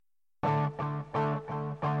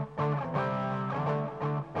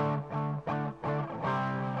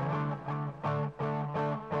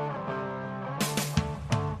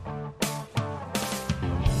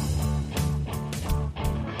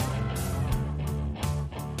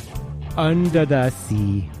Under the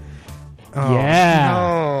Sea. Oh, Yeah.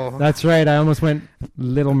 no. That's right. I almost went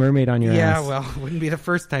Little Mermaid on your Yeah, ass. well, it wouldn't be the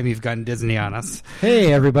first time you've gotten Disney on us.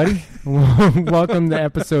 Hey, everybody. Welcome to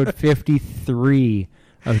episode 53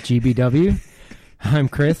 of GBW. I'm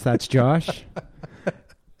Chris. That's Josh.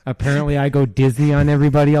 Apparently, I go Disney on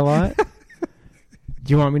everybody a lot.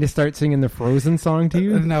 Do you want me to start singing the Frozen song to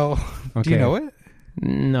you? No. Okay. Do you know it?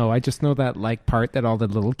 No, I just know that part that all the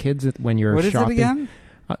little kids when you're What is shopping. it again?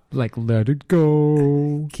 Let it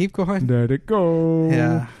go. Keep going. Let it go.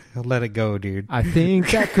 Yeah, let it go, dude. I think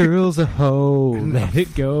that girl's a hoe. Let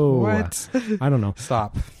it go. What? I don't know.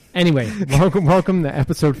 Stop. Anyway, welcome to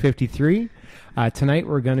episode 53. Tonight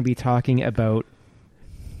we're going to be talking about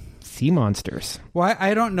sea monsters. Well,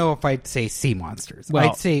 I don't know if I'd say sea monsters.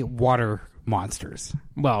 Well- I'd say water monsters.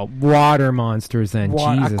 Well, water monsters then.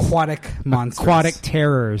 Jesus. Aquatic monsters. Aquatic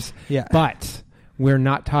terrors. Yeah. But we're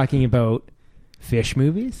not talking about fish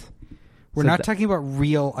movies. We're not talking about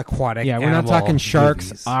real aquatic Yeah, we're not animal talking sharks,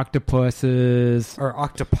 movies. octopuses, Or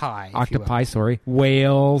octopi. if you will. octopi, sorry,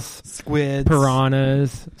 whales, Squids.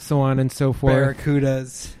 piranhas, so on and so forth.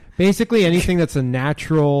 Barracudas. Basically anything that's a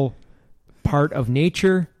natural part of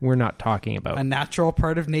nature, we're not talking about. A natural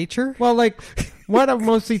part of nature? Well, like what we're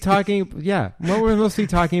mostly talking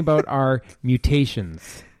about are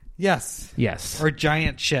mutations. Yes. Yes. Or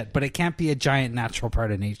giant shit, but it can't be a giant natural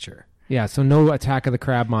part of nature. Yeah, so no Attack of the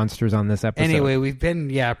Crab monsters on this episode. Anyway, we've been,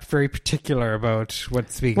 very particular about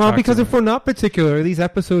what's being well, talked because about. if we're not particular, these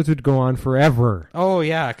episodes would go on forever. Oh,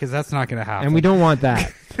 yeah, because that's not going to happen. And we don't want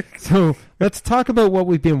that. So let's talk about what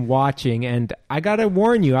we've been watching. And I got to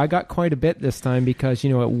warn you, I got quite a bit this time because,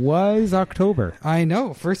 it was October. I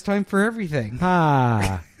know. First time for everything.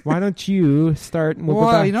 Why don't you start? And we'll go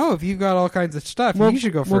Well, back. if you've got all kinds of stuff, you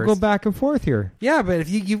should go first. We'll go back and forth here. Yeah, but if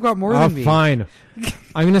you've got more than me. Fine.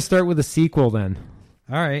 I'm going to start with a sequel then.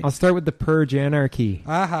 All right. I'll start with The Purge Anarchy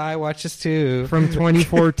I watch this too. from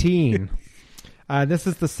 2014. This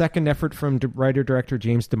is the second effort from writer-director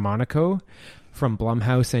James DeMonaco from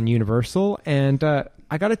Blumhouse and Universal. And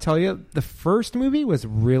I got to tell you, the first movie was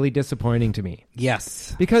really disappointing to me.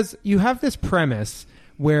 Yes. Because you have this premise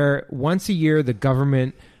where once a year the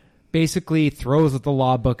government basically throws the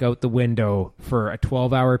law book out the window for a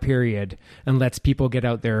 12-hour period and lets people get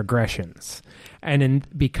out their aggressions. And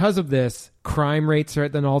because of this, crime rates are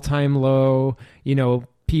at an all-time low.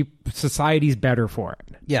 Society's better for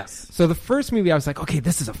it. Yes. So the first movie, I was like, okay,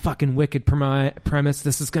 this is a fucking wicked premise.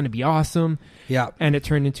 This is going to be awesome. Yeah. And it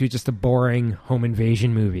turned into just a boring home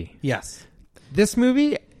invasion movie. Yes. This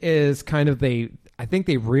movie is kind of I think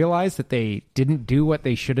they realized that they didn't do what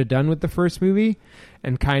they should have done with the first movie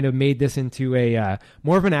and kind of made this into a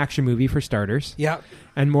more of an action movie for starters. Yeah.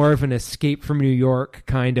 And more of an escape from New York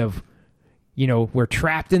kind of, we're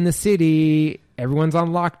trapped in the city. Everyone's on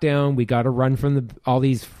lockdown. We got to run from all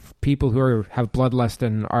these people who have bloodlust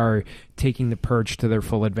and are taking the purge to their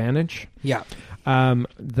full advantage. Yeah.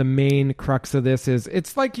 The main crux of this is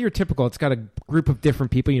it's like your typical. It's got a group of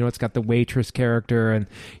different people. It's got the waitress character, and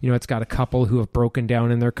it's got a couple who have broken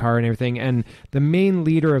down in their car and everything. And the main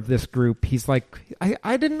leader of this group, he's like,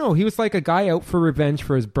 I didn't know, he was like a guy out for revenge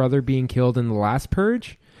for his brother being killed in the last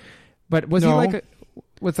purge. But was he like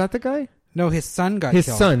was that the guy? No, his son got His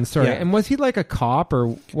killed. son, sorry. Yeah. And was he like a cop or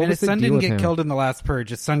what And was his the son deal didn't with get him? killed in the last purge.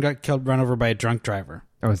 His son got run over by a drunk driver.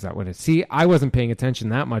 Oh, is that what it is? See, I wasn't paying attention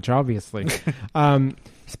that much, obviously.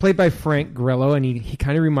 He's played by Frank Grillo, and he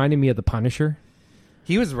kind of reminded me of the Punisher.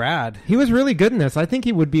 He was rad. He was really good in this. I think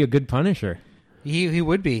he would be a good Punisher. He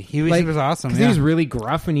would be. He was awesome. 'Cause he was really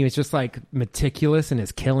gruff, and he was just like meticulous in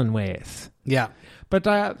his killing ways. Yeah.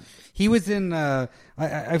 But He was in.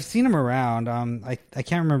 I've seen him around. I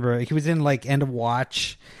can't remember. He was in like End of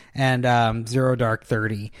Watch and Zero Dark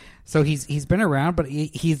 30. So he's been around, but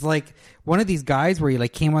he's like one of these guys where he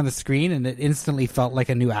like came on the screen and it instantly felt like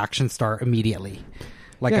a new action star immediately.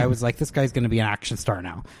 Like Yeah. I was like, this guy's going to be an action star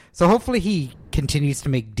now. So hopefully he continues to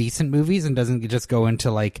make decent movies and doesn't just go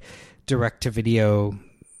into like direct to video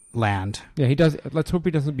land. yeah, he does. Let's hope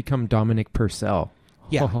he doesn't become Dominic Purcell.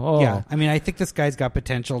 Yeah, Oh. yeah. I mean, I think this guy's got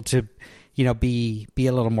potential to, be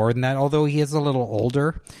a little more than that. Although he is a little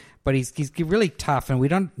older, but he's really tough, and we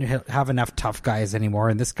don't have enough tough guys anymore.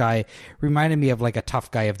 And this guy reminded me of like a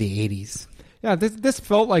tough guy of the 80s. Yeah, this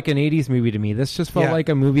felt like an 80s movie to me. This just felt like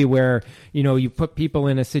a movie where, you put people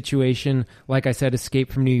in a situation, like I said,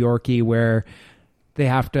 Escape from New Yorkie, where they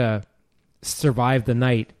have to survive the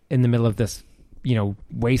night in the middle of this,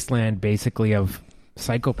 wasteland, basically, of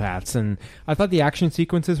psychopaths. And I thought the action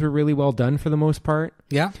sequences were really well done for the most part.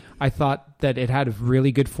 Yeah. I thought that it had a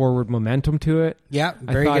really good forward momentum to it. Yeah,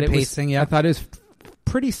 very good pacing. I thought it was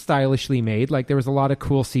pretty stylishly made. Like there was a lot of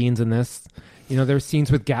cool scenes in this. You know, there's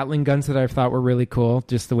scenes with Gatling guns that I thought were really cool,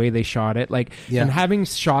 just the way they shot it. Like, and having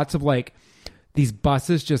shots of like these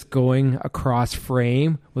buses just going across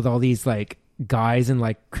frame with all these like guys in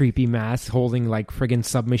like creepy masks holding like friggin'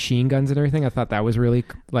 submachine guns and everything. I thought that was really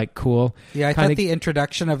like cool. Yeah, I thought the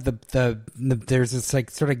introduction of the there's this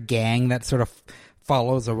like sort of gang that sort of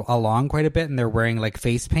follows along quite a bit, and they're wearing like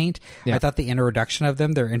face paint. I thought the introduction of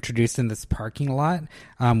them, they're introduced in this parking lot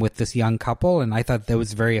with this young couple, and I thought that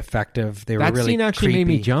was very effective. They were that really scene actually creepy.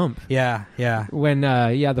 made me jump. Yeah. When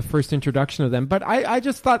the first introduction of them. But I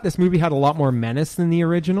just thought this movie had a lot more menace than the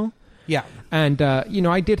original. Yeah. And,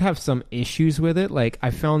 I did have some issues with it. Like,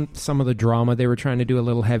 I found some of the drama they were trying to do a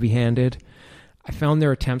little heavy-handed. I found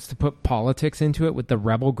their attempts to put politics into it with the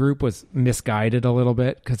rebel group was misguided a little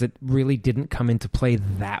bit because it really didn't come into play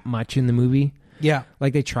that much in the movie. Yeah.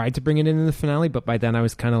 Like, they tried to bring it in the finale, but by then I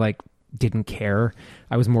was kind of like, didn't care.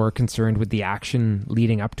 I was more concerned with the action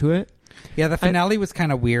leading up to it. Yeah, the finale was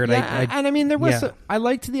kind of weird. Yeah, I mean, there was... I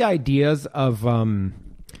liked the ideas of...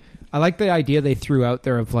 I like the idea they threw out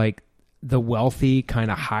there of, like, the wealthy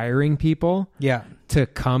kind of hiring people to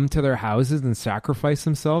come to their houses and sacrifice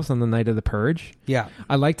themselves on the night of the purge. Yeah.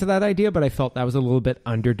 I liked that idea, but I felt that was a little bit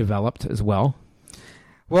underdeveloped as well.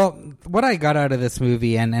 Well, what I got out of this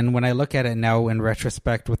movie, and when I look at it now in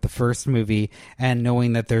retrospect with the first movie and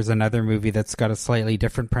knowing that there's another movie that's got a slightly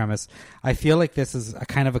different premise, I feel like this is a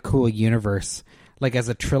kind of a cool universe. Like as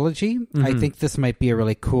a trilogy, I think this might be a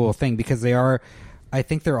really cool thing because I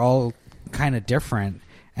think they're all kind of different.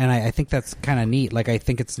 And I think that's kind of neat. Like, I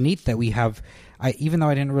think it's neat that we have, even though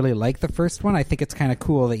I didn't really like the first one, I think it's kind of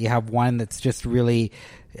cool that you have one that's just really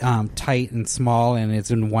tight and small and it's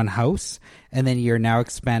in one house. And then you're now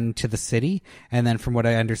expanding to the city. And then from what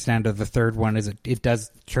I understand of the third one is it does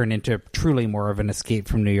turn into truly more of an Escape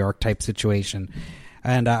from New York type situation.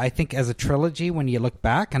 And I think as a trilogy, when you look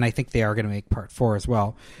back, and I think they are going to make part 4 as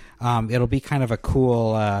well, it'll be kind of a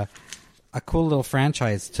cool little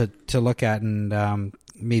franchise to look at and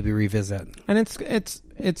maybe revisit. And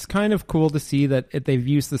it's kind of cool to see that they've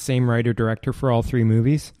used the same writer director for all 3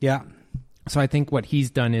 movies. Yeah. So I think what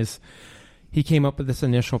he's done is he came up with this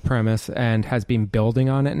initial premise and has been building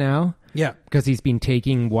on it now. Yeah. Because he's been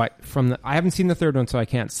taking what from the... I haven't seen the third one, so I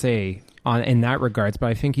can't say in that regards, but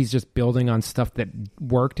I think he's just building on stuff that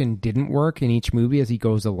worked and didn't work in each movie as he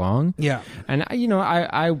goes along. Yeah. And,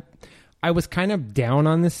 I was kind of down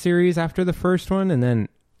on this series after the first one, and then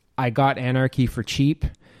I got Anarchy for cheap.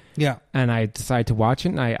 Yeah. And I decided to watch it,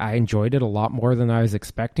 and I enjoyed it a lot more than I was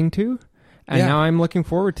expecting to. And now I'm looking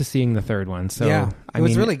forward to seeing the third one. So yeah, it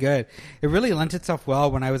was really good. It really lent itself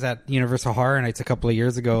well when I was at Universal Horror Nights a couple of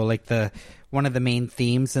years ago. Like one of the main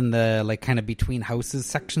themes in the like kind of between houses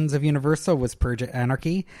sections of Universal was Purge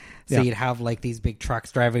Anarchy. So you'd have like these big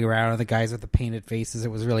trucks driving around and the guys with the painted faces.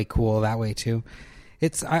 It was really cool that way too.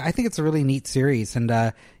 I think it's a really neat series. And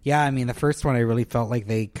I mean, the first one I really felt like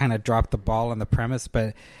they kind of dropped the ball on the premise,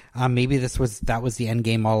 but maybe that was the end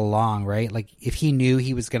game all along, right? Like if he knew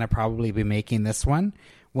he was going to probably be making this one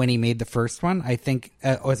when he made the first one, I think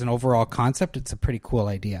as an overall concept, it's a pretty cool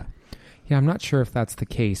idea. Yeah, I'm not sure if that's the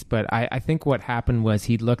case, but I think what happened was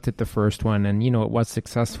he looked at the first one and, it was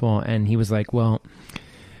successful. And he was like, well,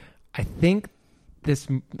 I think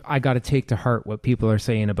I got to take to heart what people are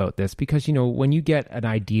saying about this because, when you get an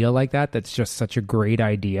idea like that's just such a great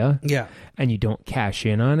idea and you don't cash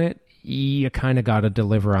in on it, you kind of got to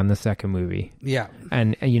deliver on the second movie. Yeah.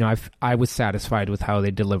 And I was satisfied with how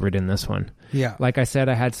they delivered in this one. Yeah. Like I said,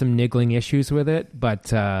 I had some niggling issues with it,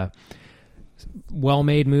 but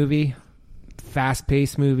well-made movie,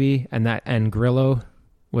 fast-paced movie, and Grillo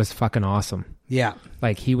was fucking awesome. Yeah.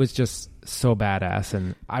 Like he was just so badass,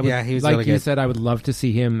 and he was like really you good. said, I would love to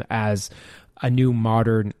see him as a new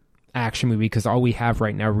modern action movie because all we have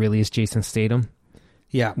right now really is Jason Statham.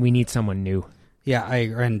 Yeah. We need someone new. Yeah,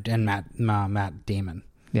 and Matt Damon.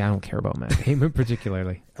 Yeah, I don't care about Matt Damon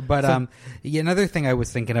particularly. But another thing I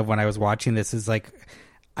was thinking of when I was watching this is like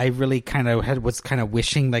I really was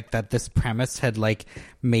wishing like that this premise had like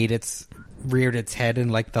reared its head in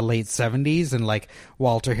like the late 70s and like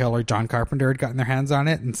Walter Hill or John Carpenter had gotten their hands on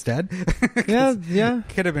it instead. yeah.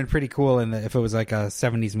 Could have been pretty cool if it was like a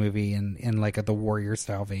 70s movie in like the Warrior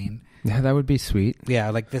style vein. Yeah, that would be sweet. Yeah,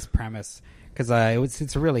 like this premise because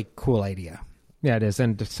it's a really cool idea. Yeah, it is.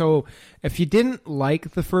 And so if you didn't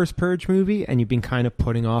like the first Purge movie and you've been kind of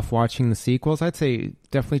putting off watching the sequels, I'd say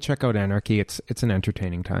definitely check out Anarchy. It's an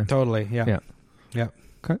entertaining time. Totally. Yeah.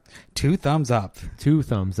 Okay. 2 thumbs up. 2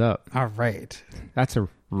 thumbs up. All right. That's a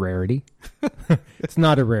rarity. It's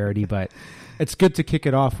not a rarity, but it's good to kick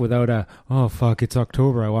it off without oh, fuck, it's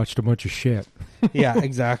October. I watched a bunch of shit. Yeah,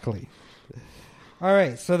 exactly. All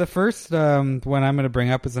right. So the first one I'm going to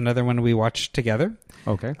bring up is another one we watched together.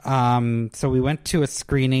 Okay. So we went to a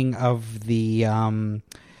screening of the,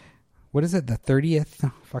 what is it? The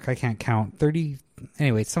 30th? Fuck, I can't count. 30.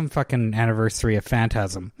 Anyway, some fucking anniversary of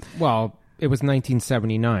Phantasm. Well, it was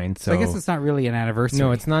 1979, so I guess it's not really an anniversary.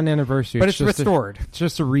 No, it's not an anniversary. But it's restored. It's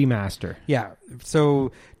just a remaster. Yeah.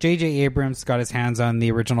 So J.J. Abrams got his hands on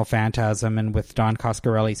the original Phantasm, and with Don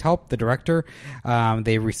Coscarelli's help, the director,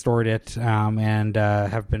 they restored it and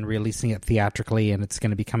have been releasing it theatrically, and it's going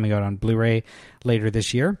to be coming out on Blu-ray later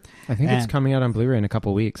this year. I think it's coming out on Blu-ray in a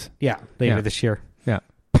couple weeks. Yeah, later this year. Yeah.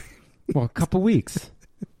 Well, a couple weeks.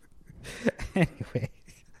 Anyway.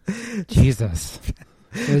 Jesus.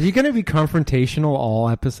 Are you going to be confrontational all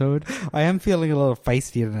episode? I am feeling a little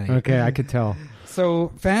feisty tonight. Okay, I could tell.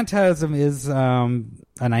 So, Phantasm is a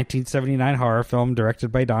 1979 horror film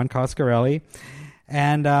directed by Don Coscarelli.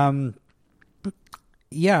 And,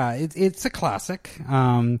 yeah, it's a classic.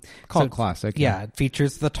 Called classic. Yeah, it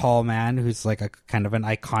features the tall man who's like a kind of an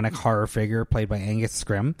iconic horror figure played by Angus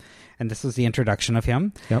Scrimm. And this was the introduction of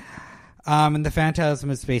him. Yep. And the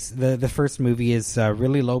Phantasm is the first movie is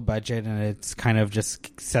really low budget, and it's kind of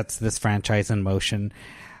just sets this franchise in motion.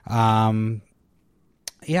 I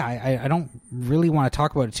don't really want to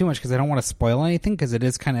talk about it too much because I don't want to spoil anything, because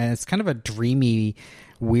it's kind of a dreamy,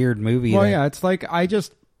 weird movie. Well, yeah, it's like I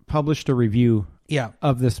just published a review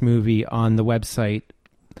of this movie on the website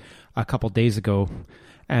a couple days ago,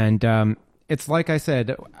 and it's like I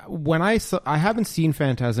said, when I haven't seen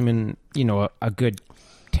Phantasm in a good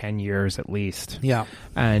 10 years at least. Yeah.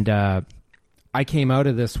 And I came out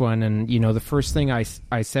of this one, and the first thing I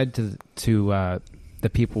said to the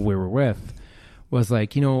people we were with was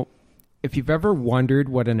like, if you've ever wondered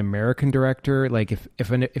what an American director, like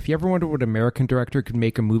if you ever wondered what an American director could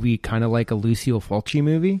make a movie kind of like a Lucio Fulci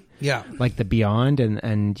movie, yeah, like The Beyond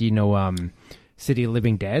and City of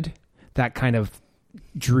Living Dead, that kind of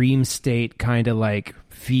dream state, kind of like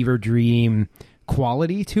fever dream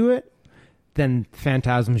quality to it, then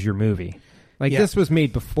Phantasm's your movie. Like, this was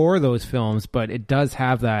made before those films, but it does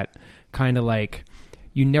have that kind of like,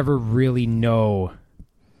 you never really know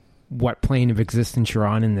what plane of existence you're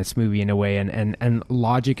on in this movie in a way, and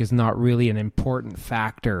logic is not really an important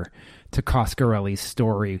factor to Coscarelli's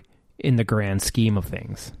story in the grand scheme of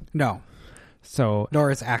things. No. So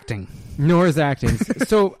Nor is acting.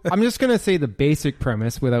 So I'm just going to say the basic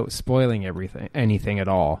premise without spoiling anything at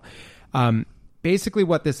all. Basically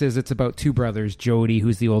what this is, it's about two brothers, Jody,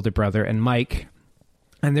 who's the older brother, and Mike,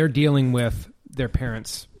 and they're dealing with their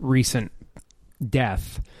parents' recent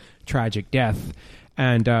tragic death.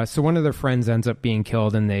 And so one of their friends ends up being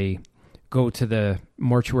killed, and they go to the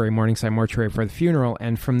Morningside Mortuary for the funeral,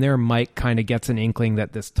 and from there Mike kind of gets an inkling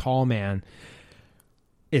that this tall man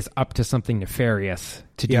is up to something nefarious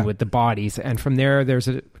to do with the bodies. And from there, there's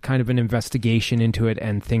a kind of an investigation into it,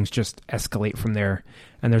 and things just escalate from there.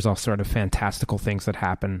 And there's all sort of fantastical things that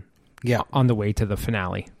happen on the way to the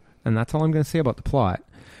finale. And that's all I'm going to say about the plot.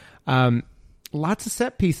 Lots of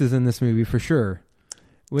set pieces in this movie for sure,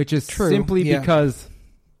 which is true, simply because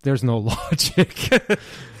there's no logic.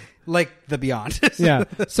 Like The Beyond. Yeah.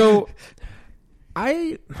 So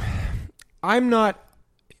I'm not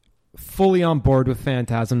fully on board with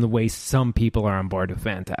Phantasm the way some people are on board with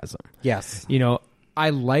Phantasm. Yes.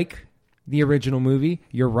 I like the original movie.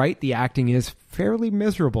 You're right, the acting is fairly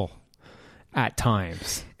miserable at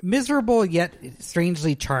times. Miserable yet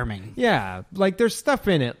strangely charming. Yeah, like there's stuff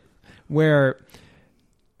in it where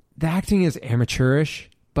the acting is amateurish,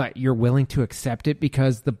 but you're willing to accept it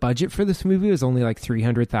because the budget for this movie was only like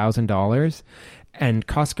 $300,000, and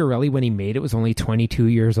Coscarelli, when he made it, was only 22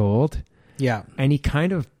 years old. Yeah. And he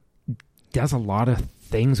kind of does a lot of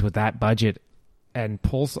things with that budget and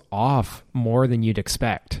pulls off more than you'd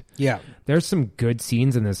expect. Yeah. There's some good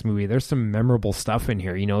scenes in this movie. There's some memorable stuff in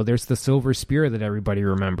here. There's the silver spear that everybody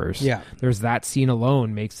remembers. Yeah. There's that scene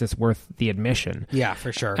alone makes this worth the admission. Yeah,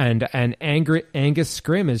 for sure. And Angus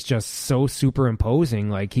Scrimm is just so super imposing.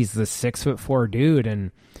 Like, he's the 6'4" dude,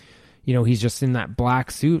 and he's just in that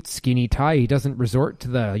black suit, skinny tie. He doesn't resort to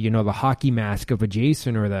the, the hockey mask of a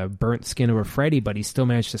Jason or the burnt skin of a Freddy, but he still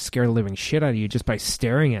managed to scare the living shit out of you just by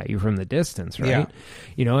staring at you from the distance, right?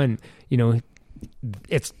 Yeah.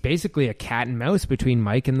 It's basically a cat and mouse between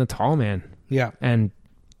Mike and the tall man. Yeah. And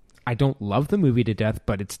I don't love the movie to death,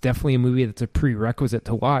 but it's definitely a movie that's a prerequisite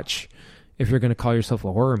to watch if you're going to call yourself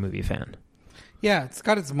a horror movie fan. Yeah, it's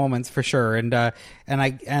got its moments for sure, and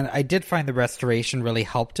I did find the restoration really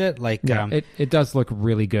helped it. Like, it does look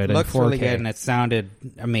really good. It looks in 4K. really good, and it sounded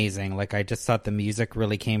amazing. Like, I just thought the music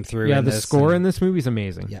really came through. Yeah, in the this, score in this movie is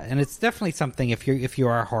amazing. Yeah, and it's definitely something. If you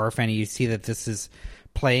are a horror fan and you see that this is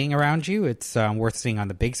playing around you, it's worth seeing on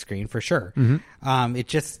the big screen for sure. It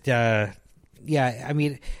just, I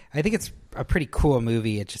mean, I think it's a pretty cool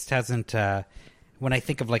movie. It just hasn't. When I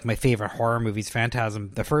think of like my favorite horror movies,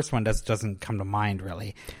 Phantasm, the first one doesn't come to mind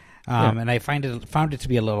really, and I found it to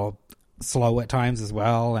be a little slow at times as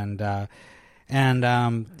well, and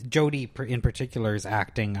Jodie in particular's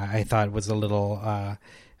acting I thought was a little.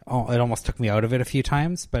 It almost took me out of it a few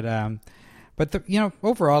times, but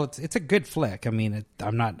overall it's a good flick. I mean,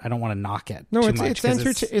 I don't want to knock it. No, too much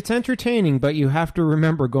it's entertaining, but you have to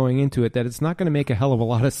remember going into it that it's not going to make a hell of a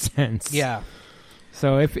lot of sense. Yeah.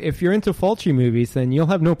 So if you're into Fulci movies, then you'll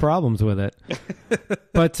have no problems with it.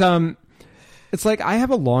 But it's like I have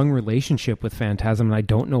a long relationship with Phantasm, and I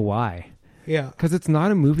don't know why. Yeah. Because it's not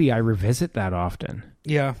a movie I revisit that often.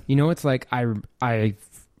 Yeah. You know, it's like I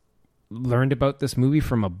learned about this movie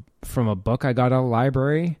from a book I got at a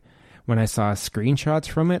library. When I saw screenshots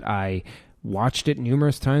from it, I watched it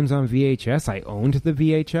numerous times on VHS. I owned the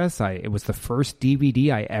VHS. It was the first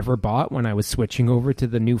DVD I ever bought when I was switching over to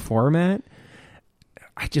the new format.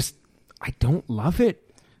 I don't love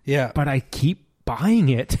it. Yeah. But I keep buying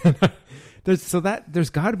it. There's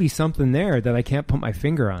got to be something there that I can't put my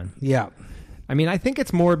finger on. Yeah. I mean, I think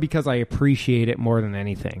it's more because I appreciate it more than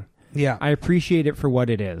anything. Yeah. I appreciate it for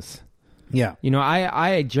what it is. Yeah. You know,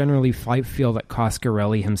 I generally feel that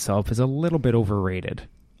Coscarelli himself is a little bit overrated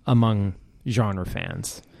among genre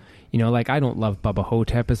fans. You know, like I don't love Bubba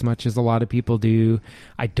Hotep as much as a lot of people do.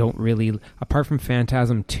 I don't really, apart from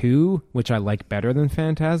Phantasm 2, which I like better than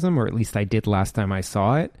Phantasm, or at least I did last time I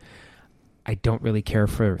saw it. I don't really care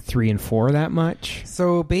for 3 and 4 that much.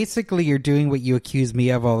 So basically you're doing what you accuse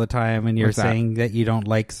me of all the time, and you're saying that you don't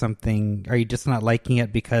like something. Are you just not liking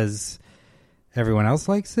it because everyone else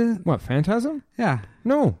likes it? What, Phantasm? Yeah.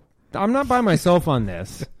 No, I'm not by myself on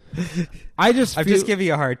this. I'm just giving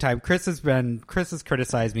you a hard time. Chris has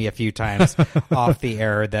criticized me a few times off the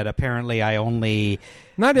air that apparently I only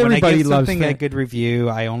not everybody when I give loves something a good review,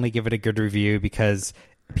 I only give it a good review because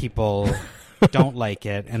people don't like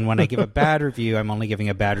it, and when I give a bad review, I'm only giving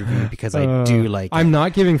a bad review because I do like it. I'm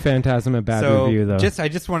not giving Phantasm a bad review though. I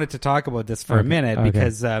just wanted to talk about this for a minute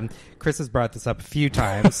because Chris has brought this up a few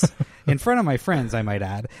times in front of my friends, I might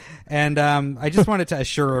add, and I just wanted to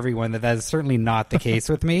assure everyone that is certainly not the case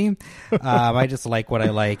with me. I just like what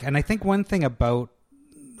I like, and I think one thing about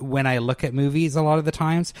when I look at movies a lot of the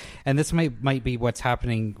times, and this might be what's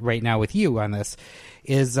happening right now with you on this,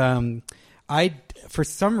 is for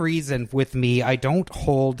some reason with me, I don't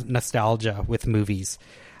hold nostalgia with movies.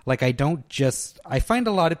 Like I find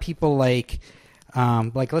a lot of people like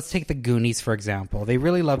let's take the Goonies, for example. They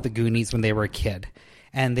really loved the Goonies when they were a kid.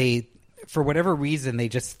 And they, for whatever reason, they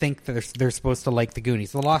just think they're supposed to like the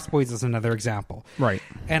Goonies. The Lost Boys is another example. Right.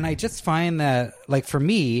 And I just find that, like for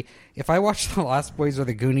me, if I watch The Lost Boys or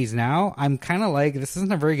the Goonies now, I'm kind of like, this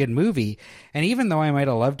isn't a very good movie. And even though I might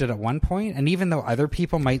have loved it at one point, and even though other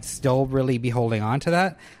people might still really be holding on to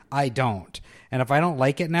that, I don't. And if I don't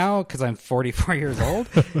like it now because I'm 44 years old,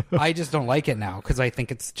 I just don't like it now because I think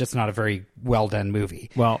it's just not a very well done movie.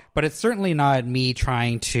 Well, but it's certainly not me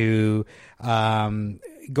trying to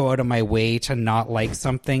go out of my way to not like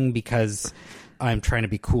something because I'm trying to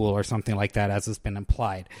be cool or something like that, as has been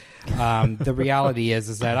implied. The reality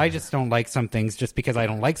is that I just don't like some things just because I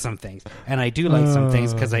don't like some things, and I do like some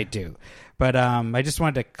things because I do. But I just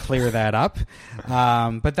wanted to clear that up.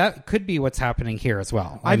 But that could be what's happening here as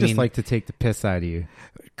well. I mean, like to take the piss out of you.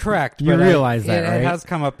 Correct. You realize that, right? It has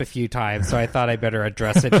come up a few times, so I thought I better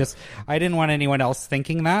address it. I didn't want anyone else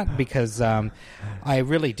thinking that because I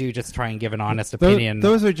really do just try and give an honest opinion.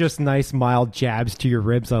 Those are just nice, mild jabs to your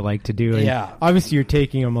ribs I like to do. And yeah. Obviously, you're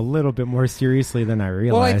taking them a little bit more seriously than I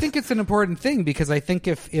realized. Well, I think it's an important thing because I think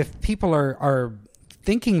if people are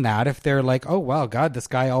thinking that, if they're like, oh wow, God, this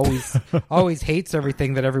guy always hates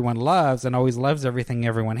everything that everyone loves and always loves everything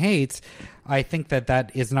everyone hates, I think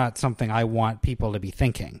that is not something I want people to be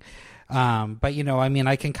thinking. But I mean,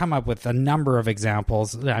 I can come up with a number of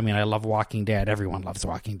examples. I mean, I love Walking Dead. Everyone loves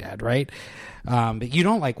Walking Dead, right? But you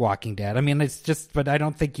don't like Walking Dead. I mean, but I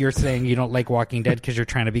don't think you're saying you don't like Walking Dead because you're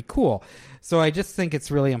trying to be cool. So I just think it's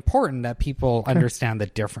really important that people understand the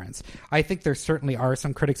difference. I think there certainly are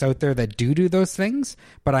some critics out there that do those things,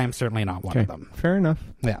 but I am certainly not one of them. Fair enough.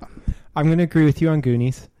 Yeah. I'm going to agree with you on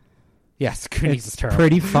Goonies. Yes, Goonies is terrible.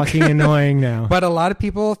 Pretty fucking annoying now. But a lot of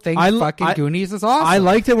people think Goonies is awesome. I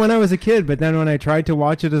liked it when I was a kid, but then when I tried to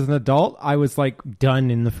watch it as an adult, I was like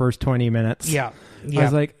done in the first 20 minutes. Yeah. I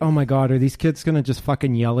was like, oh my God, are these kids going to just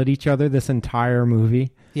fucking yell at each other this entire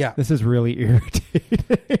movie? Yeah. This is really irritating.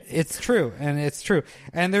 It's true.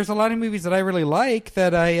 And there's a lot of movies that I really like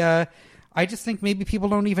that I just think maybe people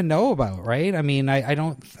don't even know about, right? I mean, I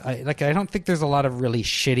don't think there's a lot of really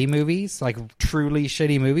shitty movies, like truly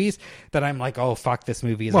shitty movies, that I'm like, oh, fuck, this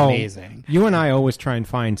movie is amazing. You and I always try and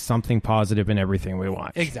find something positive in everything we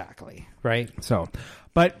watch. Exactly, right? So,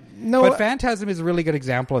 But Phantasm is a really good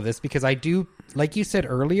example of this because I do, like you said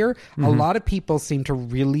earlier, a lot of people seem to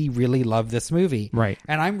really, really love this movie. Right.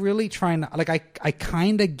 And I'm really trying to, like, I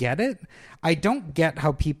kind of get it. I don't get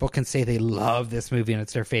how people can say they love this movie and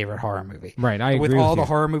it's their favorite horror movie. Right, I agree with all the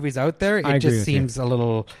horror movies out there, it just seems a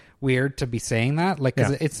little weird to be saying that. Like,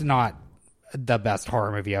 'cause it's not the best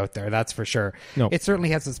horror movie out there, that's for sure. No. It certainly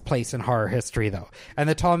has its place in horror history, though. And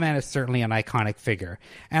The Tall Man is certainly an iconic figure.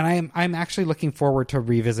 And I'm actually looking forward to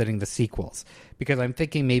revisiting the sequels because I'm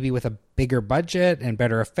thinking maybe with a bigger budget and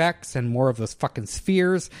better effects and more of those fucking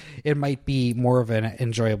spheres, it might be more of an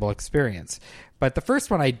enjoyable experience. But the first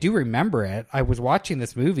one, I do remember it. I was watching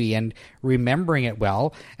this movie and remembering it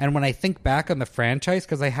well. And when I think back on the franchise,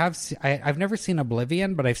 because I've never seen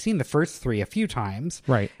Oblivion, but I've seen the first three a few times.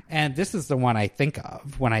 Right. And this is the one I think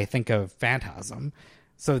of when I think of Phantasm.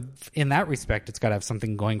 So in that respect, it's got to have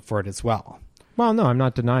something going for it as well. Well, no, I'm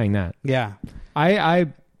not denying that. Yeah. I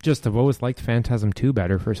just have always liked Phantasm 2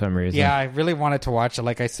 better for some reason. Yeah, I really wanted to watch it.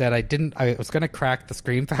 Like I said, I was going to crack the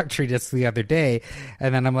Scream Factory disc the other day,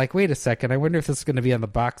 and then I'm like, wait a second, I wonder if this is going to be on the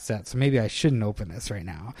box set, so maybe I shouldn't open this right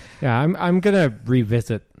now. Yeah, I'm going to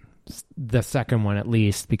revisit the second one at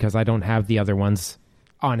least because I don't have the other ones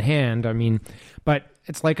on hand. I mean, but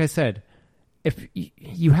it's like I said, if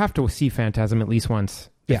you have to see Phantasm at least once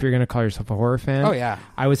if you're going to call yourself a horror fan. Oh, yeah.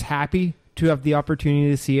 I was happy to have the opportunity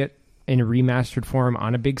to see it in a remastered form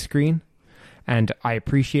on a big screen, and I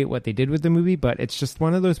appreciate what they did with the movie, but it's just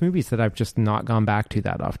one of those movies that I've just not gone back to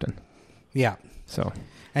that often. Yeah. So,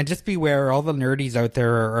 and just beware, all the nerdies out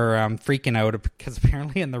there are freaking out because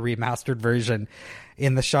apparently in the remastered version,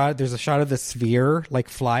 in the shot, there's a shot of the sphere like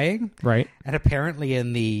flying. Right. And apparently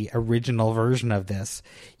in the original version of this,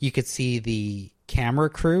 you could see the camera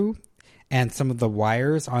crew and some of the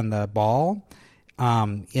wires on the ball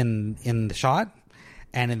in the shot.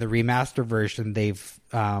 And in the remaster version, they've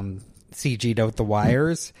CG'd out the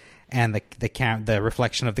wires and the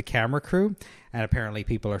reflection of the camera crew. And apparently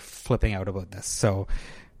people are flipping out about this. So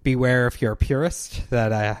beware if you're a purist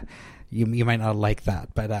that you might not like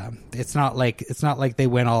that. But it's not like they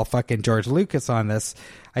went all fucking George Lucas on this.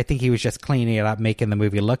 I think he was just cleaning it up, making the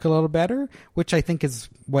movie look a little better, which I think is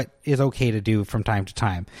what is okay to do from time to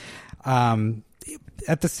time.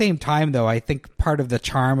 At the same time, though, I think part of the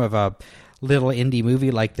charm of a little indie movie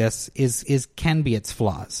like this can be its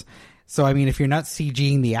flaws. So, I mean, if you're not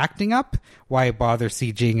CGing the acting up, why bother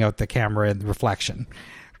CGing out the camera and the reflection?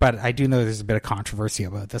 But I do know there's a bit of controversy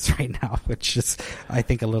about this right now, which is, I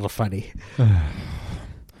think, a little funny.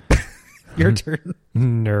 Your turn.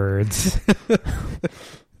 Nerds.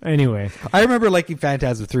 Anyway. I remember liking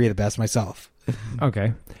Phantasm 3 the best myself.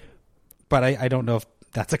 Okay. But I don't know if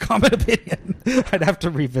that's a common opinion. I'd have to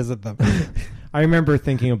revisit them. I remember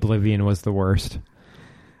thinking Oblivion was the worst.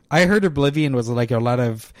 I heard Oblivion was like a lot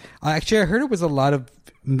of... Actually, I heard it was a lot of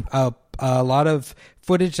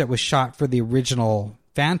footage that was shot for the original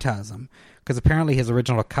Phantasm, because apparently his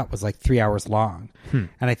original cut was like 3 hours long. And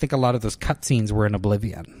I think a lot of those cut scenes were in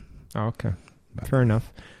Oblivion. Oh, okay. Fair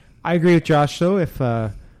enough. I agree with Josh, though. If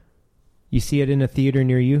you see it in a theater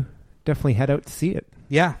near you, definitely head out to see it.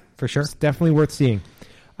 Yeah, for sure. It's definitely worth seeing.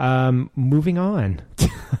 Moving on.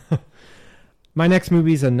 My next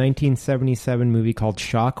movie is a 1977 movie called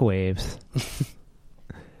Shockwaves.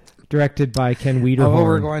 Directed by Ken Wiederhorn. Oh,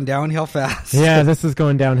 we're going downhill fast. Yeah, this is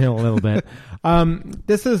going downhill a little bit.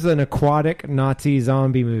 This is an aquatic Nazi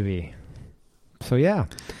zombie movie. So yeah.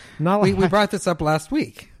 We brought this up last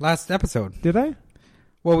episode. Did I?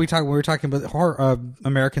 Well, we were talking about horror,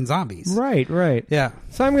 American Zombies. Right. Yeah.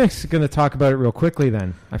 So I'm just going to talk about it real quickly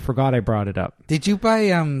then. I forgot I brought it up. Did you buy,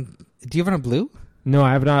 do you have it on Blue? No,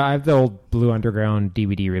 I have not. I have the old Blue Underground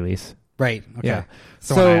DVD release. Right. Okay. Yeah.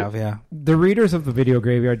 So I have, yeah. The readers of the Video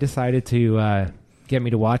Graveyard decided to get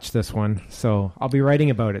me to watch this one, so I'll be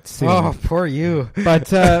writing about it soon. Oh, poor you.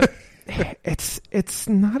 But it's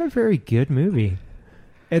not a very good movie.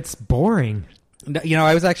 It's boring. You know,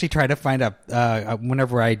 I was actually trying to find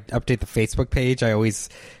whenever I update the Facebook page, I always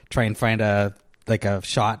try and find a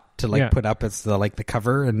shot to put up as the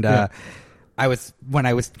cover, and when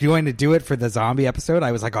I was going to do it for the zombie episode,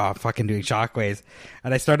 I was like, oh, I'm fucking doing Shockwaves.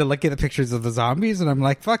 And I started looking at the pictures of the zombies, and I'm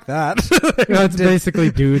like, fuck that. It's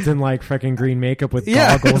basically dudes in like fucking green makeup with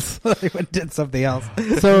goggles. I went and did something else.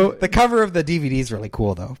 So the cover of the DVD is really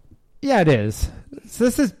cool, though. Yeah, it is. So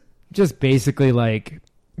this is just basically like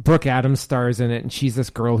Brooke Adams stars in it, and she's this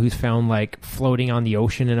girl who's found like floating on the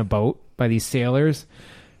ocean in a boat by these sailors,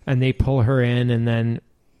 and they pull her in, and then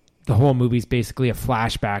the whole movie's basically a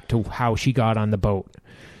flashback to how she got on the boat.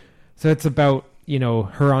 So it's about,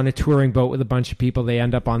 her on a touring boat with a bunch of people. They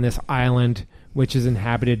end up on this island, which is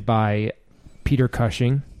inhabited by Peter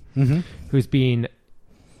Cushing, who's being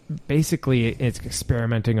basically it's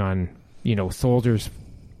experimenting on, soldiers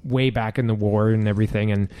way back in the war and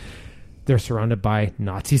everything. And they're surrounded by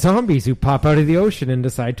Nazi zombies who pop out of the ocean and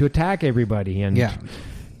decide to attack everybody. And,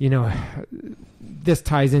 this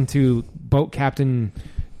ties into boat captain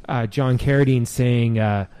John Carradine saying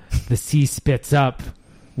the sea spits up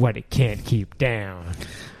what it can't keep down.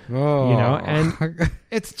 Oh. And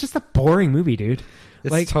it's just a boring movie, dude.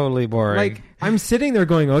 It's totally boring. Like, I'm sitting there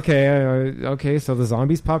going, okay, so the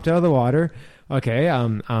zombies popped out of the water. Okay,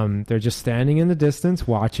 they're just standing in the distance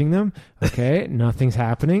watching them. Okay, nothing's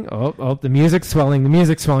happening. Oh, the music's swelling.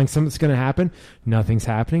 Something's going to happen. Nothing's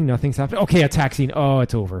happening. Okay, attack scene. Oh,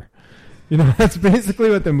 it's over. That's basically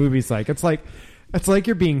what the movie's like. It's like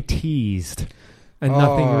you're being teased and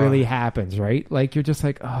nothing really happens, right? Like you're just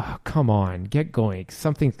like, oh, come on, get going.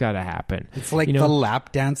 Something's got to happen. It's like the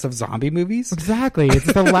lap dance of zombie movies. Exactly.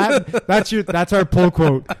 It's the lap. That's our pull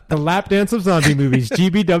quote. The lap dance of zombie movies,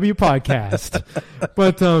 GBW podcast.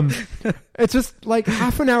 But it's just like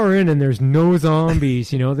half an hour in and there's no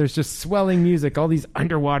zombies. There's just swelling music, all these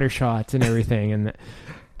underwater shots and everything. And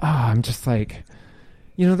I'm just like,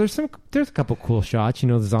 there's a couple cool shots.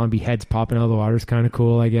 The zombie heads popping out of the water is kind of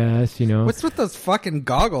cool, I guess. What's with those fucking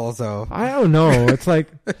goggles, though? I don't know. It's like,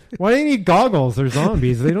 why do you need goggles? They're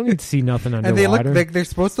zombies. They don't need to see nothing underwater. And they're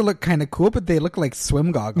supposed to look kind of cool, but they look like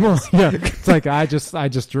swim goggles. Well, yeah, it's like I just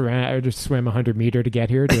swim 100 meter to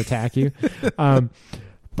get here to attack you.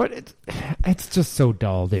 But it's just so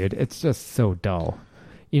dull, dude. It's just so dull.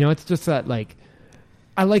 It's just that like.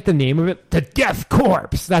 I like the name of it, the Death Corps.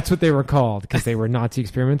 That's what they were called because they were Nazi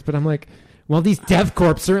experiments. But I'm like, well, these Death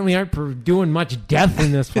Corps certainly aren't doing much death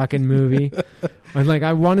in this fucking movie. I'm like,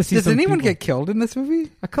 I want to see. Does anyone get killed in this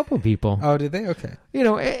movie? A couple people. Oh, did they? Okay.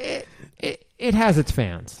 It has its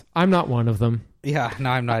fans. I'm not one of them. Yeah, no,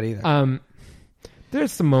 I'm not either.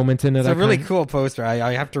 There's some moments in it. It's a really cool poster.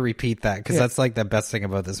 I have to repeat that because that's like the best thing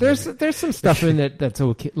about this movie. There's some stuff in it that's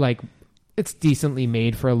okay, like. It's decently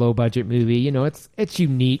made for a low budget movie. It's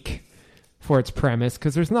unique for its premise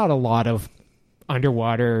because there's not a lot of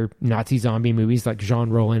underwater Nazi zombie movies like Jean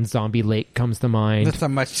Rollins' Zombie Lake comes to mind. That's a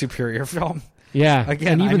much superior film. Yeah,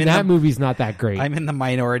 again, and even that movie's not that great. I'm in the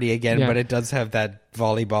minority again, but it does have that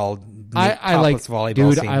volleyball. I like volleyball.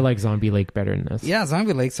 Dude, scene. I like Zombie Lake better than this. Yeah,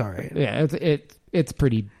 Zombie Lake's alright. Yeah, it's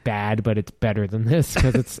pretty bad, but it's better than this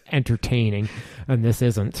because it's entertaining, and this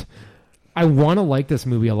isn't. I want to like this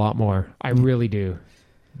movie a lot more. I really do.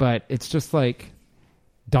 But it's just like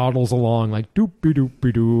dawdles along like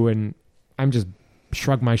doop-be-doop-be-doo, and I'm just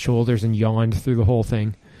shrug my shoulders and yawned through the whole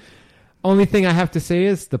thing. Only thing I have to say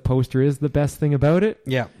is the poster is the best thing about it.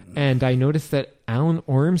 Yeah. And I noticed that Alan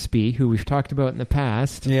Ormsby, who we've talked about in the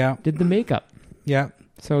past, did the makeup. Yeah.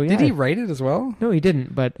 So yeah. Did he write it as well? No, he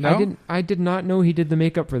didn't. But no? I did not know he did the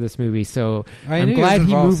makeup for this movie. So I'm glad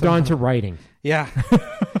he moved on to writing. Yeah.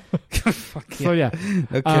 So yeah.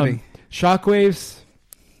 No kidding. Shockwaves.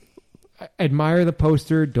 Admire the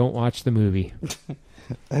poster. Don't watch the movie.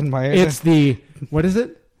 What is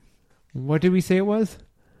it? What did we say it was?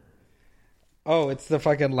 Oh, it's the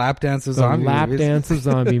fucking lap dance of zombie movies. Lap dance of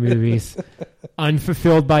zombie movies.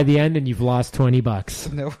 Unfulfilled by the end, and you've lost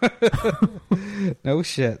 $20. No, no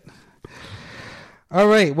shit. All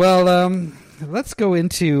right, well, let's go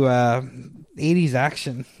into 80s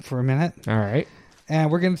action for a minute. All right.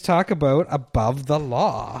 And we're going to talk about Above the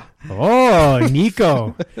Law. Oh,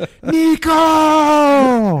 Nico.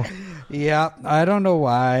 Nico! Yeah, I don't know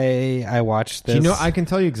why I watched this. Do you know, I can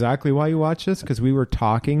tell you exactly why you watched this, because we were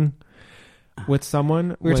talking with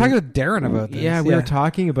someone. We were talking with Darren about this. Yeah, we were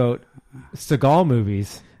talking about Seagal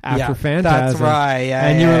movies after Phantasm. That's right. Yeah,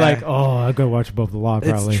 and you were like, "Oh, I'll go watch Above the Law."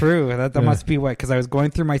 Probably it's true. That must be what, because I was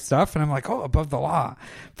going through my stuff and I'm like, "Oh, Above the Law,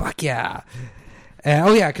 fuck yeah!"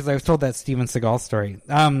 Because I was told that Steven Seagal story.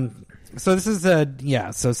 So this is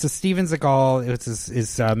so Steven Seagal. It was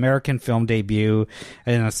his American film debut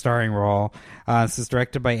in a starring role. This is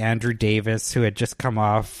directed by Andrew Davis, who had just come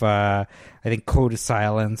off, I think, Code of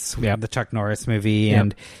Silence, the Chuck Norris movie,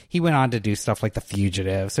 and he went on to do stuff like The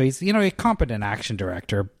Fugitive. So he's a competent action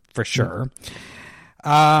director for sure.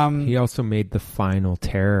 He also made The Final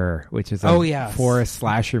Terror, which is a forest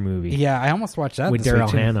slasher movie. Yeah, I almost watched that with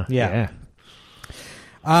Daryl Hannah. Yeah.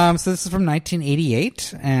 So this is from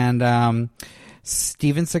 1988, and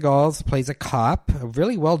Steven Seagal plays a cop, a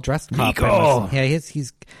really well dressed cop. Nico! Yeah,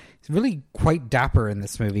 he's really quite dapper in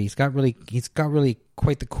this movie. He's got really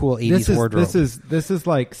quite the cool 80s wardrobe. This is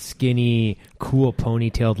like skinny, cool,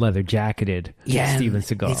 ponytailed, leather jacketed Steven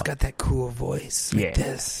Seagal. He's got that cool voice like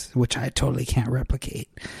this, which I totally can't replicate.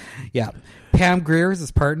 Yeah. Pam Grier is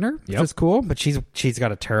his partner, which is cool, but she's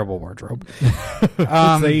got a terrible wardrobe. It's the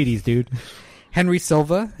 80s, dude. Henry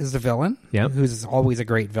Silva is the villain, who's always a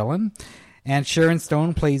great villain. And Sharon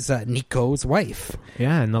Stone plays Nico's wife.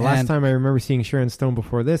 Yeah, and the last time I remember seeing Sharon Stone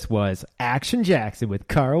before this was Action Jackson with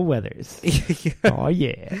Carl Weathers. Oh,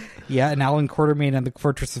 yeah. Yeah, and Alan Quartermain and the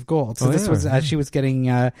Fortress of Gold. So this was as she was getting...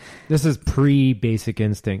 this is pre-Basic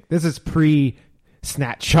Instinct. This is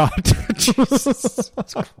pre-Snatch-Shot. Jesus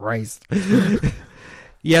Christ.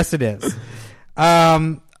 Yes, it is.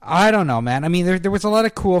 I don't know, man. I mean, there was a lot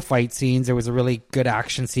of cool fight scenes. There was a really good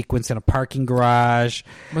action sequence in a parking garage.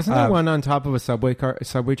 Wasn't there one on top of a subway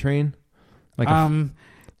train? Like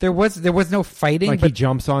there was no fighting. Like but he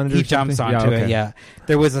jumps on it. He jumps onto it. Yeah.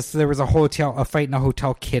 There was a fight in a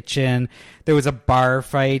hotel kitchen. There was a bar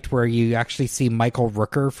fight where you actually see Michael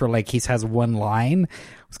Rooker for he has one line. It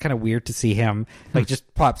was kind of weird to see him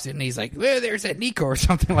just pops in and he's like, well, there's that Nico or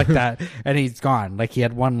something like that, and he's gone. Like he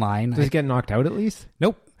had one line. Does he get knocked out at least?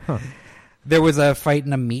 Nope. Huh. There was a fight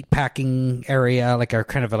in a meat packing area, like a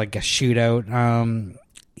shootout.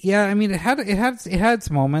 Yeah, I mean it had its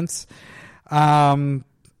moments.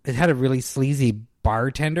 It had a really sleazy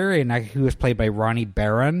bartender, and who was played by Ronnie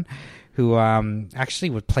Barron, who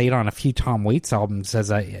actually played on a few Tom Waits albums as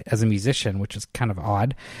a musician, which is kind of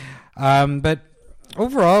odd. But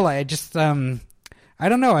overall, I just I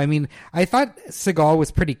don't know. I mean, I thought Seagal was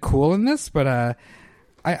pretty cool in this, but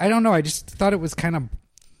I don't know. I just thought it was kind of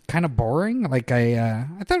boring. I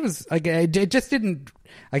thought it was it just didn't.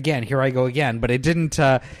 Again, here I go again, but it didn't.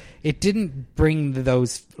 It didn't bring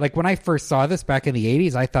those. When I first saw this back in the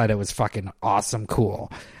 80s, I thought it was fucking awesome,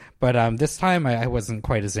 cool. But this time, I wasn't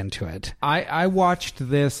quite as into it. I watched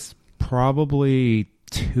this probably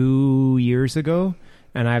 2 years ago,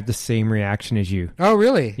 and I have the same reaction as you. Oh,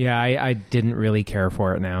 really? Yeah, I didn't really care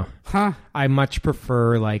for it now. Huh? I much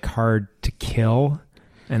prefer Hard to Kill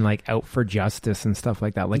and Out for Justice and stuff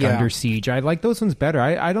like that, Under Siege. I like those ones better.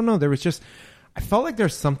 I don't know. There was just, I felt like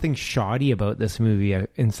there's something shoddy about this movie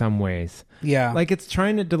in some ways. Yeah. It's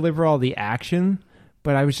trying to deliver all the action,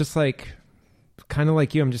 but I was just kind of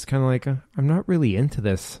like you. I'm just kind of I'm not really into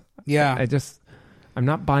this. Yeah. I'm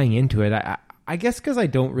not buying into it. I guess because I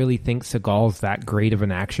don't really think Seagal's that great of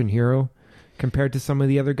an action hero compared to some of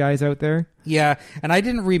the other guys out there. Yeah, and I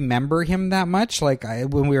didn't remember him that much.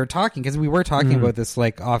 When we were talking, because we were talking about this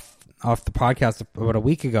off the podcast about a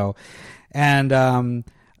week ago, and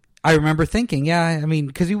I remember thinking, I mean,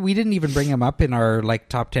 because we didn't even bring him up in our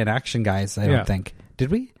top 10 action guys. I don't think. Did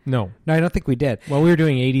we? No, I don't think we did. Well, we were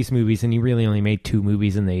doing 80s movies, and he really only made 2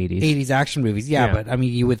 movies in the 80s. 80s action movies, yeah. But I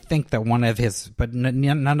mean, you would think that one of his, but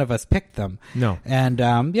none of us picked them. No. And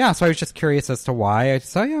so I was just curious as to why. I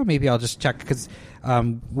said, maybe I'll just check, because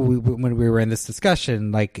when we were in this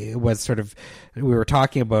discussion, it was sort of, we were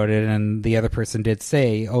talking about it, and the other person did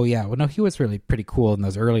say, oh yeah, well no, he was really pretty cool in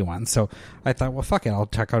those early ones. So I thought, well fuck it, I'll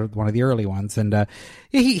check out one of the early ones, and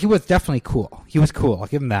he was definitely cool. He was cool, I'll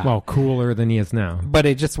give him that. Well, cooler than he is now. But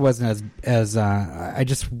it just wasn't as I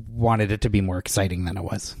just wanted it to be more exciting than it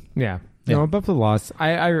was. Yeah. No, above the loss.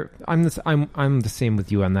 I'm the same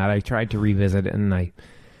with you on that. I tried to revisit it, and I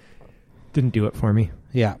didn't do it for me.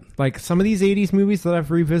 Yeah. Some of these 80s movies that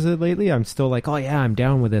I've revisited lately, I'm still oh yeah, I'm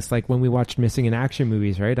down with this. When we watched Missing in Action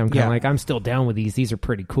movies, right? I'm kind of I'm still down with these. These are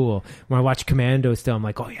pretty cool. When I watch Commando still, I'm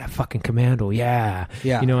oh yeah, fucking Commando, yeah.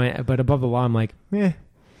 Yeah. But above the law, I'm eh.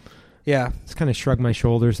 Yeah. Just kind of shrug my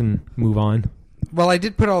shoulders and move on. Well, I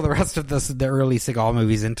did put all the rest of the early Seagal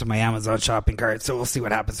movies into my Amazon shopping cart, so we'll see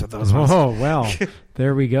what happens with those ones. Oh, well,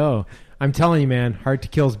 there we go. I'm telling you, man, Hard to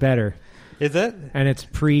Kill's better. Is it? And it's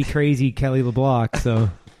pre-crazy Kelly LeBlanc, so...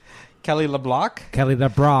 Kelly LeBlanc? Kelly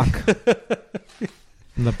LeBlanc.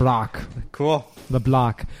 LeBlanc. Cool.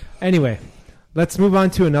 LeBlanc. Anyway, let's move on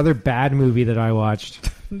to another bad movie that I watched.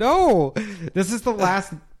 No! This is the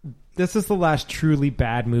last This is the last truly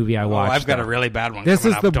bad movie I watched. I've got though. a really bad one. This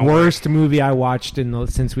is coming the up, don't worry. worst movie I watched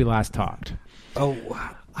since we last talked. Oh,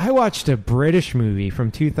 I watched a British movie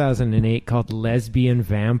from 2008 called Lesbian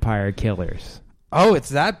Vampire Killers. oh, it's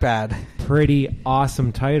that bad. Pretty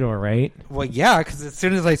awesome title, right? Well, yeah, because as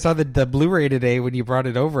soon as I saw the Blu-ray today when you brought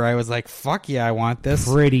it over, I was like, "Fuck yeah, I want this."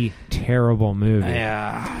 Pretty terrible movie.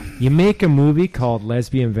 Yeah. You make a movie called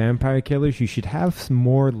Lesbian Vampire Killers, you should have some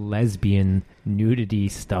more lesbian nudity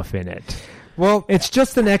stuff in it. Well, It's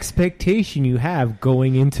just an expectation you have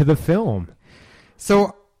going into the film.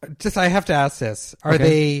 so just I have to ask this: Are Okay.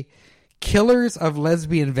 they killers of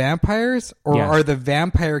lesbian vampires, or Yes. are the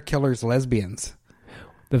vampire killers lesbians?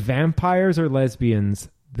 The vampires are lesbians.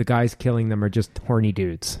 The guys killing them are just horny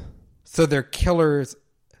dudes. So they're killers.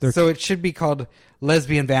 So it should be called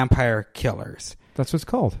lesbian vampire killers. That's what it's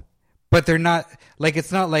called. But they're not like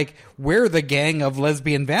it's not like we're the gang of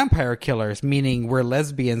lesbian vampire killers, meaning we're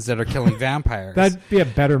lesbians that are killing vampires. That'd be a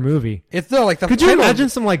better movie. It's not like the Could you title- imagine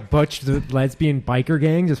some like butch lesbian biker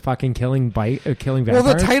gang just fucking killing killing Well,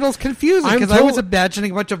 vampires? the title's confusing I'm because I was told-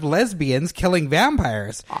 imagining a bunch of lesbians killing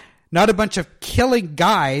vampires, not a bunch of killing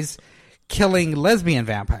guys killing lesbian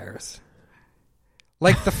vampires.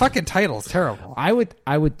 Like the fucking title's terrible. I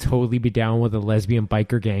would totally be down with a lesbian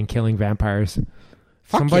biker gang killing vampires.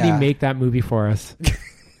 Fuck Somebody yeah. make that movie for us.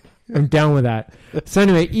 I'm down with that. So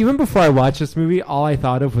anyway, even before I watched this movie, all I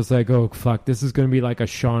thought of was like, oh fuck, this is going to be like a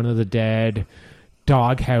Shaun of the Dead,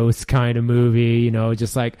 Doghouse kind of movie, you know,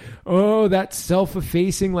 just like, oh, that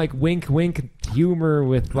self-effacing like wink wink humor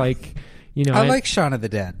with like, you know, I and- like Shaun of the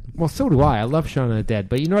Dead. well, so do I. I love Shaun of the Dead,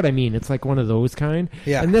 but you know what I mean? It's like one of those kind.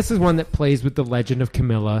 Yeah. And this is one that plays with the legend of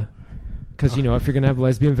Camilla. Because, you know, if you're going to have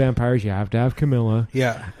lesbian vampires, you have to have Camilla.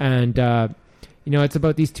 Yeah. And, you know, it's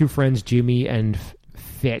about these two friends, Jimmy and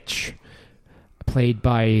Fitch, played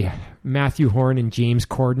by Matthew Horn and James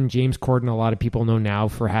Corden. James Corden, a lot of people know now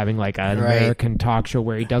for having like an Right. American talk show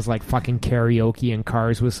where he does like fucking karaoke in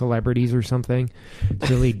cars with celebrities or something. It's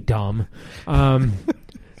really dumb.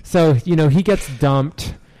 So, you know, he gets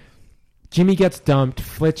dumped. Jimmy gets dumped.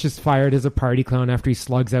 Fitch is fired as a party clown after he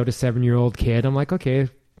slugs out a 7-year-old kid. I'm like, okay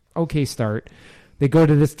start. They go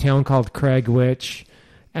to this town called Craigwitch,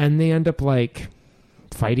 and they end up like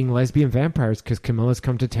fighting lesbian vampires because Camilla's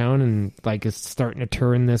come to town and like is starting to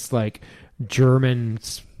turn this like German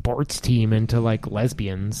sports team into like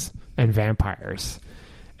lesbians and vampires.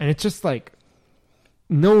 And it's just like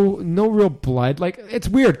no real blood. Like it's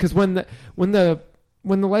weird because when the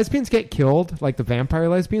lesbians get killed, like the vampire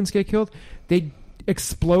lesbians get killed, they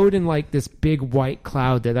explode in like this big white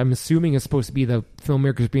cloud that I'm assuming is supposed to be the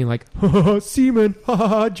filmmakers being like, ha ha ha, semen, ha ha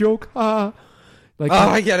ha, joke, ha. Like,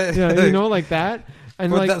 I get it. Yeah, you know, like that.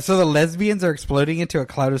 And But like so the lesbians are exploding into a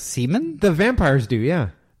cloud of semen? the vampires do, yeah.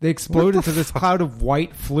 They explode What the into this cloud of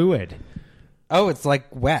white fluid. Oh, it's like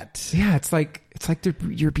wet. Yeah, it's like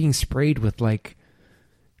you're being sprayed with like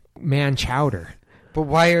man chowder. But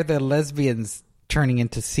why are the lesbians turning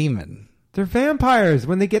into semen? They're vampires.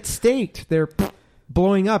 When they get staked, they're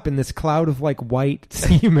blowing up in this cloud of like white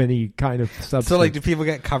semen-y kind of substance. So like do people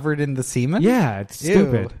get covered in the semen? yeah, it's Ew.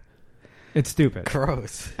 stupid. It's stupid.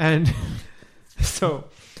 Gross. And so,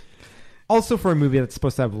 also for a movie that's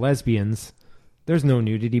supposed to have lesbians, there's no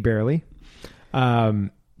nudity barely.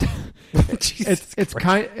 It's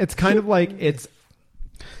kind of like it's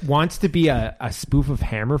wants to be a spoof of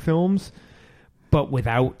Hammer films, but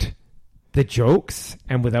without the jokes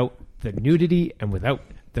and without the nudity and without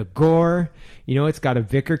the gore. You know, it's got a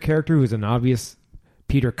vicar character who's an obvious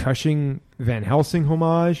Peter Cushing Van Helsing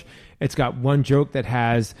homage. It's got one joke that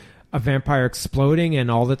has a vampire exploding and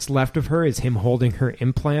all that's left of her is him holding her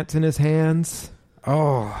implants in his hands.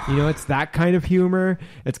 Oh. You know, it's that kind of humor.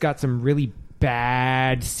 It's got some really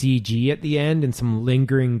bad CG at the end and some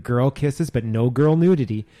lingering girl kisses, but no girl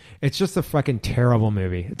nudity. It's just a fucking terrible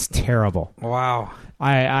movie. It's terrible. Wow.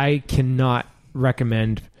 I cannot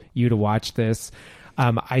recommend you to watch this.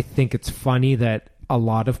 I think it's funny that a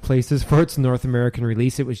lot of places for its North American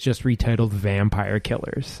release, it was just retitled Vampire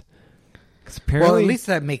Killers. 'Cause Well, apparently, at least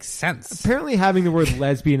that makes sense. apparently having the word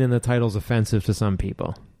lesbian in the title is offensive to some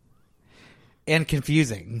people. And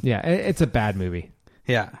confusing. Yeah, it's a bad movie.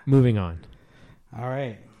 Yeah. Moving on. All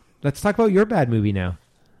right. Let's talk about your bad movie now.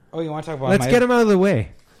 Oh, you want to talk about Let's my... get him out of the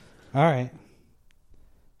way. All right.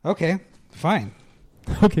 Okay. Fine.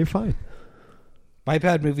 Okay, fine. My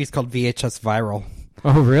bad movie's called VHS Viral.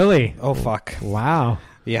 Oh, really? Oh, fuck. Wow.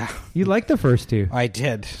 Yeah. You liked the first two. I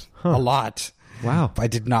did. Huh. A lot. Wow. I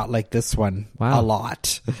did not like this one. Wow. A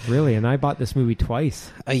lot. Really? And I bought this movie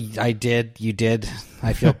twice. I did. You did.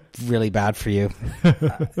 I feel really bad for you.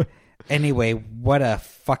 Anyway, what a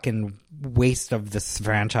fucking waste of this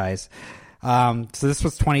franchise. So this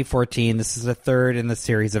was 2014. This is the third in the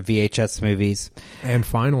series of VHS movies. And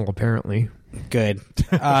final, apparently. Good.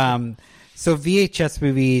 So VHS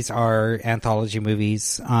movies are anthology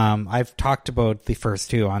movies. I've talked about the first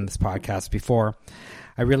two on this podcast before.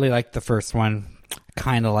 I really liked the first one.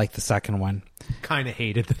 Kind of liked the second one. Kind of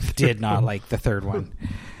hated the third Did not like the third one.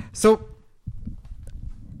 So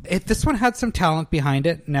this one had some talent behind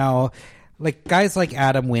it. Now, like guys like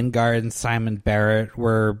Adam Wingard and Simon Barrett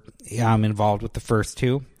were involved with the first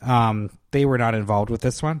two. They were not involved with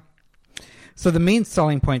this one. So the main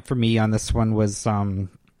selling point for me on this one was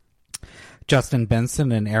Justin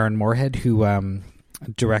Benson and Aaron Moorhead, who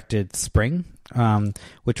directed Spring,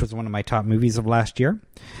 which was one of my top movies of last year.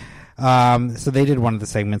 So they did one of the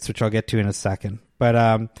segments, which I'll get to in a second.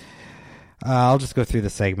 But I'll just go through the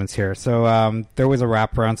segments here. So there was a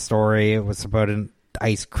wraparound story. It was about an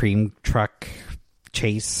ice cream truck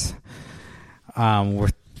chase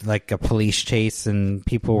with like a police chase, and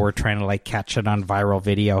people were trying to like catch it on viral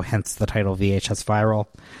video, hence the title VHS Viral.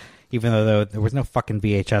 Even though there was no fucking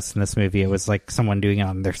VHS in this movie, it was like someone doing it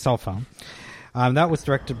on their cell phone. That was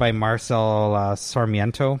directed by Marcel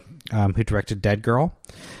Sarmiento, who directed Dead Girl.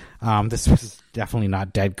 This was definitely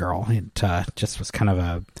not Dead Girl. It just was kind of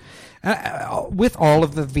a... with all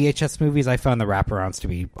of the VHS movies, I found the wraparounds to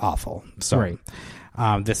be awful. So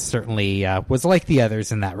right. This certainly was like the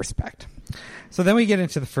others in that respect. So then we get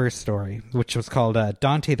into the first story, which was called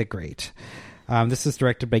Dante the Great. This is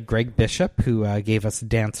directed by Greg Bishop, who gave us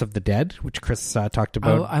Dance of the Dead, which Chris talked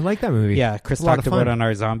about. I like that movie. Yeah, Chris talked about on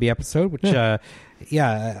our zombie episode, which, I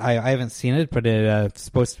haven't seen it, but it's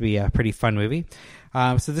supposed to be a pretty fun movie.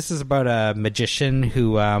 So this is about a magician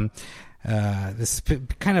who, this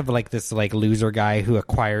kind of like this like loser guy who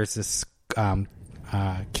acquires this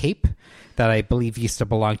cape that I believe used to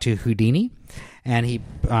belong to Houdini. And he,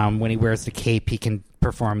 when he wears the cape, he can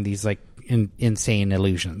perform these like insane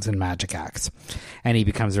illusions and magic acts, and he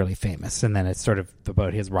becomes really famous. And then it's sort of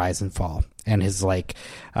about his rise and fall and his like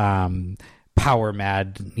power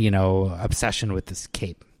mad, obsession with this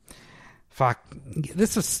cape. Fuck,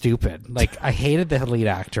 this was stupid. Like, I hated the lead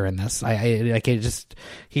actor in this.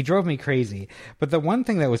 He drove me crazy. But the one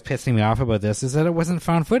thing that was pissing me off about this is that it wasn't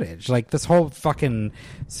found footage. Like, this whole fucking,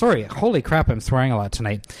 holy crap, I'm swearing a lot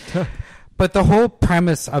tonight. But the whole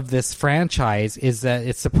premise of this franchise is that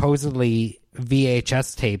it's supposedly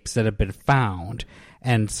VHS tapes that have been found,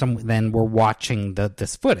 and then we're watching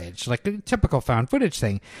this footage, like a typical found footage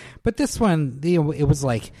thing. But this one, it was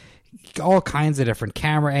like all kinds of different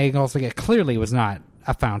camera angles. Like, it clearly was not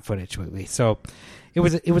a found footage movie. So it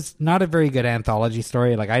was not a very good anthology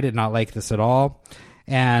story. Like, I did not like this at all,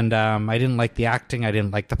 and I didn't like the acting. I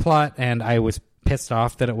didn't like the plot, and I was pissed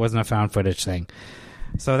off that it wasn't a found footage thing.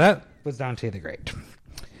 So that was Dante the Great.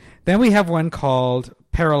 Then we have one called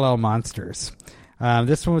Parallel Monsters.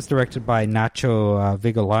 This one was directed by Nacho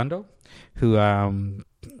Vigalondo, who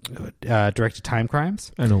directed Time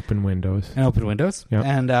Crimes and Open Windows. Yep.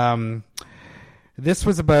 And this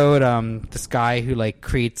was about this guy who like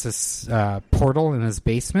creates this portal in his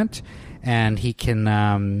basement, and he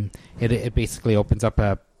can it basically opens up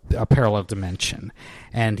a parallel dimension,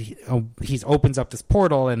 and he opens up this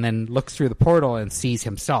portal and then looks through the portal and sees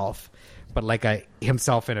himself, but like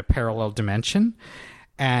himself in a parallel dimension.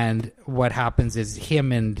 And what happens is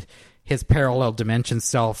him and his parallel dimension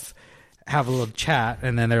self have a little chat,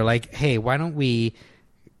 and then they're like, hey, why don't we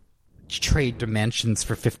trade dimensions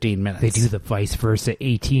for 15 minutes? They do the vice versa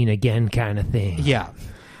 18 again kind of thing. Yeah.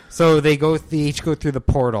 So they each go through the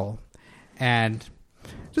portal, and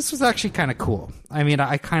this was actually kind of cool. I mean,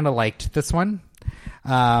 I kind of liked this one.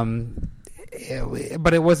 But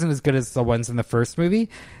it wasn't as good as the ones in the first movie.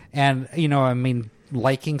 And,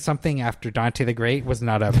 liking something after Dante the Great was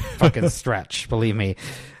not a fucking stretch, believe me.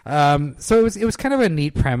 So it was kind of a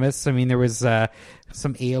neat premise. I mean, there was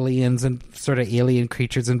some aliens and sort of alien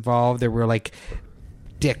creatures involved. There were like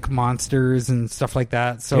dick monsters and stuff like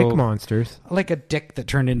that. So dick monsters? Like a dick that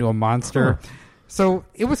turned into a monster. Huh. So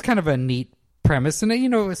it was kind of a neat premise, and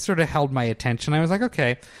it sort of held my attention. I was like,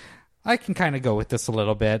 okay, I can kind of go with this a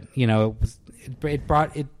little bit. It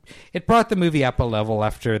brought the movie up a level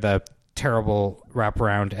after the terrible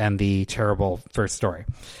wraparound and the terrible first story.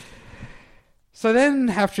 So then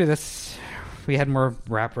after this, we had more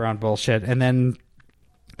wraparound bullshit, and then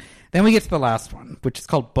we get to the last one, which is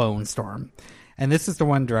called Bone Storm, and this is the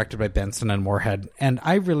one directed by Benson and Moorhead, and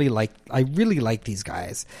I really like these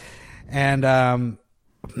guys, and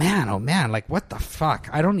man, oh man, like what the fuck?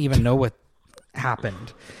 I don't even know what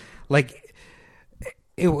happened. Like,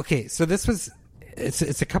 okay, so this was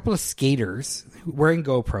it's a couple of skaters wearing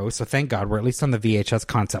GoPro, so thank God we're at least on the VHS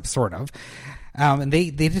concept, sort of. And they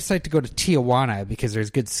decide to go to Tijuana because there's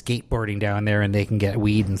good skateboarding down there and they can get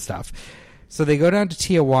weed and stuff. So they go down to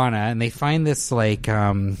Tijuana and they find this like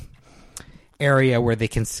area where they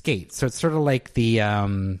can skate. So it's sort of like the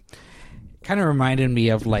kind of reminded me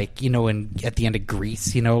of like, at the end of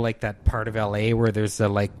Grease, like that part of LA where there's a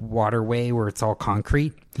like waterway where it's all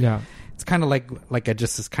concrete. Yeah. It's kind of like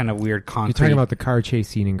just this kind of weird concrete. You're talking about the car chase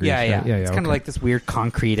scene in Greece. Yeah, yeah. Right? Yeah. It's kind of like this weird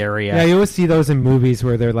concrete area. Yeah, you always see those in movies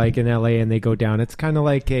where they're like in LA and they go down. It's kind of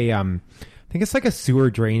like a, I think it's like a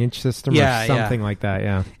sewer drainage system or something like that.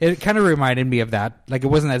 Yeah. It kind of reminded me of that. Like it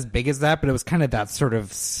wasn't as big as that, but it was kind of that sort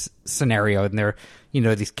of scenario. And they're,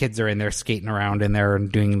 these kids are in there skating around in there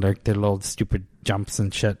and doing like their little stupid jumps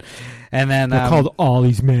and shit. And then they're called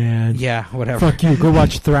ollies, man. Yeah, whatever. Fuck you. Go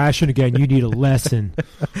watch Thrashing again. You need a lesson.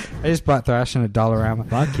 I just bought Thrashing at Dollarama.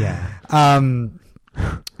 Fuck yeah.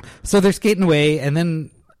 So they're skating away, and then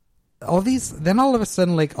all of a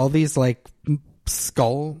sudden, like all these like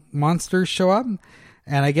skull monsters show up.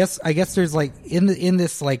 And I guess there's like in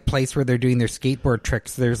this like place where they're doing their skateboard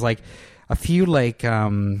tricks, there's like a few like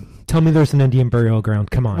tell me there's an Indian burial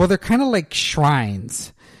ground. Come on. Well, they're kind of like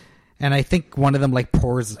shrines. And I think one of them like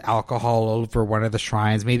pours alcohol over one of the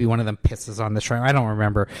shrines. Maybe one of them pisses on the shrine. I don't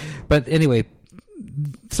remember. But anyway,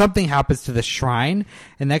 something happens to the shrine.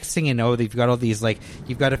 And next thing you know, you've got all these like,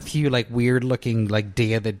 you've got a few like weird looking like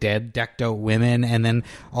Day of the Dead decked out women. And then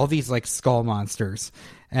all these like skull monsters.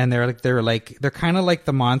 And they're kind of like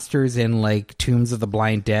the monsters in like Tombs of the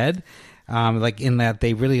Blind Dead. Like in that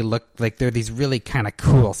they really look like they're these really kind of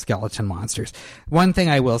cool skeleton monsters. One thing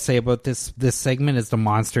I will say about this segment is the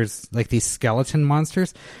monsters, like these skeleton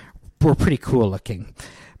monsters, were pretty cool looking.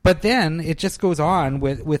 But then it just goes on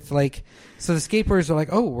with like, so the skateboarders are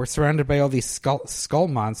like, oh, we're surrounded by all these skull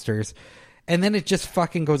monsters. And then it just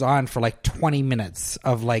fucking goes on for like 20 minutes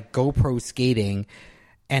of like GoPro skating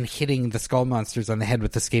and hitting the skull monsters on the head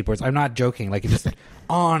with the skateboards. I'm not joking. Like, it's just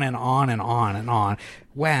on and on and on and on.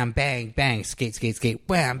 Wham, bang, bang, skate, skate, skate.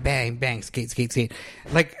 Wham, bang, bang, skate, skate, skate.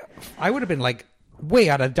 Like, I would have been, like, way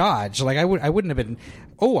out of dodge. Like, I wouldn't have been,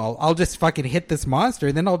 I'll just fucking hit this monster,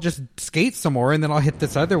 and then I'll just skate some more, and then I'll hit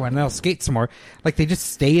this other one, and I'll skate some more. Like, they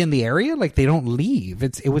just stay in the area. Like, they don't leave.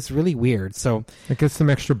 It was really weird. So it gets some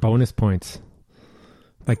extra bonus points.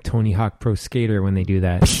 Like Tony Hawk Pro Skater when they do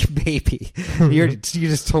that. Maybe. You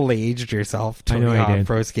just totally aged yourself, Tony Hawk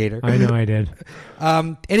Pro Skater. I know I did.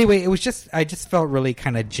 Anyway, I just felt really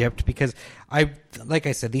kind of gypped because like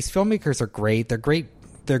I said, these filmmakers are great. They're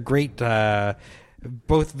great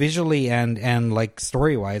both visually and like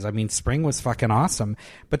story-wise. I mean, Spring was fucking awesome,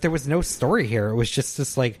 but there was no story here. It was just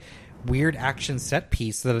this like weird action set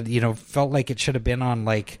piece that, felt like it should have been on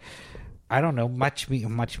like, I don't know, much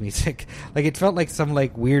music. Like it felt like some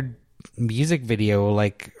like weird music video,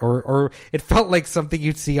 like or it felt like something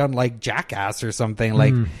you'd see on like Jackass or something,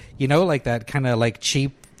 like like that kind of like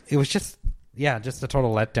cheap. It was just a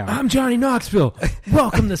total letdown. I'm Johnny Knoxville.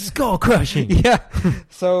 Welcome to Skull Crushing. Yeah.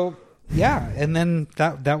 So and then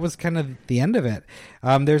that was kind of the end of it.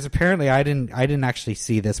 There's apparently I didn't actually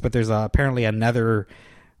see this, but there's apparently another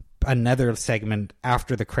segment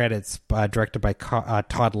after the credits directed by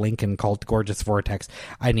Todd Lincoln called Gorgeous Vortex.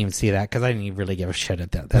 I didn't even see that because I didn't even really give a shit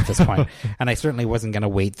at this point. And I certainly wasn't going to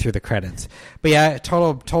wait through the credits. But yeah,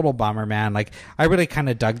 total bummer, man. Like I really kind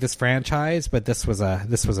of dug this franchise, but this was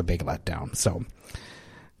a big letdown. So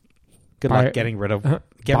good luck getting rid of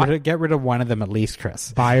get rid of one of them at least,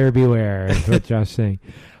 Chris. Buyer beware is what Josh's saying.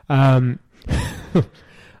 I'm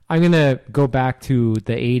going to go back to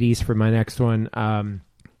the 80s for my next one.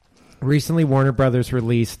 Recently, Warner Brothers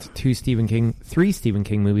released three Stephen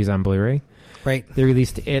King movies on Blu-ray. Right. They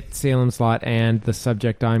released It, Salem's Lot, and the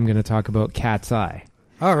subject I'm going to talk about, Cat's Eye.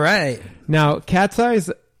 All right. Now, Cat's Eye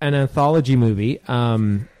is an anthology movie.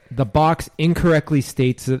 The box incorrectly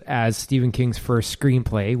states it as Stephen King's first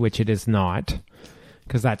screenplay, which it is not,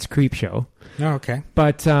 because that's Creepshow. Oh, okay.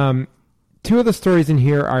 But two of the stories in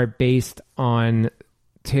here are based on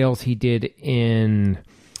tales he did in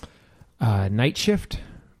Night Shift,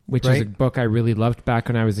 which is a book I really loved back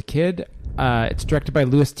when I was a kid. It's directed by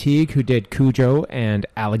Louis Teague, who did Cujo and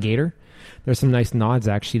Alligator. There's some nice nods,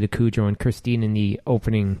 actually, to Cujo and Christine in the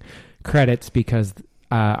opening credits because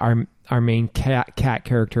our main cat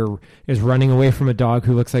character is running away from a dog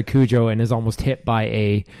who looks like Cujo and is almost hit by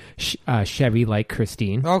a Chevy like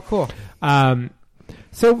Christine. Oh, cool.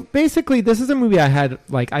 So basically, this is a movie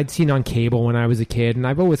I'd seen on cable when I was a kid, and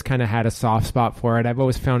I've always kind of had a soft spot for it. I've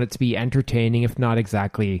always found it to be entertaining, if not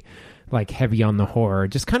exactly like heavy on the horror.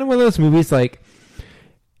 Just kind of one of those movies, like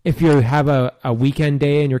if you have a weekend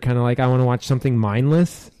day and you're kind of like, I want to watch something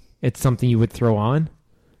mindless, it's something you would throw on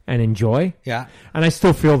and enjoy. Yeah. And I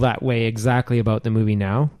still feel that way exactly about the movie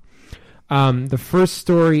now. The first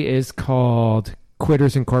story is called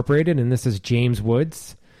Quitters Incorporated, and this is James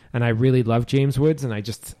Woods. And I really love James Woods, and I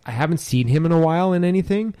haven't seen him in a while in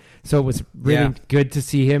anything. So it was really good to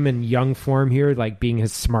see him in young form here, like being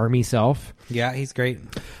his smarmy self. Yeah, he's great.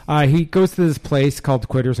 He goes to this place called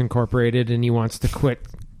Quitters Incorporated, and he wants to quit,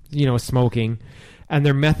 smoking. And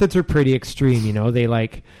their methods are pretty extreme, They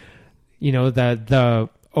like, the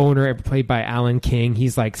owner, played by Alan King,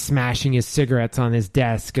 he's like smashing his cigarettes on his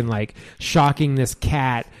desk and like shocking this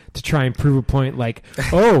cat to try and prove a point, like,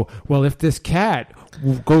 oh, well, if this cat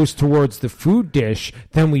goes towards the food dish,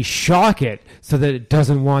 then we shock it so that it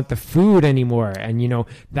doesn't want the food anymore. And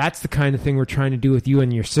that's the kind of thing we're trying to do with you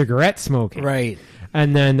and your cigarette smoking, right?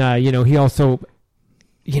 And then he also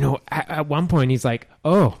at one point he's like,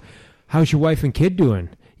 oh, how's your wife and kid doing?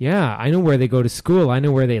 Yeah, I know where they go to school. I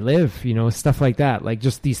know where they live, stuff like that. Like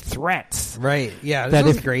just these threats. Right. Yeah, this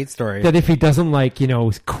is a great story. That if he doesn't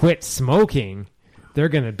quit smoking, they're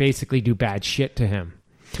going to basically do bad shit to him.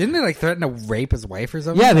 Didn't they threaten to rape his wife or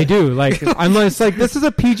something? Yeah, they do. I'm just like, this is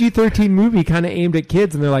a PG-13 movie kind of aimed at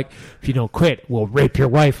kids, and they're like, if you don't quit, we'll rape your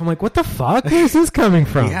wife. I'm like, what the fuck? Where's this coming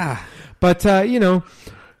from? Yeah. But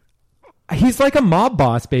he's like a mob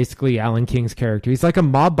boss, basically, Alan King's character. He's like a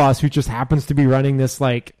mob boss who just happens to be running this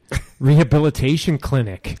rehabilitation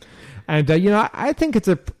clinic. And I think it's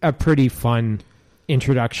a pretty fun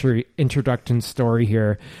introduction story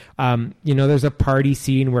here. There's a party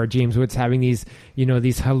scene where James Woods having these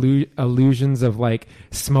illusions of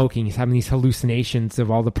smoking. He's having these hallucinations of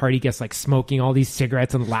all the party guests smoking all these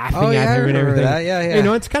cigarettes and laughing at him and everything. That. Yeah.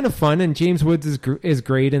 It's kind of fun, and James Woods is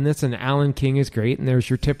great in this, and Alan King is great, and there's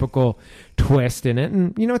your typical twist in it,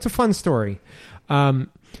 and it's a fun story.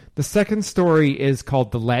 The second story is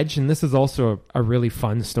called The Ledge, and this is also a really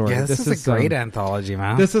fun story. Yeah, this is a great anthology,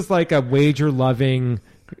 man. This is like a wager-loving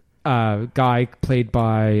guy played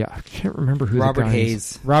by, I can't remember who Robert the guy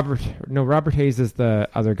Hayes. is. Robert Hayes is the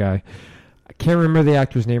other guy. I can't remember the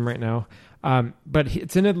actor's name right now. But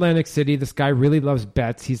it's in Atlantic City. This guy really loves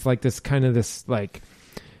bets. He's like this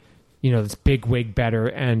big wig better.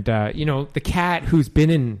 And, the cat who's been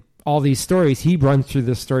in all these stories, he runs through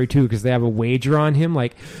this story too, because they have a wager on him,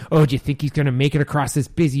 like, oh, do you think he's going to make it across this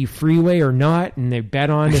busy freeway or not? And they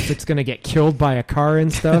bet on if it's going to get killed by a car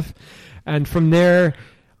and stuff. And from there,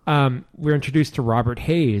 we're introduced to Robert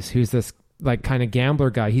Hayes, who's this kind of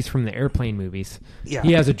gambler guy. He's from the Airplane movies. Yeah.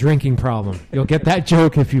 He has a drinking problem. You'll get that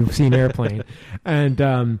joke if you've seen Airplane.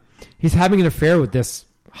 And he's having an affair with this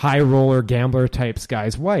high roller gambler type's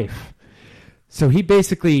guy's wife. So he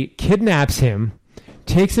basically kidnaps him,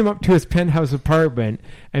 takes him up to his penthouse apartment,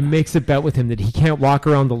 and makes a bet with him that he can't walk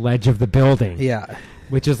around the ledge of the building. Yeah.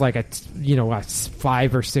 Which is like a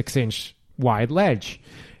 5 or 6 inch wide ledge.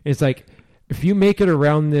 It's like, if you make it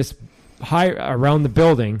around around the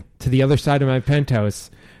building to the other side of my penthouse,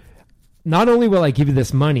 not only will I give you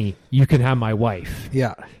this money, you can have my wife.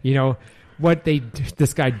 Yeah. What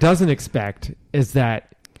this guy doesn't expect is that,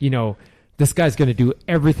 this guy's going to do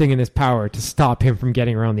everything in his power to stop him from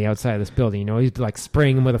getting around the outside of this building. He's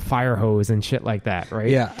spraying him with a fire hose and shit like that, right?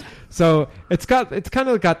 Yeah. So it's kind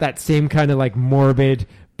of got that same kind of morbid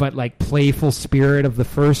but playful spirit of the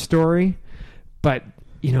first story. But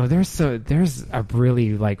there's a really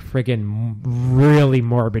friggin' really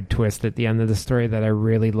morbid twist at the end of the story that I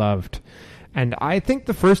really loved. And I think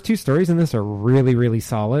the first two stories in this are really, really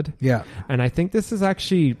solid. Yeah. And I think this is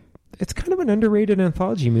actually, it's kind of an underrated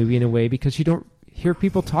anthology movie in a way, because you don't hear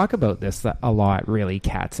people talk about this a lot, really,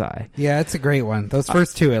 Cat's Eye. Yeah, it's a great one. Those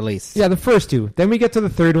first two, at least. Yeah, the first two. Then we get to the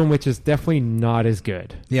third one, which is definitely not as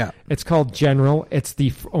good. Yeah. It's called General. It's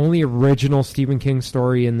the only original Stephen King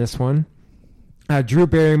story in this one. Drew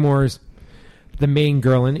Barrymore's the main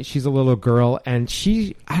girl in it. She's a little girl, and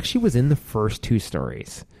she actually was in the first two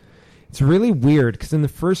stories. It's really weird, because in the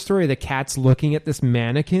first story, the cat's looking at this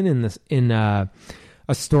mannequin in a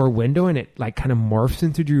store window, and it kind of morphs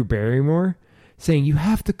into Drew Barrymore, saying, "You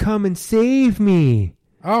have to come and save me."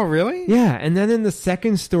 Oh, really? Yeah, and then in the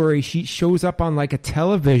second story, she shows up on a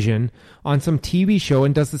television on some TV show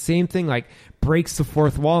and does the same thing, breaks the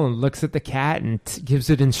fourth wall and looks at the cat and gives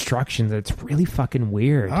it instructions. It's really fucking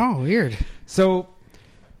weird. Oh, weird. So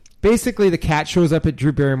basically, the cat shows up at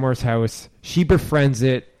Drew Barrymore's house. She befriends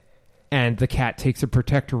it, and the cat takes a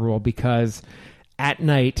protector role because at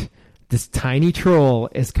night, this tiny troll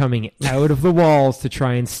is coming out of the walls to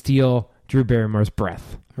try and steal Drew Barrymore's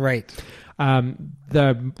breath. Right.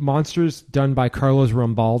 The monster's done by Carlos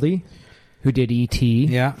Rambaldi. who did E.T.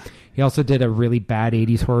 Yeah. He also did a really bad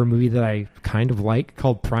 80s horror movie that I kind of like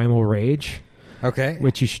called Primal Rage, Okay.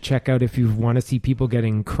 which you should check out if you want to see people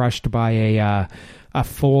getting crushed by a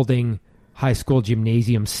folding high school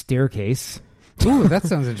gymnasium staircase. Ooh, that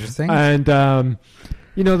sounds interesting. And,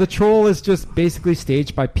 the troll is just basically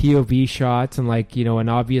staged by POV shots and an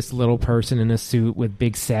obvious little person in a suit with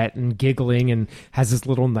big set and giggling and has his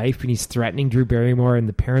little knife and he's threatening Drew Barrymore and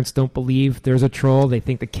the parents don't believe there's a troll. They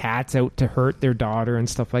think the cat's out to hurt their daughter and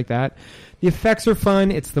stuff like that. The effects are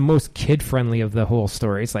fun. It's the most kid-friendly of the whole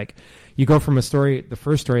story. It's like you go from the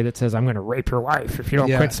first story that says, I'm going to rape your wife if you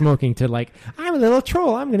don't quit smoking to I'm a little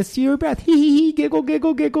troll. I'm going to steal your breath. Hee hee hee, giggle,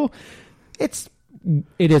 giggle, giggle.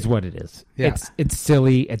 It is what it is. Yeah. It's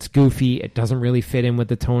silly. It's goofy. It doesn't really fit in with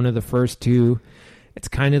the tone of the first two. It's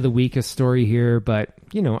kind of the weakest story here, but,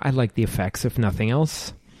 I like the effects, if nothing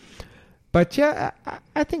else. But, yeah,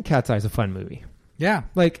 I think Cat's Eye is a fun movie. Yeah.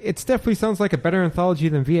 It definitely sounds like a better anthology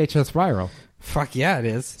than VHS Viral. Fuck yeah, it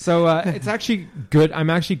is. So, it's actually good.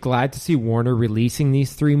 I'm actually glad to see Warner releasing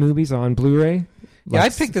these 3 movies on Blu-ray. Yeah,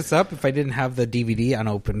 I'd pick this up if I didn't have the DVD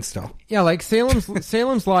unopened still. Yeah,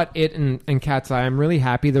 Salem's Lot, It, and Cat's Eye. I'm really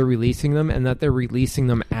happy they're releasing them and that they're releasing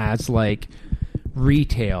them as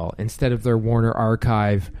retail instead of their Warner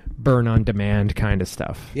Archive burn on demand kind of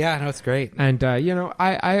stuff. Yeah, no, it's great. And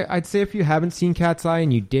I'd say if you haven't seen Cat's Eye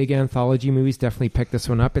and you dig anthology movies, definitely pick this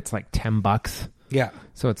one up. It's like $10. Yeah.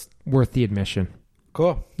 So it's worth the admission.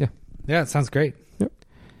 Cool. Yeah. Yeah, it sounds great. Yep.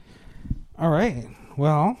 All right.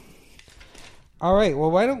 Well,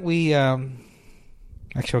 why don't we... Actually,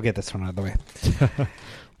 we'll get this one out of the way.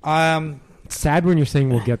 It's sad when you're saying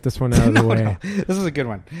we'll get this one out of the way. No. This is a good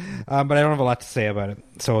one. But I don't have a lot to say about it,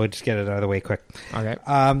 so we'll just get it out of the way quick. Okay.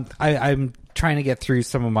 I'm trying to get through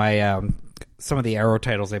some of my some of the Arrow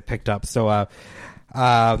titles I picked up. So one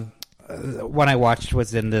I watched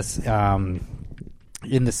was in this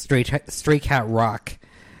Stray Cat Rock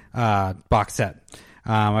box set.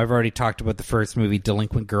 I've already talked about the first movie,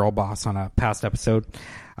 Delinquent Girl Boss, on a past episode.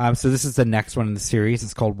 So this is the next one in the series.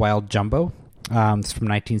 It's called Wild Jumbo. It's from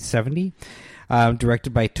 1970,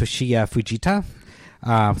 directed by Toshiya Fujita.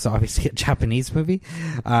 So obviously a Japanese movie.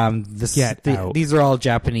 These are all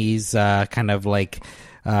Japanese kind of like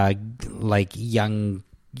young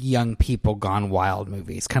people gone wild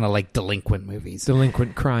movies, kind of like delinquent movies.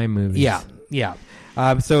 Delinquent crime movies. Yeah, yeah.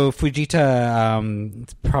 So Fujita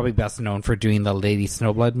is probably best known for doing the Lady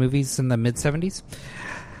Snowblood movies in the mid-70s.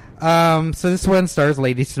 So this one stars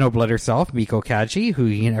Lady Snowblood herself, Miko Kaji, who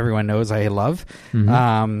everyone knows I love.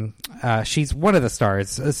 Mm-hmm. She's one of the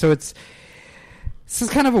stars. So this is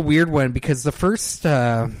kind of a weird one because the first,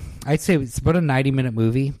 I'd say it's about a 90-minute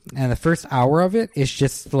movie, and the first hour of it is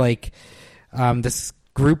just this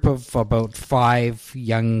group of about 5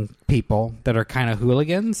 young people that are kind of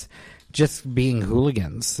hooligans, just being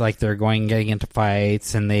hooligans. They're getting into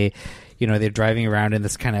fights, and they're driving around in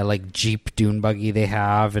this kind of Jeep dune buggy they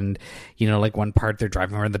have, and one part they're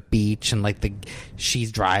driving around the beach, and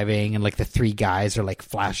she's driving, and the 3 guys are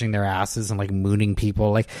flashing their asses and mooning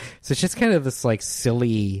people. So it's just kind of this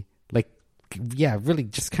silly, really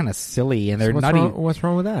just kind of silly, and they're What's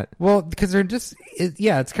wrong with that? Well, because they're just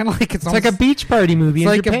it's kind of it's like a beach party movie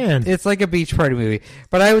in Japan. It's like a beach party movie,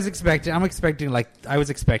 but I'm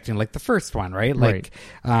expecting the first one, right?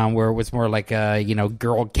 Where it was more like a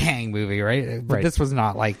girl gang movie, right? But this was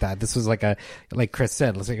not like that. This was like Chris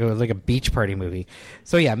said, it was like a beach party movie.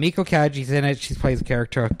 So yeah, Miko Kaji's in it. She plays a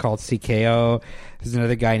character called CKO. There's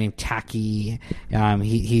another guy named Taki.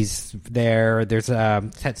 He's there. There's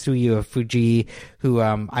Tetsuya Fuji, who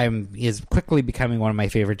is quickly becoming one of my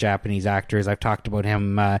favorite Japanese actors. I've talked about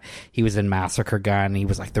him. He was in Massacre Gun. He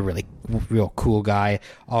was the really real cool guy.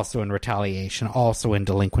 Also in Retaliation. Also in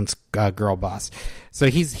Delinquent Girl Boss. So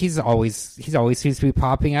he's always seems to be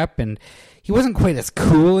popping up, and he wasn't quite as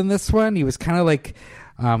cool in this one. He was kind of like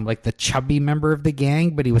the chubby member of the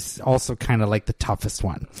gang, but he was also kind of the toughest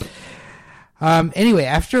one. Anyway,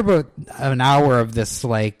 after about an hour of this,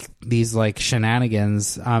 these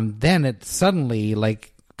shenanigans, then it suddenly,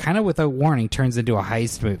 kind of without warning, turns into a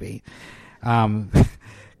heist movie.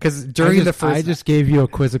 Because I just gave you a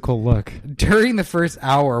quizzical look. During the first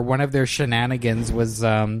hour, one of their shenanigans was,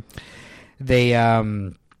 they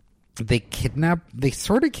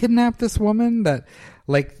sort of kidnapped this woman that,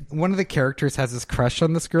 one of the characters has this crush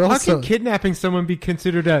on this girl. How can kidnapping someone be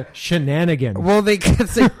considered a shenanigan? Well, they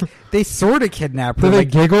sort of kidnap her. Do they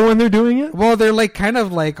giggle when they're doing it? Well, they're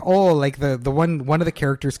the one of the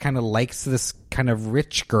characters kind of likes this kind of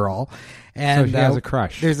rich girl, and so she has a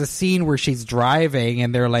crush. There's a scene where she's driving,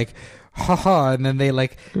 and they're like, haha, and then they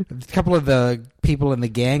like a couple of the people in the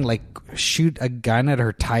gang like shoot a gun at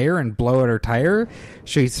her tire and blow at her tire.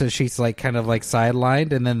 So she's like kind of like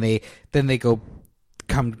sidelined, and then they go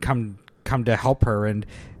come to help her and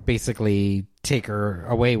basically take her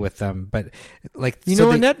away with them. But like,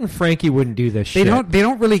 Annette and Frankie wouldn't do this shit. They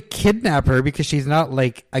don't really kidnap her because she's not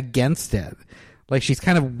like against it. Like, she's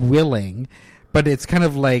kind of willing, but it's kind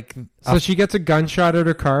of like... So she gets a gunshot at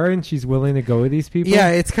her car and she's willing to go with these people? Yeah,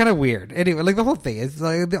 it's kind of weird. Anyway, like the whole thing is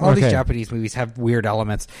like all these Japanese movies have weird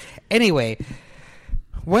elements. Anyway,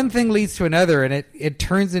 one thing leads to another, and it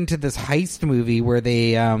turns into this heist movie where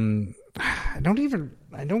they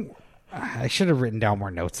I should have written down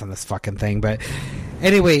more notes on this fucking thing, but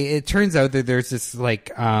anyway, it turns out that there's this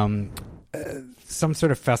like some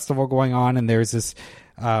sort of festival going on, and there's this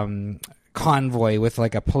convoy with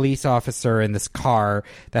like a police officer in this car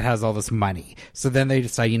that has all this money. So then they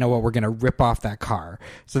decide, you know what, we're going to rip off that car.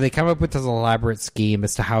 So they come up with this elaborate scheme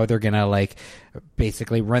as to how they're going to like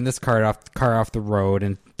basically run this car off the road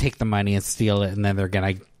and take the money and steal it, and then they're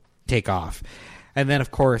going to take off. And then,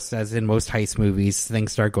 of course, as in most heist movies,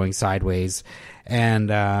 things start going sideways, and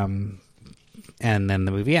then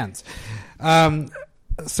the movie ends.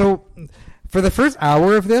 So for the first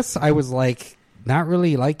hour of this, I was like not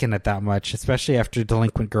really liking it that much, especially after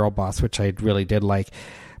Delinquent Girl Boss, which I really did like.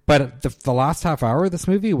 But the last half hour of this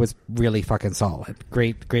movie was really fucking solid.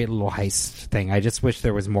 Great little heist thing. I just wish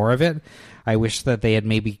there was more of it. I wish that they had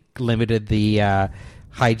maybe limited the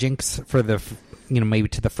hijinks for the, maybe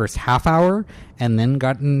to the first half hour and then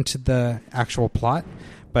gotten to the actual plot.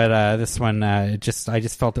 But this one, I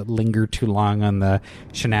just felt it lingered too long on the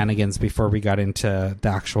shenanigans before we got into the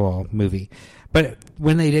actual movie. But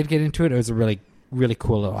when they did get into it, it was a really, really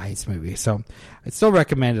cool little heist movie. So I still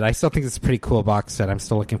recommend it. I still think it's a pretty cool box set. I'm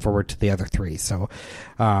still looking forward to the other three. So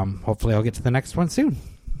hopefully I'll get to the next one soon.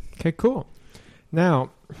 Okay, cool.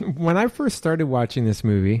 Now, when I first started watching this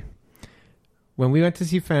movie, when we went to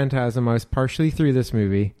see Phantasm, I was partially through this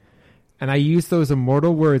movie, and I used those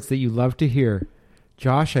immortal words that you love to hear.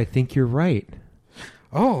 Josh, I think you're right.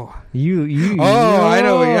 Oh, I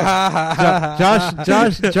know.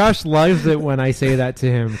 Josh loves it when I say that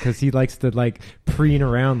to him because he likes to like preen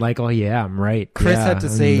around like, oh yeah, I'm right. Chris had to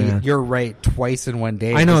say you're right twice in one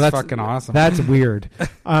day. I know, that's fucking awesome. That's weird.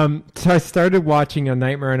 So I started watching A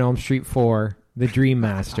Nightmare on Elm Street 4, The Dream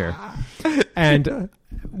Master, and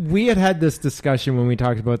we had this discussion when we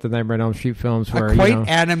talked about the Nightmare on Elm Street films, where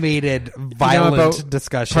animated, violent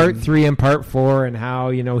discussion. Part 3 and Part 4, and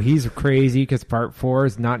how he's crazy because Part 4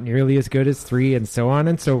 is not nearly as good as 3, and so on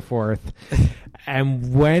and so forth.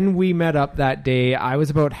 And when we met up that day, I was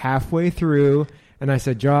about halfway through, and I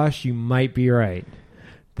said, "Josh, you might be right.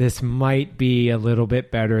 This might be a little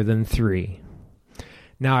bit better than 3."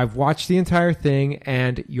 Now, I've watched the entire thing,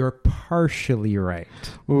 and you're partially right.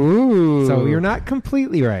 Ooh. So you're not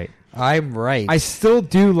completely right. I'm right. I still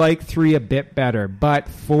do like 3 a bit better, but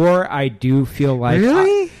 4, I do feel like...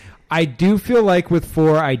 Really? I do feel like with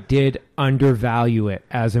 4, I did undervalue it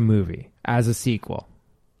as a movie, as a sequel.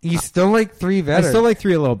 You still like 3 better? I still like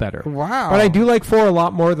 3 a little better. Wow. But I do like 4 a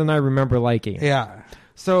lot more than I remember liking it. Yeah.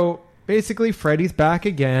 So, basically, Freddy's back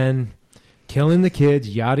again, killing the kids,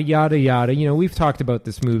 yada, yada, yada. We've talked about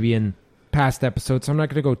this movie in past episodes, so I'm not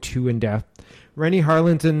going to go too in-depth. Rennie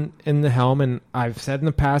Harlin's in the helm, and I've said in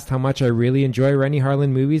the past how much I really enjoy Rennie Harlin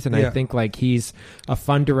movies, and I think like he's a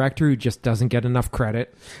fun director who just doesn't get enough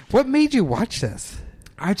credit. What made you watch this?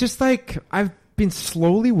 I've been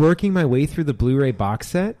slowly working my way through the Blu-ray box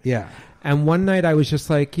set. Yeah. And one night I was just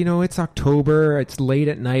like, it's October, it's late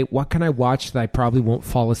at night, what can I watch that I probably won't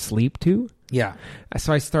fall asleep to? Yeah.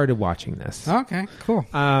 So I started watching this. Okay, cool.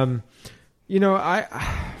 I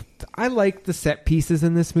like the set pieces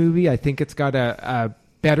in this movie. I think it's got a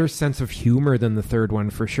better sense of humor than the third one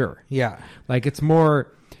for sure. Yeah. Like it's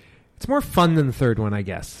more fun than the third one, I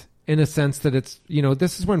guess. In a sense that it's,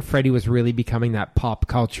 this is when Freddy was really becoming that pop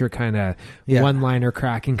culture kind of one-liner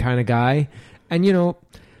cracking kind of guy. And,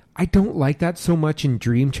 I don't like that so much in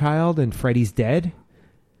Dream Child and Freddy's Dead.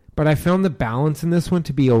 But I found the balance in this one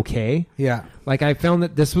to be okay. Yeah. Like I found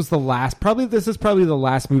that this is probably the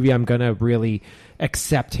last movie I'm going to really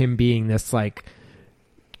accept him being this like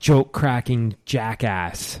joke cracking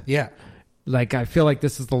jackass. Yeah. Like I feel like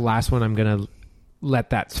this is the last one I'm going to let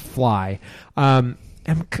that fly. And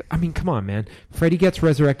I mean, come on, man. Freddy gets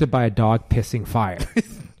resurrected by a dog pissing fire.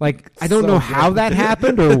 Like, I don't know how that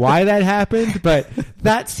happened or why that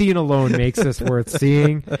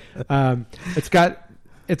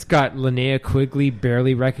It's got Linnea Quigley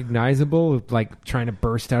barely recognizable, like trying to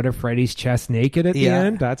burst out of Freddy's chest naked at the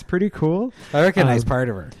end. That's pretty cool. I recognize part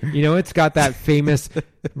of her. You know, it's got that famous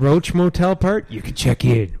Roach Motel part. You can check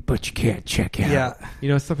in, but you can't check out. Yeah. You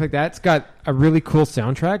know, stuff like that. It's got a really cool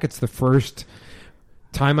soundtrack. It's the first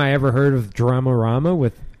time I ever heard of Dramarama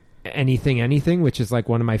with Anything, which is like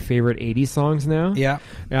one of my favorite 80s songs now. Yeah.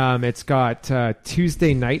 It's got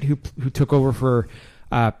Tuesday Knight, who took over for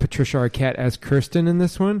Patricia Arquette as Kirsten in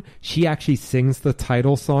this one. She actually sings the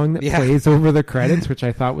title song that plays over the credits, which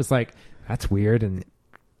I thought was like, that's weird. And,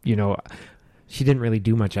 you know, she didn't really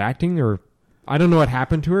do much acting, or I don't know what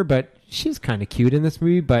happened to her, but she's kind of cute in this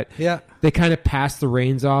movie. But they kind of passed the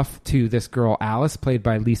reins off to this girl, Alice, played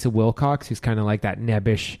by Lisa Wilcox, who's kind of like that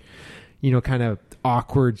nebbish, you know, kind of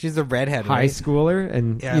awkward. She's a redhead, high schooler,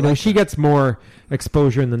 and you know, she gets more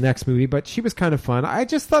exposure in the next movie, but she was kind of fun. I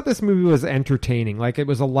just thought this movie was entertaining. Like, it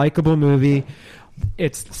was a likable movie.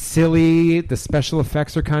 It's silly. The special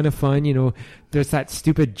effects are kind of fun. You know, there's that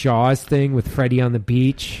stupid Jaws thing with Freddy on the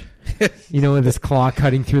beach, you know, with his claw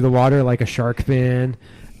cutting through the water like a shark fin.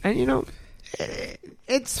 And, you know,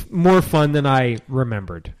 it's more fun than I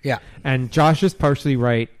remembered. Yeah. And Josh is partially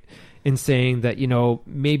right in saying that, you know,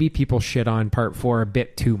 maybe people shit on part 4 a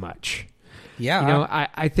bit too much. Yeah. You know,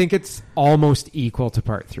 I think it's almost equal to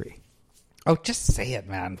part 3. Oh, just say it,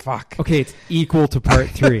 man. Fuck. Okay, it's equal to part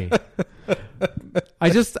 3. I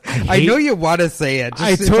know you want to say it.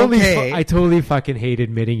 I totally fucking hate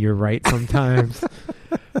admitting you're right sometimes.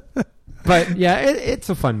 But yeah, it's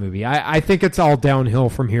a fun movie. I think it's all downhill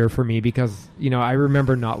from here for me because, you know, I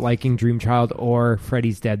remember not liking Dream Child or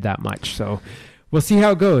Freddy's Dead that much. So we'll see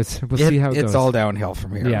how it goes. It's all downhill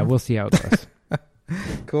from here. Yeah, we'll see how it goes.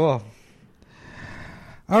 Cool.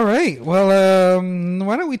 All right. Well,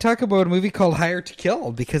 why don't we talk about a movie called Hired to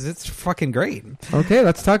Kill, because it's fucking great. Okay,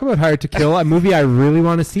 let's talk about Hired to Kill, a movie I really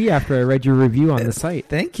want to see after I read your review on the site.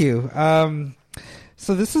 Thank you.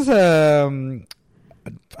 So this is a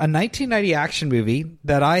 1990 action movie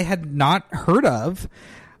that I had not heard of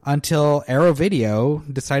until Arrow Video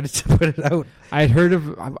decided to put it out. I had heard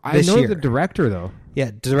of... I know the director, though.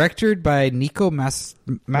 Yeah, directed by Nico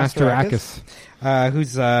Mastorakis,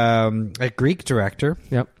 who's a Greek director.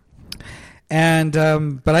 Yep. And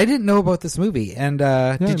but I didn't know about this movie. And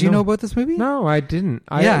did you know about this movie? No, I didn't.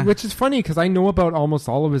 Which is funny because I know about almost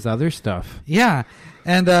all of his other stuff. Yeah.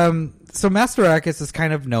 And so Mastorakis is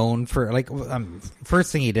kind of known for, like,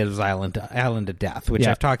 first thing he did was Island of Death, which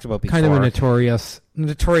I've talked about before. Kind of a notorious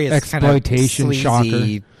exploitation, kind of sleazy,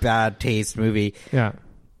 shocker, bad taste movie. Yeah.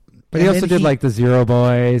 But he also did like the Zero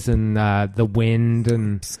Boys and The Wind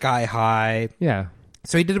and Sky High. Yeah.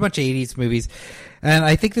 So he did a bunch of 80s movies. And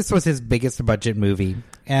I think this was his biggest budget movie.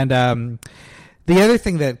 And the other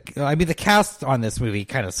thing the cast on this movie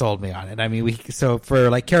kind of sold me on it. I mean, so for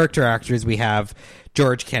like character actors, we have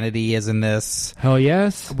George Kennedy is in this. Hell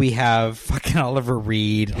yes. We have fucking Oliver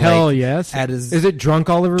Reed. Hell yes. Is it drunk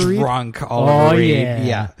Oliver Reed? Drunk Oliver Reed.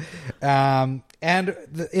 Yeah. And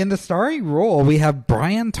in the starring role, we have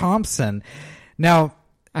Brian Thompson. Now,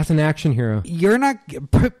 as an action hero,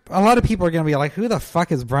 a lot of people are going to be like, who the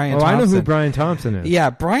fuck is Brian Thompson? I know who Brian Thompson is. Yeah,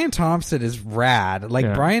 Brian Thompson is rad.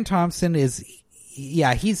 Like, Brian Thompson is,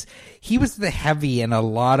 he was the heavy in a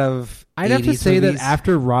lot of I'd have to say movies. that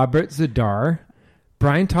after Robert Zadar,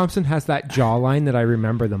 Brian Thompson has that jawline that I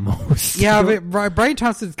remember the most. Yeah, but Brian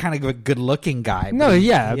Thompson's kind of a good-looking guy. But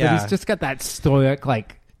he's just got that stoic,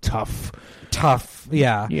 like, tough.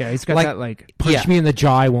 Yeah, he's got that like punch me in the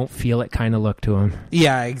jaw, I won't feel it kind of look to him.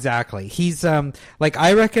 Yeah, exactly. He's like,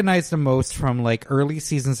 I recognize him most from like early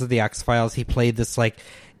seasons of the X-Files. He played this like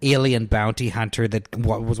alien bounty hunter that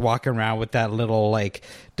was walking around with that little like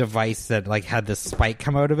device that like had this spike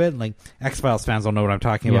come out of it. Like, X-Files fans don't know what I'm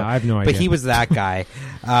talking about. I have no idea. But he was that guy,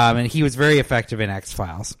 and he was very effective in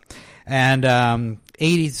X-Files. And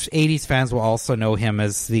 80s fans will also know him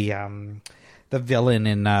as the villain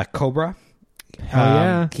in Cobra.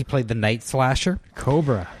 He played the Night Slasher.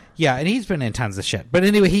 Cobra. Yeah, and he's been in tons of shit. But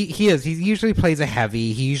anyway, he usually plays a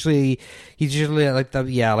heavy. He's usually like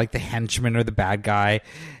the henchman or the bad guy.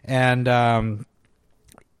 And but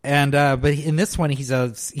in this one he's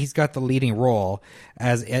got the leading role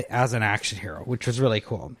as an action hero, which was really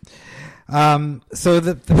cool. So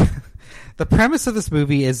the premise of this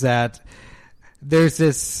movie is that there's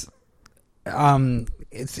this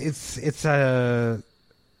it's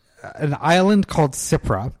an island called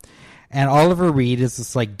Cypra, and Oliver Reed is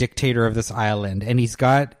this like dictator of this island, and he's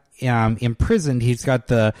got imprisoned. He's got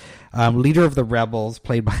the leader of the rebels,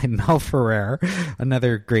 played by Mel Ferrer,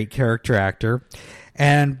 another great character actor,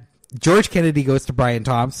 and George Kennedy goes to Brian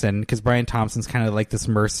Thompson because Brian Thompson's kind of like this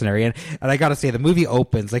mercenary, and I gotta say the movie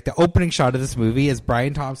opens like the opening shot of this movie is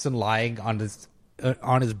Brian Thompson lying on his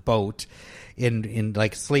boat in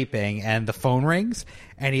like sleeping, and the phone rings,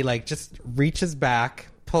 and he like just reaches back,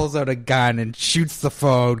 pulls out a gun, and shoots the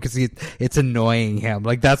phone because it's annoying him.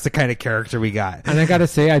 Like that's the kind of character we got. And I gotta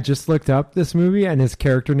say, I just looked up this movie, and his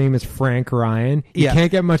character name is Frank Ryan. You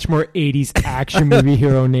can't get much more 80s action movie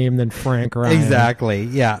hero name than Frank Ryan. Exactly.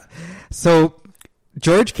 Yeah. So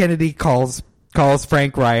George Kennedy calls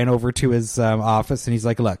Frank Ryan over to his office, and he's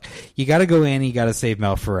like, look, you got to go in, you got to save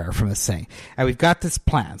Mel Ferrer from this thing. And we've got this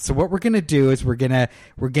plan. So what we're going to do is we're going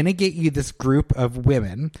to get you this group of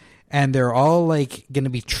women, and they're all like going to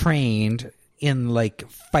be trained in like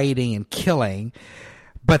fighting and killing,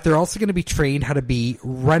 but they're also going to be trained how to be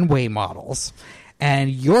runway models.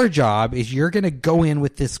 And your job is you're going to go in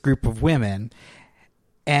with this group of women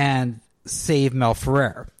and save Mel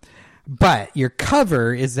Ferrer. But your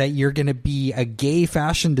cover is that you're going to be a gay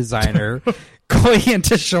fashion designer going in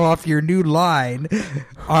to show off your new line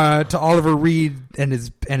to Oliver Reed and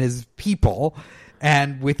his people,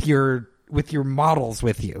 and with your models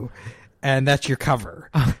with you, and that's your cover.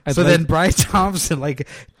 So then Brian Thompson, like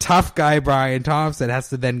tough guy Brian Thompson, has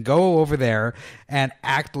to then go over there and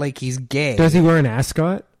act like he's gay. Does he wear an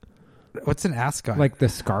ascot? What's an ascot? Like the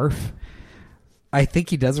scarf? I think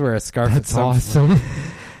he does wear a scarf. That's awesome.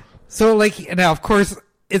 So, like, now, of course,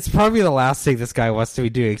 it's probably the last thing this guy wants to be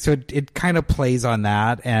doing. So it kind of plays on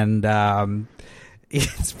that, and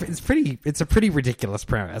it's a pretty ridiculous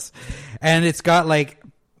premise, and it's got like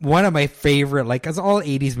one of my favorite, like, as all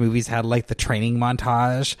 80s movies had like the training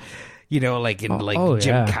montage. You know, like in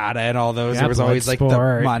Gymkhana and all those, there was always like the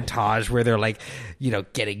montage where they're like, you know,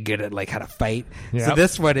 getting good at like how to fight. Yep. So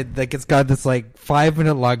this one, it's got this like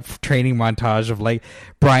 5-minute long training montage of like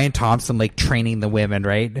Brian Thompson like training the women,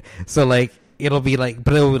 right? So like it'll be like,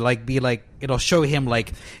 but it'll like be like, it'll show him like,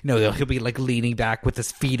 you know, he'll be like leaning back with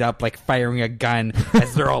his feet up, like firing a gun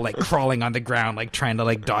as they're all like crawling on the ground, like trying to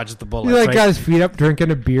like dodge the bullets. He like got his feet up, drinking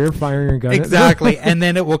a beer, firing a gun. Exactly. And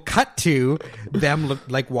then it will cut to them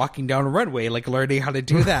like walking down a runway, like learning how to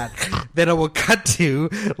do that. Then it will cut to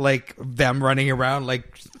like them running around,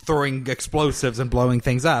 like throwing explosives and blowing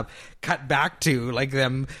things up. Cut back to like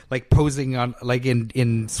them like posing on like in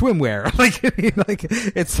swimwear. like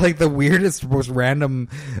it's like the weirdest, most random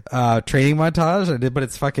training montage, but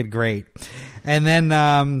it's fucking great. And then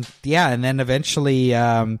and then eventually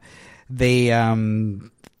they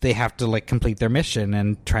have to like complete their mission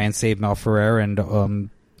and try and save Mel Ferrer and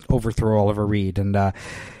overthrow Oliver Reed, and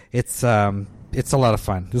it's a lot of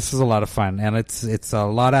fun. This is a lot of fun, and it's a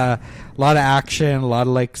lot of action, a lot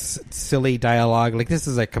of like silly dialogue. Like this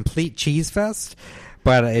is a complete cheese fest,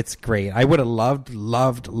 but it's great. I would have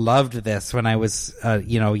loved this when I was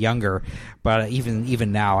younger, but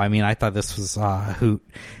even now, I mean, I thought this was a hoot.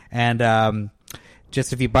 And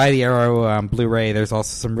just if you buy the Arrow Blu-ray, there's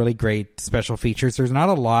also some really great special features. There's not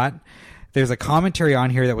a lot. There's a commentary on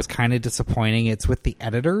here that was kind of disappointing. It's with the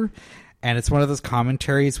editor, and it's one of those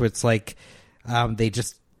commentaries where it's like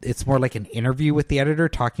it's more like an interview with the editor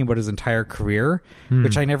talking about his entire career,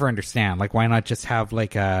 which I never understand. Like, why not just have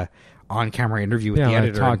like a on-camera interview with the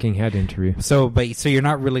editor? A talking head interview. So you're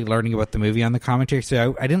not really learning about the movie on the commentary.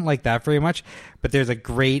 So I didn't like that very much. But there's a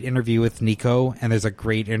great interview with Nico, and there's a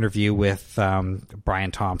great interview with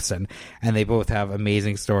Brian Thompson, and they both have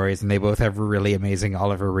amazing stories, and they both have really amazing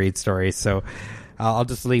Oliver Reed stories. So I'll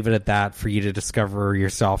just leave it at that for you to discover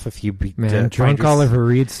yourself if you drunk Oliver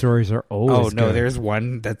Reed stories are always good. There's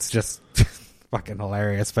one that's just fucking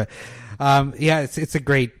hilarious. But it's a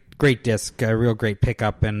great disc, a real great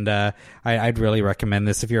pickup, and I'd really recommend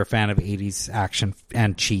this if you're a fan of 80s action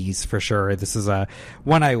and cheese, for sure. This is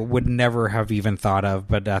one I would never have even thought of,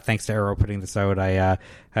 but thanks to Arrow putting this out, I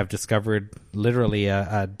have discovered literally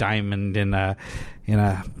a diamond in a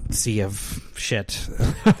sea of shit.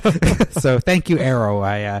 So thank you, Arrow.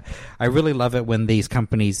 I really love it when these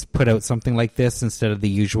companies put out something like this instead of the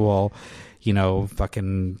usual,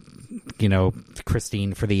 fucking,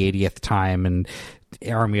 Christine for the 80th time and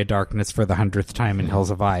Army of Darkness for the 100th time in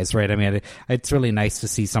Hills of Eyes, right? I mean, it's really nice to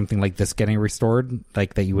see something like this getting restored,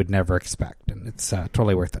 like that you would never expect, and it's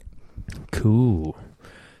totally worth it. Cool.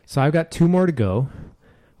 So I've got 2 more to go.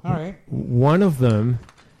 All right. One of them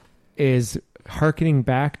is hearkening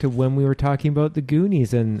back to when we were talking about the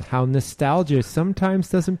Goonies and how nostalgia sometimes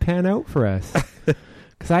doesn't pan out for us.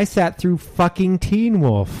 Because I sat through fucking Teen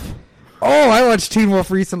Wolf. Oh, I watched Teen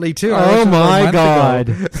Wolf recently too. Oh my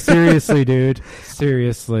god! Seriously, dude.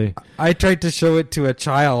 Seriously. I tried to show it to a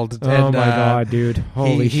child. Oh my god, dude!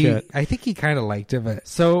 Holy shit! I think he kind of liked it. But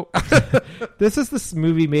So, this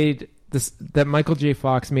movie that Michael J.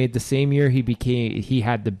 Fox made the same year he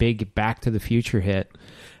had the big Back to the Future hit.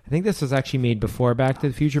 I think this was actually made before Back to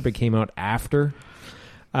the Future, but came out after.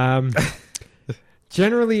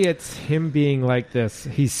 Generally, it's him being like this.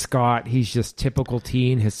 He's Scott. He's just typical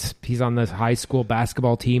teen. He's on the high school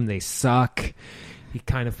basketball team. They suck. He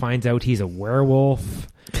kind of finds out he's a werewolf.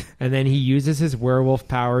 And then he uses his werewolf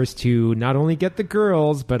powers to not only get the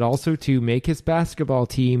girls, but also to make his basketball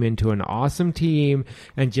team into an awesome team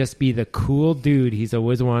and just be the cool dude he's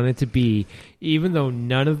always wanted to be, even though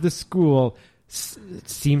none of the school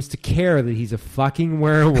seems to care that he's a fucking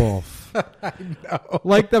werewolf. I know.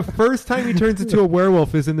 Like the first time he turns into a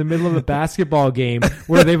werewolf is in the middle of a basketball game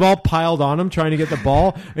where they've all piled on him trying to get the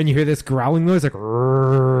ball, and you hear this growling noise like,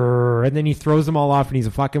 "Rrrr," and then he throws them all off and he's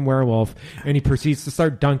a fucking werewolf, and he proceeds to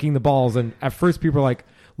start dunking the balls. And at first people are like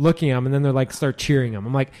looking at him, and then they're like start cheering him.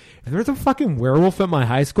 I'm like, if there's a fucking werewolf at my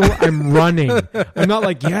high school, I'm running. I'm not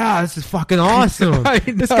like, yeah, this is fucking awesome.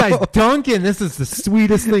 This guy's dunking. This is the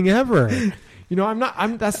sweetest thing ever. You know,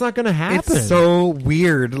 that's not going to happen. It's so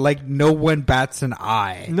weird. Like, no one bats an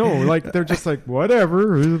eye. No, like, they're just like,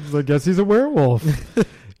 whatever. I guess he's a werewolf.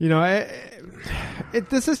 You know,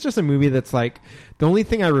 this is just a movie that's like, the only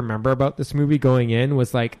thing I remember about this movie going in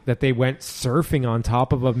was like that they went surfing on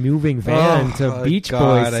top of a moving van to Beach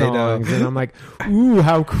Boys songs. And I'm like, ooh,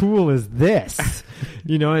 how cool is this?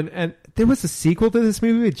 You know, and there was a sequel to this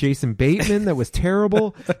movie with Jason Bateman that was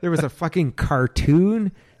terrible. There was a fucking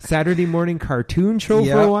Saturday morning cartoon show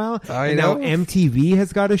for a while. And now MTV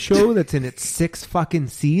has got a show that's in its 6th fucking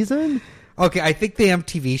season. Okay, I think the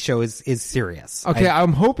MTV show is serious. Okay,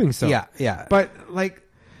 I'm hoping so. Yeah. But like,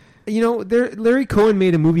 you know, Larry Cohen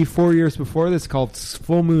made a movie 4 years before this called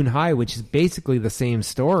Full Moon High, which is basically the same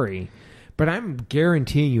story. But I'm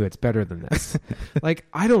guaranteeing you it's better than this. Like,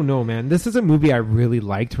 I don't know, man. This is a movie I really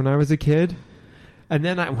liked when I was a kid. And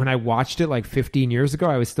then when I watched it like 15 years ago,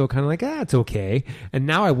 I was still kind of like, it's okay. And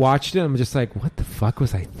now I watched it, I'm just like, what the fuck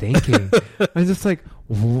was I thinking? I was just like,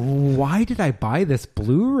 why did I buy this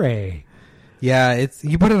Blu-ray? Yeah,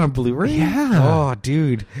 you put it on Blu-ray? Yeah. Oh,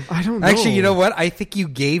 dude. I don't know. Actually, you know what? I think you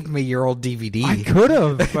gave me your old DVD. I could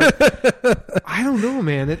have, but I don't know,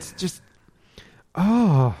 man. It's just,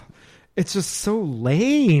 it's just so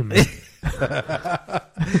lame.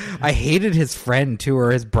 I hated his friend too,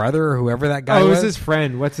 or his brother, or whoever that guy was. Oh, it was his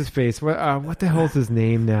friend. What's his face? What the hell's his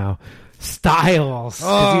name now? Styles.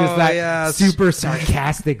 Oh, he was that yeah. super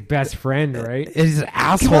sarcastic best friend, right? He's an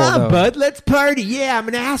asshole. Come on, bud, let's party. Yeah, I'm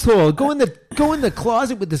an asshole. Go in the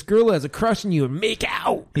closet with this girl who has a crush on you and make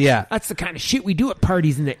out. Yeah, that's the kind of shit we do at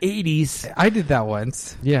parties in the 80s. I did that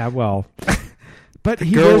once. Yeah, well. But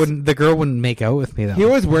the girl wouldn't make out with me though. He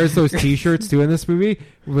always wears those T-shirts too in this movie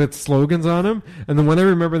with slogans on them. And the one I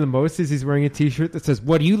remember the most is he's wearing a T-shirt that says,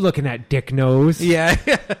 "What are you looking at, dick nose?" Yeah.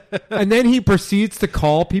 And then he proceeds to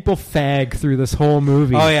call people fag through this whole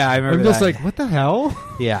movie. Oh yeah, I remember. I'm just like, what the hell?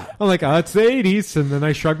 Yeah. I'm like, it's the 80s, and then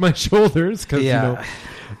I shrug my shoulders because you know,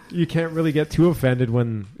 you can't really get too offended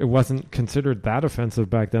when it wasn't considered that offensive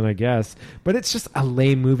back then, I guess. But it's just a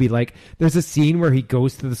lame movie. Like, there's a scene where he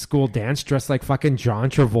goes to the school dance dressed like fucking John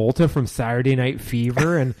Travolta from Saturday Night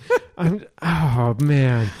Fever, and oh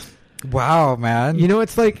man, wow, man. You know,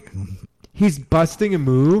 it's like he's busting a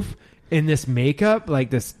move in this makeup, like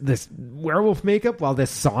this werewolf makeup, while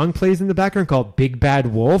this song plays in the background called Big Bad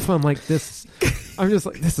Wolf. I'm just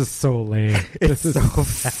like, this is so lame. This is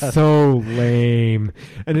so lame.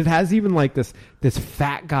 And it has even like this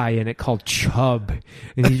fat guy in it called Chubb.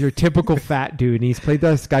 And he's your typical fat dude. And he's played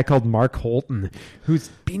this guy called Mark Holton, who's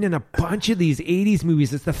been in a bunch of these 80s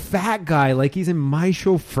movies. It's the fat guy. Like, he's in My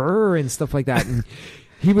Chauffeur and stuff like that. And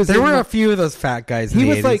there were a few of those fat guys. He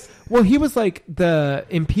was like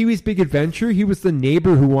in Pee-wee's Big Adventure. He was the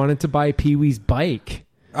neighbor who wanted to buy Pee-wee's bike.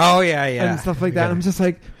 Oh yeah, and stuff like that. I'm just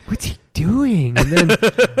like, what's he doing? And then,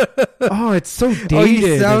 it's so dated. Oh,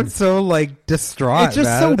 you sound so like distraught. It's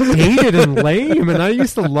just so dated and lame. And I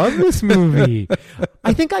used to love this movie.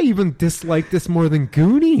 I think I even disliked this more than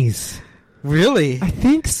Goonies. Really? I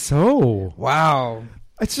think so. Wow.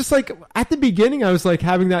 It's just like at the beginning, I was like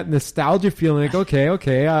having that nostalgia feeling, like, okay.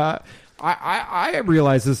 I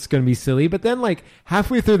realize this is going to be silly, but then like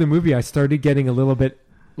halfway through the movie, I started getting a little bit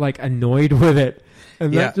like annoyed with it.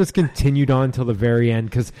 And Yeah. that just continued on till the very end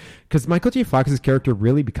because Michael J. Fox's character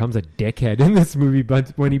really becomes a dickhead in this movie,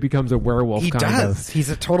 but when he becomes a werewolf, He kind does. of. He's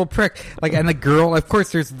a total prick. Like, and the girl, of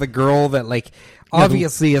course, there's the girl that like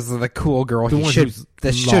obviously is the cool girl The he one should who's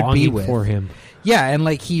that should be longing with. for him. Yeah, and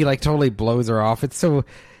like he like totally blows her off. It's so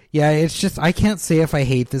yeah, it's just I can't say if I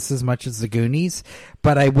hate this as much as the Goonies,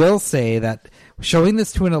 but I will say that showing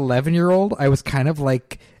this to an 11-year-old, I was kind of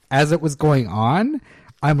like as it was going on,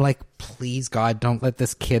 I'm like, please God, don't let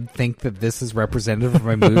this kid think that this is representative of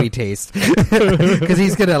my movie taste, because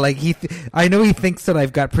he's gonna like I know he thinks that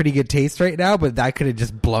I've got pretty good taste right now, but I could have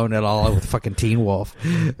just blown it all out with fucking Teen Wolf.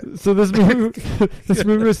 So this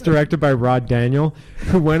movie was directed by Rod Daniel,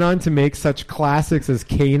 who went on to make such classics as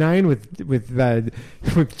Canine with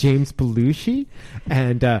James Belushi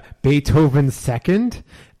and Beethoven's Second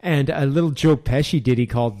and a little Joe Pesci ditty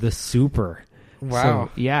called The Super. Wow.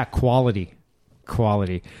 So, yeah, quality.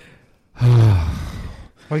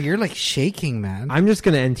 Well, you're like shaking, man. I'm just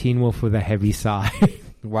gonna end Teen Wolf with a heavy sigh.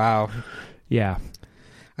 Wow. Yeah,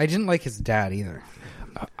 I didn't like his dad either.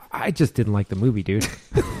 I just didn't like the movie, dude.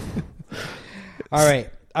 All right,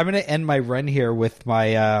 I'm going to end my run here with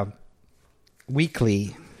my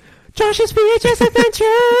weekly Josh's VHS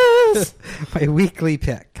Adventures. my weekly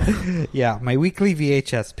pick. Yeah, my weekly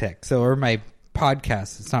VHS pick. So, or my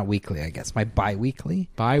podcast. It's not weekly, I guess. My bi-weekly.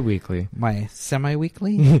 Bi-weekly. My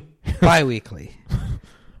semi-weekly. Bi-weekly.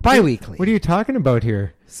 Bi-weekly. What are you talking about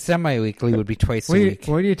here? Semi-weekly would be twice a week.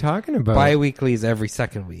 What are you talking about? Bi-weekly is every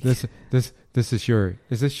second week. This is your.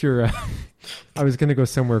 Is this your? I was gonna go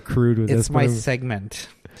somewhere crude with this. It's my segment.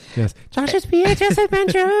 Yes. Josh's VHS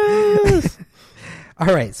Adventures.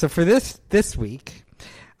 All right, so for this week,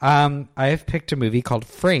 I have picked a movie called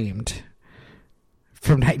Framed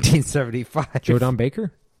from 1975. Joe Don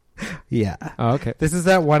Baker. Yeah. Oh, okay. This is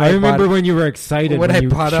that one I remember bought, when you were excited when I you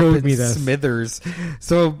bought up showed in me this. Smithers.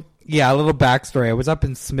 So yeah, a little backstory. I was up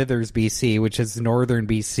in Smithers, BC, which is northern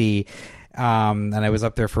BC. And I was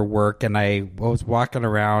up there for work, and I was walking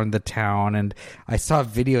around the town, and I saw a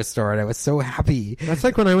video store, and I was so happy. That's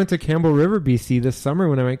like when I went to Campbell River, BC this summer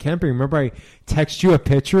when I went camping. Remember I texted you a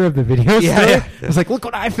picture of the video store? Yeah. I was like, look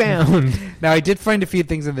what I found. Now, I did find a few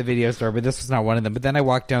things in the video store, but this was not one of them. But then I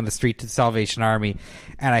walked down the street to the Salvation Army,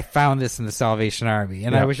 and I found this in the Salvation Army.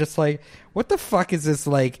 And I was just like, what the fuck is this,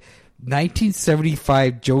 like,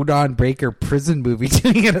 1975 Joe Don Baker prison movie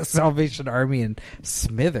doing at a Salvation Army in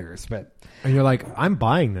Smithers? But And you're like, I'm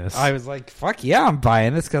buying this. I was like, fuck yeah, I'm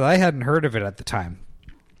buying this, because I hadn't heard of it at the time.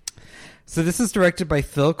 So this is directed by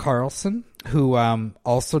Phil Carlson, who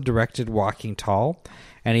also directed Walking Tall,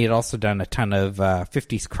 and he had also done a ton of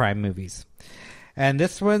 50s crime movies. And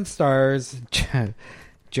this one stars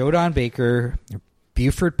Joe Don Baker,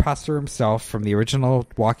 Buford Pusser himself from the original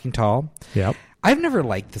Walking Tall. Yep. I've never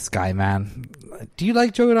liked this guy, man. Do you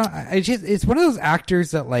like Joe Don? It's one of those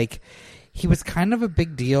actors that, like, he was kind of a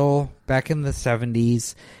big deal back in the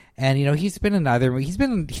 70s. And, you know, he's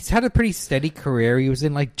had a pretty steady career. He was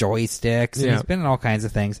in, like, Joysticks. And he's been in all kinds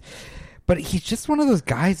of things. But he's just one of those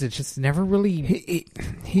guys that just never really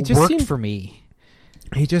he just worked for me.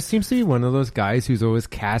 He just seems to be one of those guys who's always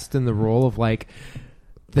cast in the role of, like,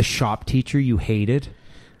 the shop teacher you hated.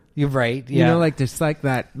 You're right. Yeah. You know, like, just like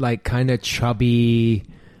that, like, kind of chubby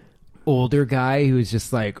older guy who's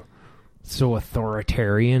just, like, so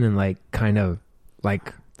authoritarian and, like, kind of,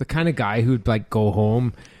 like, the kind of guy who'd, like, go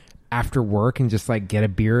home after work and just, like, get a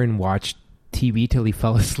beer and watch TV till he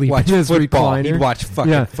fell asleep in his football. recliner. He'd watch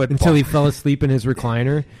fucking football. Until he fell asleep in his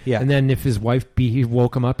recliner. Yeah. And then if his wife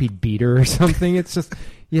woke him up, he'd beat her or something. It's just,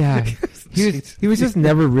 yeah. He was just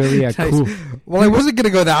never really a cool... Well, I wasn't going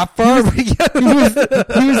to go that far.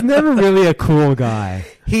 He was never really a cool guy.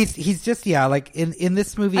 He's just, yeah, like in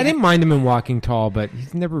this movie. I didn't mind him in Walking Tall, but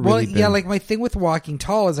he's never really been... yeah, like my thing with Walking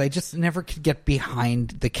Tall is I just never could get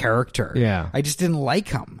behind the character. Yeah. I just didn't like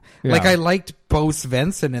him. Yeah. Like I liked Bo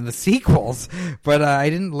Svensson in the sequels, but I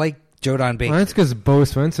didn't like Joe Don Baker. Well, that's because Bo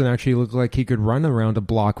Svensson actually looked like he could run around a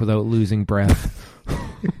block without losing breath.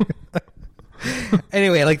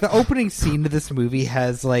 Anyway, like the opening scene of this movie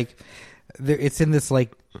has like, it's in this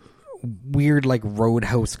like weird like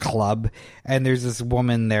roadhouse club, and there's this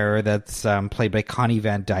woman there that's played by Connie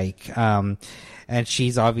Van Dyke, and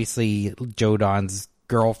she's obviously Joe Don's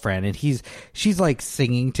girlfriend, and she's like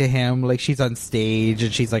singing to him, like she's on stage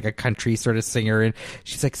and she's like a country sort of singer, and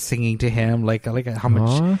she's like singing to him like how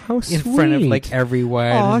much how in front of sweet. like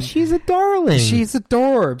everyone. Aw, she's a darling. She's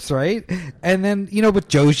adorbs, right? And then, you know, but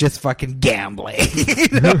Joe's just fucking gambling.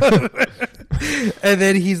 You know? And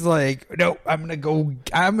then he's like, no, I'm gonna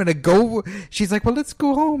go. She's like, well, let's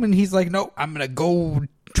go home. And he's like, no, I'm gonna go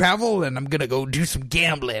travel and I'm gonna go do some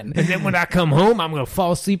gambling. And then when I come home, I'm going to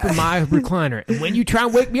fall asleep in my recliner. And when you try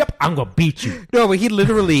and wake me up, I'm going to beat you. No, but he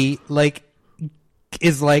literally like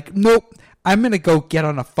is like, nope, I'm gonna go get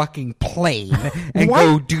on a fucking plane and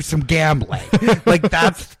go do some gambling. Like,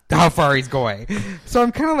 that's how far he's going. So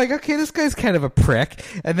I'm kind of like, okay, this guy's kind of a prick.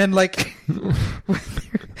 And then like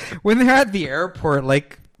when they're at the airport,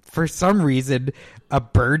 like for some reason a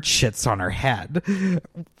bird shits on her head.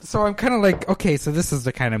 So I'm kind of like, okay, so this is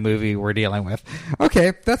the kind of movie we're dealing with.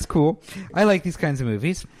 Okay, that's cool. I like these kinds of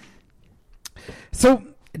movies. So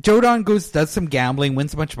Joe Don does some gambling,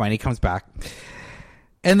 wins a bunch of money, comes back.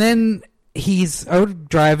 And then he's out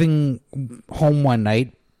driving home one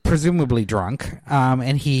night, presumably drunk,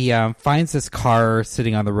 and he finds this car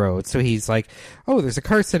sitting on the road. So he's like, oh, there's a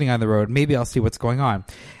car sitting on the road. Maybe I'll see what's going on.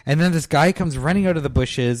 And then this guy comes running out of the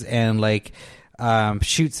bushes and like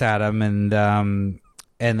shoots at him and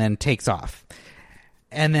then takes off.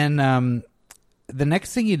 And then the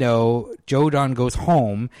next thing you know, Joe Don goes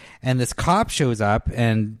home and this cop shows up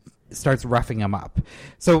and starts roughing him up.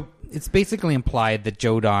 So it's basically implied that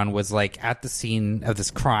Joe Don was like at the scene of this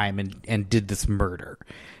crime and did this murder.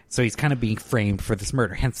 So he's kind of being framed for this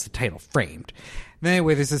murder, hence the title, Framed. And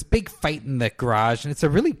anyway, there's this big fight in the garage, and it's a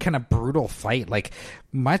really kind of brutal fight, like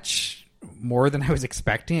much more than I was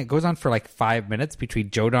expecting. It goes on for like 5 minutes between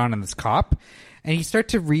Joe Don and this cop. And you start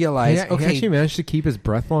to realize, he actually managed to keep his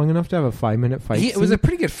breath long enough to have a 5-minute fight. It was a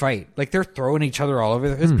pretty good fight. Like, they're throwing each other all over.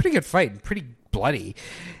 It was a pretty good fight, pretty bloody.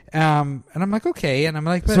 And I'm like, okay. And I'm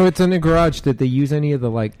like, so it's in a garage. Did they use any of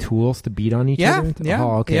the like tools to beat on each other? Yeah.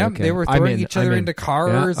 Oh, okay, yeah. okay. They were throwing each other into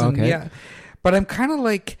cars. Yeah, okay. And but I'm kind of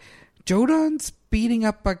like, Joe Don's beating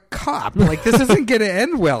up a cop. Like, this isn't going to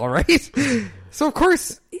end well, right? So, of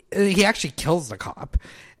course, he actually kills the cop.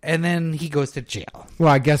 And then he goes to jail. Well,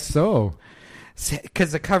 I guess so.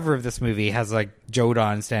 Because the cover of this movie has like Joe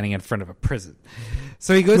Don standing in front of a prison.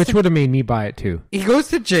 So he goes, which would have made me buy it too. He goes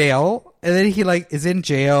to jail, and then he like is in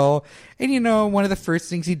jail, and you know one of the first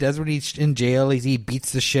things he does when he's in jail is he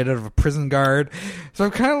beats the shit out of a prison guard. So I'm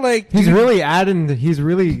kind of like, he's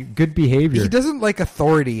really good behavior. He doesn't like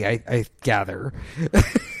authority, I gather.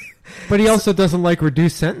 But he also doesn't like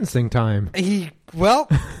reduced sentencing time. He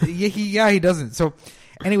doesn't. So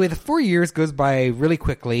anyway, the 4 years goes by really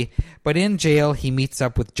quickly, but in jail he meets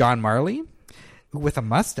up with John Marley with a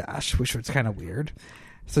mustache, which was kind of weird.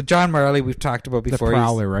 So John Marley, we've talked about before. The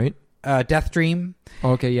Prowler, right? Death Dream.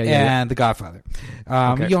 Okay, yeah. And The Godfather.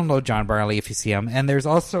 Okay. You'll know John Marley if you see him. And there's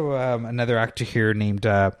also another actor here named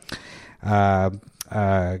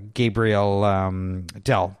Gabriel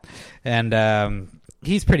Dell. And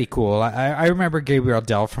he's pretty cool. I remember Gabriel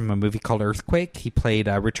Dell from a movie called Earthquake. He played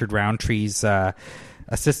Richard Roundtree's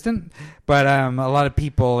assistant, but a lot of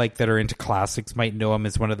people like that are into classics might know him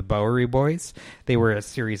as one of the Bowery Boys. They were a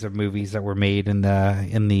series of movies that were made in the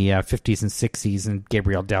 50s and 60s, and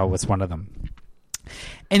Gabriel Dell was one of them.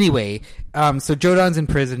 Anyway, so Joe Don's in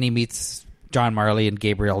prison. He meets John Marley and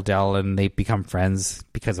Gabriel Dell, and they become friends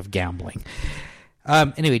because of gambling.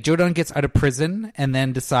 Anyway, Joe Don gets out of prison and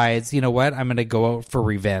then decides, you know what, I'm going to go out for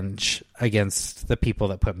revenge against the people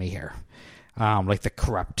that put me here, like the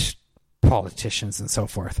corrupt politicians and so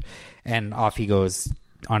forth. And off he goes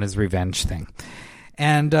on his revenge thing.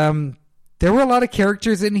 And there were a lot of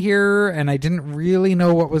characters in here, and I didn't really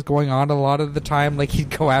know what was going on a lot of the time. Like,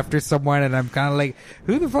 he'd go after someone, and I'm kind of like,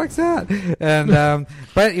 who the fuck's that? And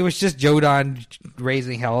but it was just Joe Don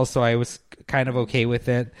raising hell, so I was kind of okay with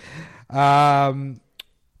it.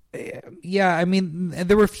 Yeah, I mean,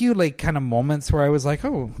 there were a few like kind of moments where I was like,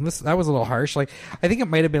 oh, that was a little harsh. Like, I think it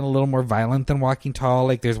might have been a little more violent than Walking Tall.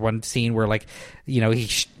 Like, there's one scene where, like, you know,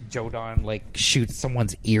 Joe Don like shoots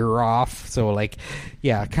someone's ear off. So like,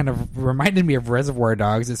 yeah, kind of reminded me of Reservoir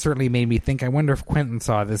Dogs. It certainly made me think, I wonder if Quentin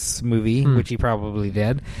saw this movie, which he probably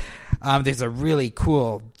did. There's a really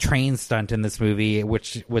cool train stunt in this movie,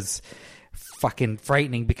 which was fucking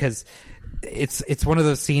frightening because it's one of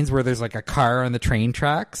those scenes where there's like a car on the train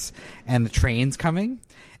tracks and the train's coming,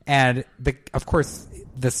 and of course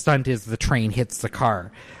the stunt is the train hits the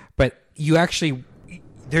car, but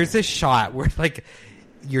there's this shot where like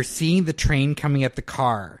you're seeing the train coming at the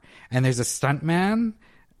car, and there's a stuntman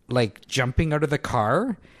like jumping out of the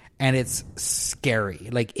car, and it's scary.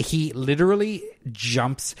 Like, he literally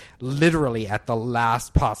jumps at the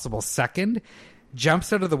last possible second,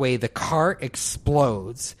 jumps out of the way, the car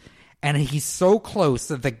explodes, and he's so close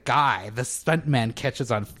that the stuntman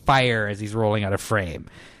catches on fire as he's rolling out of frame.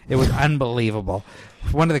 It was unbelievable.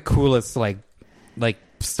 One of the coolest like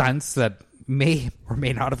stunts that may or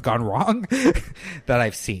may not have gone wrong that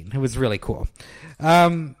I've seen. It was really cool.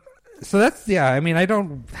 So that's, I mean, I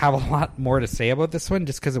don't have a lot more to say about this one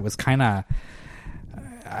just because it was kind of,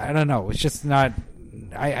 I don't know, it's just not,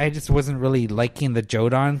 I just wasn't really liking the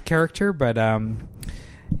Jodan character, but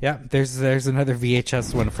yeah, there's another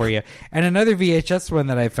VHS one for you. And another VHS one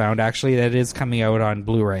that I found, actually, that is coming out on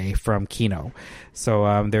Blu-ray from Kino.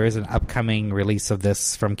 So there is an upcoming release of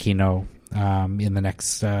this from Kino in the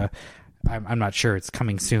next, I'm not sure, it's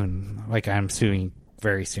coming soon, like I'm assuming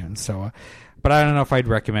very soon, so... But I don't know if I'd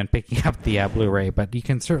recommend picking up the Blu-ray, but you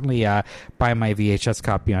can certainly buy my VHS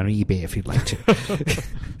copy on eBay if you'd like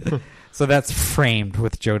to. So that's Framed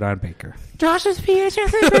with Jodan Baker. Josh's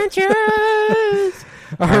VHS Adventures!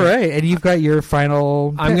 All right, and you've got your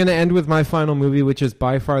final... I'm going to end with my final movie, which is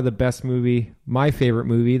by far the best movie, my favorite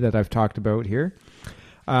movie that I've talked about here.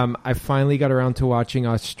 I finally got around to watching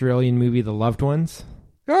Australian movie The Loved Ones.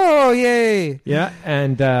 Oh, yay! Yeah,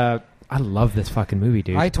 and... I love this fucking movie,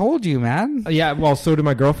 dude. I told you, man. Yeah, well, so did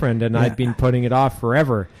my girlfriend, and I'd been putting it off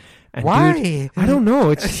forever. And why? Dude, I don't know.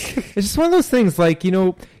 It's just one of those things, like, you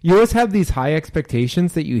know, you always have these high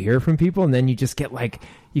expectations that you hear from people, and then you just get, like,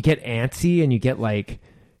 you get antsy, and you get, like,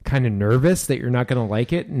 kind of nervous that you're not going to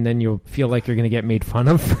like it, and then you'll feel like you're going to get made fun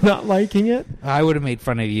of for not liking it. I would have made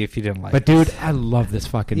fun of you if you didn't like it. But, dude, I love this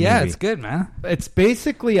fucking movie. Yeah, it's good, man. It's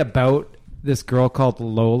basically about this girl called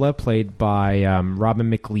Lola, played by Robin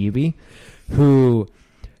McLeavy, who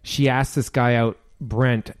she asked this guy out,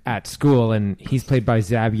 Brent, at school, and he's played by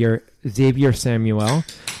Xavier Samuel.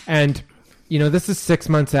 And, you know, this is 6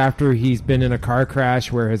 months after he's been in a car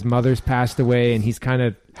crash where his mother's passed away, and he's kind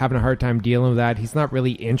of having a hard time dealing with that. He's not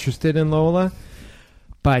really interested in Lola,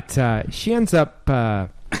 but she ends up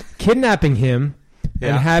kidnapping him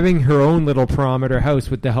and having her own little prom at her house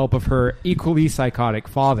with the help of her equally psychotic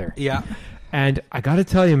father. Yeah. And I got to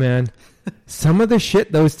tell you, man, some of the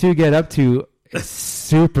shit those two get up to is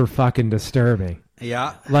super fucking disturbing.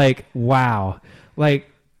 Yeah. Like, wow.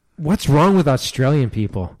 Like, what's wrong with Australian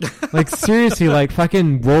people? Like, seriously, like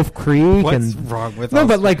fucking Wolf Creek. What's wrong with No,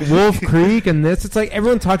 but like Wolf Creek and this, it's like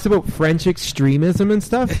everyone talks about French extremism and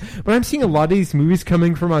stuff, but I'm seeing a lot of these movies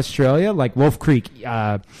coming from Australia, like Wolf Creek,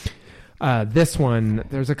 this one,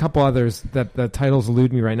 there's a couple others that the titles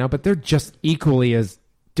elude me right now, but they're just equally as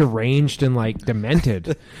deranged and like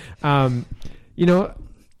demented. You know,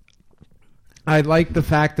 I like the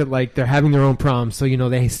fact that like they're having their own prom, so you know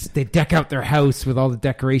they deck out their house with all the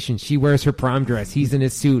decorations. She wears her prom dress, he's in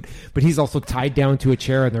his suit, but he's also tied down to a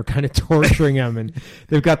chair, and they're kind of torturing him. And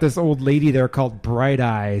they've got this old lady there called Bright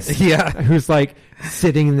Eyes, who's like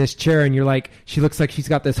sitting in this chair, and you're like, she looks like she's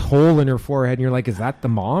got this hole in her forehead, and you're like, is that the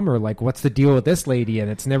mom, or like what's the deal with this lady? And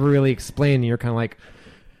it's never really explained, and you're kind of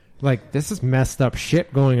like this is messed up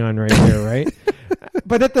shit going on right here, right?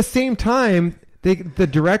 But at the same time,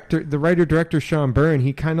 the writer-director Sean Byrne,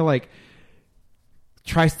 he kind of like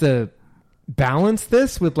tries to balance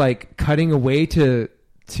this with like cutting away to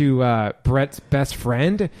Brett's best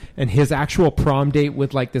friend and his actual prom date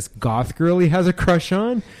with like this goth girl he has a crush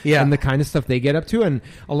on, and the kind of stuff they get up to. And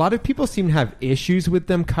a lot of people seem to have issues with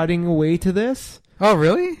them cutting away to this. Oh,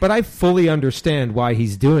 really? But I fully understand why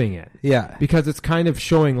he's doing it. Yeah. Because it's kind of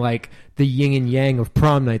showing like the yin and yang of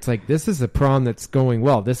prom nights. Like, this is a prom that's going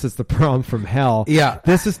well. This is the prom from hell. Yeah.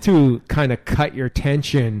 This is to kind of cut your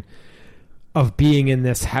tension of being in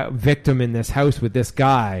this victim in this house with this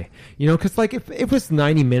guy. You know, because like if it was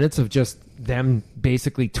 90 minutes of just them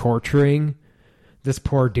basically torturing this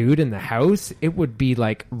poor dude in the house, it would be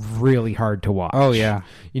like really hard to watch. Oh yeah.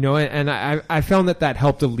 You know, and I found that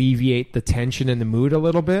helped alleviate the tension and the mood a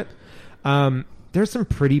little bit. There's some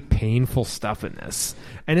pretty painful stuff in this,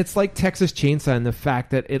 and it's like Texas Chainsaw in the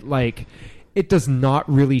fact that it does not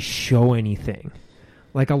really show anything.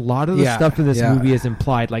 Like a lot of the stuff in this movie is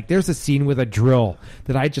implied. Like there's a scene with a drill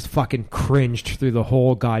that I just fucking cringed through the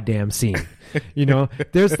whole goddamn scene. You know,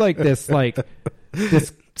 there's like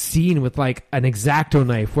this scene with like an X-Acto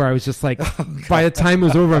knife where I was just like, by the time it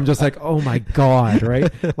was over, I'm just like, oh my God,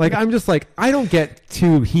 right? Like I'm just like, I don't get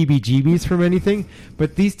too heebie-jeebies from anything,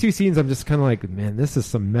 but these two scenes, I'm just kind of like, man, this is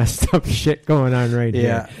some messed up shit going on right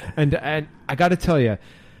here. And I got to tell you,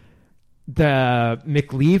 the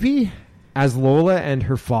McLeavy as Lola and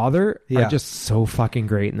her father are just so fucking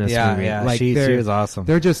great in this movie. Yeah, like she was awesome.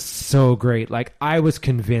 They're just so great. Like I was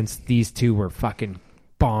convinced these two were fucking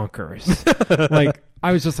bonkers. Like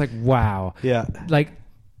I was just like, wow. Yeah. Like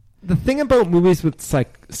the thing about movies with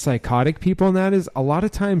psychotic people and that is a lot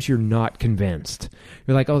of times you're not convinced.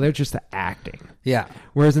 You're like, oh, they're just acting. Yeah.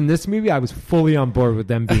 Whereas in this movie, I was fully on board with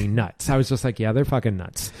them being nuts. I was just like, yeah, they're fucking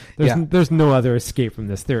nuts. There's no other escape from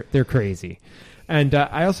this. They're crazy. And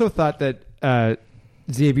I also thought that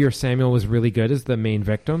Xavier Samuel was really good as the main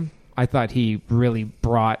victim. I thought he really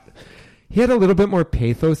brought he had a little bit more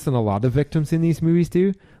pathos than a lot of victims in these movies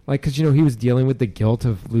do. Like, because, you know, he was dealing with the guilt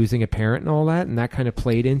of losing a parent and all that, and that kind of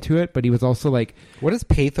played into it. But he was also like... What does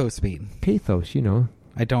pathos mean? Pathos, you know.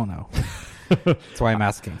 I don't know. That's why I'm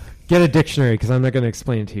asking. Get a dictionary, because I'm not going to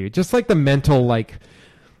explain it to you. Just like the mental, like,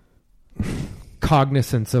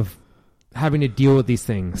 cognizance of having to deal with these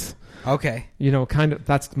things. Okay. You know, kind of,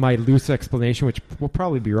 that's my loose explanation, which will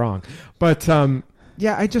probably be wrong. But,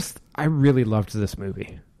 yeah, I really loved this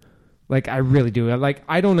movie. Like, I really do.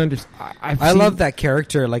 I don't understand. I love that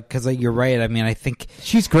character, like, because you're right. I mean, I think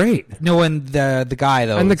she's great. No, and the guy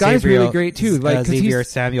though, and the guy's Xavier, really great too. Like Xavier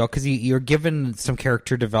Samuel, because you're given some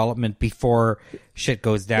character development before shit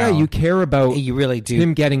goes down. Yeah, you care about you really do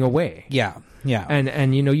him getting away. Yeah, yeah.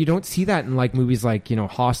 And you know, you don't see that in like movies like, you know,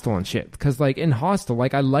 Hostel and shit. Because like in Hostel,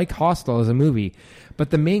 like I like Hostel as a movie, but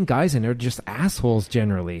the main guys in it are just assholes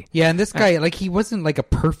generally. Yeah, and this guy, like, he wasn't like a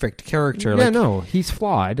perfect character. Yeah, like, no, he's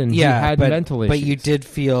flawed and he had mental issues. But you did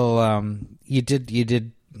feel,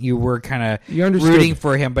 you were kind of rooting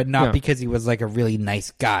for him, but not because he was like a really nice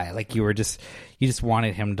guy. Like you just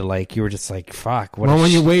wanted him to, like, you were just like, fuck. Well, when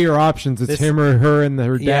you weigh your options, it's him or her and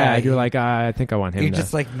her dad. You're like, I think I want him. You're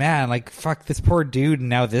just like, man, like, fuck this poor dude. And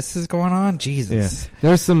now this is going on. Jesus. Yeah.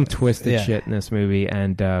 There's some twisted shit in this movie,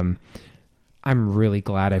 and I'm really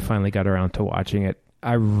glad I finally got around to watching it.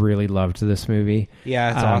 I really loved this movie.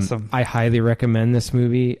 Yeah, it's awesome. I highly recommend this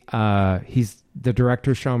movie. The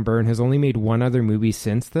director, Sean Byrne, has only made one other movie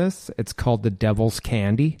since this. It's called The Devil's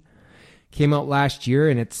Candy. Came out last year,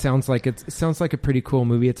 and it sounds like a pretty cool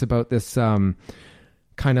movie. It's about this kind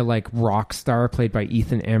of like rock star played by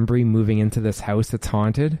Ethan Embry moving into this house that's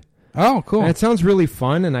haunted. Oh, cool. And it sounds really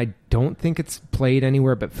fun, and I don't think it's played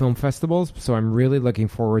anywhere but film festivals, so I'm really looking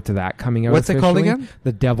forward to that coming out. What's it called again?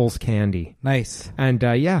 The Devil's Candy. Nice. And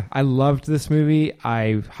yeah, I loved this movie.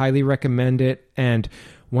 I highly recommend it, and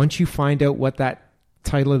once you find out what that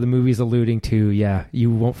title of the movie is alluding to, yeah, you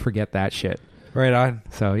won't forget that shit. Right on.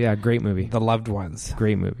 So yeah, great movie. The Loved Ones.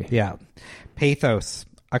 Great movie. Yeah. Pathos,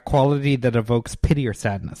 a quality that evokes pity or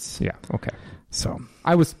sadness. Yeah, okay. So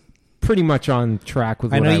I was pretty much on track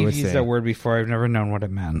with what I was saying. I know you've used that word before. I've never known what it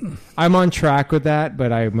meant. I'm on track with that,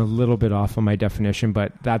 but I'm a little bit off on my definition,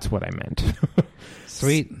 but that's what I meant.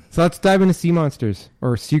 Sweet. So let's dive into sea monsters,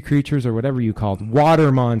 or sea creatures, or whatever you called.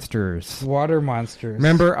 Water monsters. Water monsters.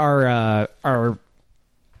 Remember our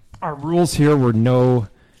rules here were no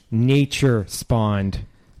nature-spawned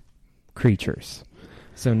creatures.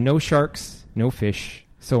 So no sharks, no fish,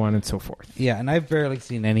 so on and so forth. Yeah, and I've barely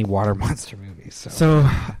seen any water monster movies. So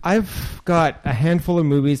I've got a handful of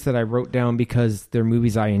movies that I wrote down because they're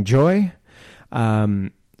movies I enjoy.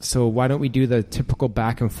 So why don't we do the typical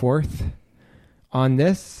back and forth on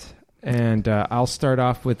this? And I'll start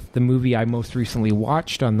off with the movie I most recently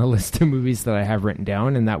watched on the list of movies that I have written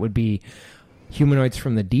down, and that would be Humanoids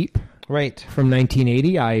from the Deep. Right. From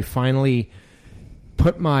 1980. I finally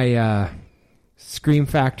put my Shout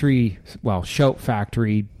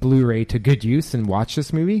Factory Blu-ray to good use and watched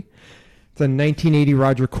this movie. It's a 1980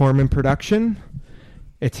 Roger Corman production.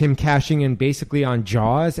 It's him cashing in basically on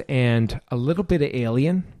Jaws and a little bit of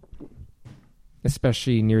Alien,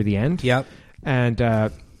 especially near the end. Yep. And I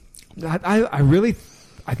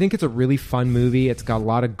think it's a really fun movie. It's got a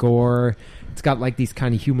lot of gore. It's got like these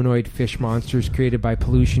kind of humanoid fish monsters created by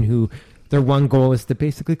pollution who their one goal is to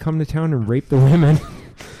basically come to town and rape the women.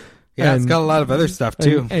 Yeah, it's got a lot of other stuff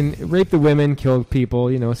too. And rape the women, kill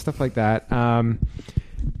people, you know, stuff like that.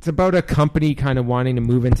 It's about a company kind of wanting to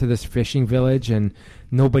move into this fishing village, and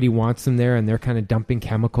nobody wants them there, and they're kind of dumping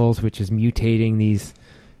chemicals, which is mutating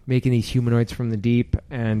making these humanoids from the deep.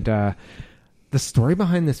 And the story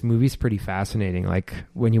behind this movie is pretty fascinating, like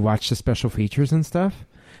when you watch the special features and stuff,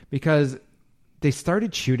 because they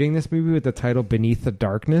started shooting this movie with the title Beneath the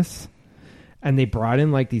Darkness, and they brought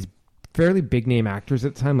in like these fairly big name actors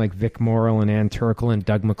at the time, like Vic Morrow and Ann Turkel and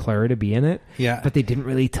Doug McClure to be in it. Yeah. But they didn't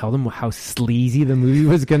really tell them how sleazy the movie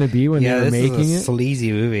was going to be when they were making is a it.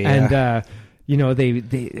 Sleazy movie. And, you know,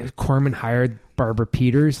 Corman hired Barbara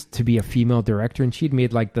Peters to be a female director, and she'd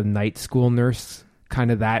made like the Night School Nurse,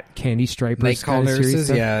 kind of that Candy Stripers Night Call kind of Nurses,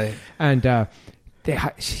 series. yeah. And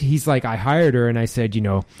he's like, I hired her, and I said, you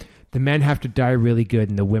know, the men have to die really good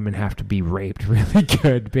and the women have to be raped really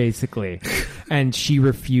good, basically. And she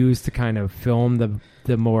refused to kind of film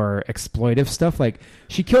the more exploitive stuff. Like,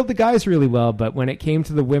 she killed the guys really well, but when it came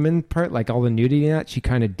to the women part, like all the nudity and that, she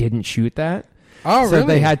kind of didn't shoot that. Oh, so really?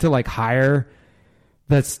 They had to like hire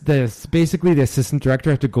basically the assistant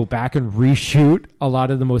director had to go back and reshoot a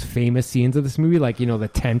lot of the most famous scenes of this movie, like, you know, the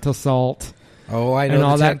tent assault. Oh, I know. And the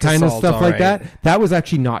all that tent kind of assault, stuff all like right. that. That was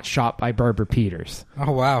actually not shot by Barbara Peters.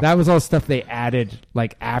 Oh, wow. That was all stuff they added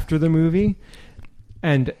like after the movie.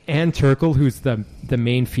 And Ann Turkel, who's the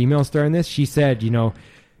main female star in this, she said,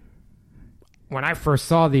 when I first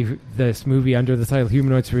saw this movie under the title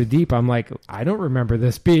Humanoids for the Deep, I'm like, I don't remember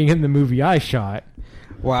this being in the movie I shot.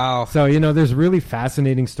 Wow. So, there's really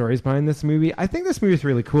fascinating stories behind this movie. I think this movie is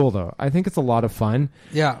really cool, though. I think it's a lot of fun.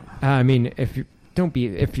 Yeah. I mean, if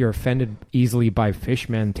you're offended easily by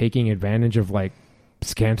fishmen taking advantage of like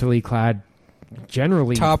scantily clad,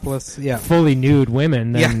 generally Topless, yeah. fully nude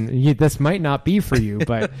women, then this might not be for you.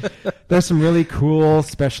 But there's some really cool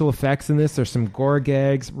special effects in this. There's some gore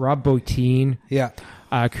gags. Rob Bottin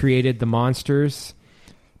created the monsters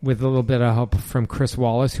with a little bit of help from Chris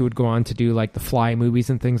Wallace, who would go on to do like the Fly movies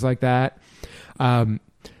and things like that.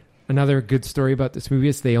 Another good story about this movie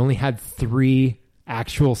is they only had 3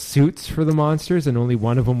 actual suits for the monsters, and only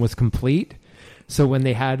one of them was complete. So when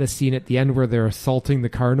they had a scene at the end where they're assaulting the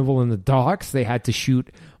carnival in the docks, they had to shoot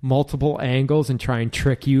multiple angles and try and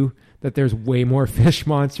trick you that there's way more fish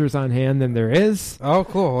monsters on hand than there is. Oh,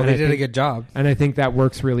 cool. Well, they did a good job. And I think that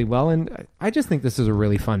works really well. And I just think this is a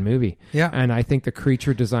really fun movie. Yeah. And I think the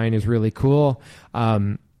creature design is really cool.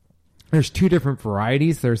 There's 2 different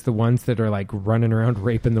varieties. There's the ones that are like running around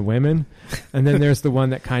raping the women. And then there's the one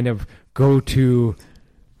that kind of go to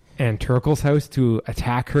Ann Turkel's house to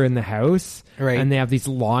attack her in the house. Right. And they have these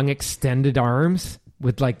long extended arms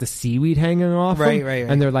with like the seaweed hanging off them. Right.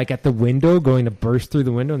 And they're like at the window going to burst through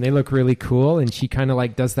the window, and they look really cool. And she kind of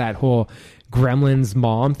like does that whole Gremlins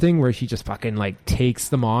mom thing where she just fucking like takes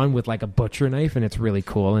them on with like a butcher knife, and it's really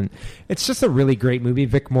cool. And it's just a really great movie.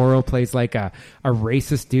 Vic Morrow plays like a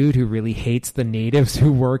racist dude who really hates the natives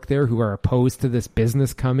who work there, who are opposed to this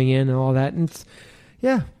business coming in and all that. And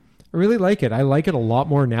I really like it. I like it a lot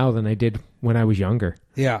more now than I did when I was younger.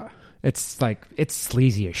 Yeah. It's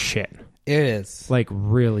sleazy as shit. It is. Like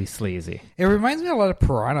really sleazy. It reminds me a lot of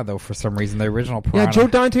Piranha, though, for some reason, the original Piranha. Yeah, Joe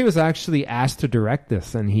Dante was actually asked to direct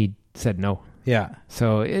this, and he said no. Yeah.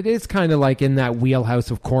 So it is kind of like in that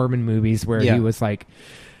wheelhouse of Corman movies where he was like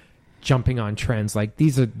jumping on trends. Like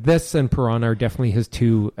this and Piranha are definitely his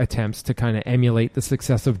 2 attempts to kind of emulate the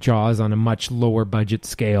success of Jaws on a much lower budget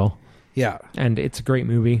scale. Yeah. And it's a great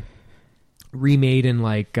movie. Remade in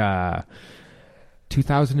like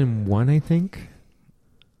 2001, I think.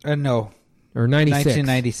 No. Or 96.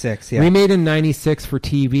 1996, yeah. Remade in 96 for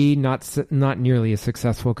TV, not nearly as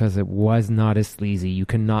successful because it was not as sleazy. You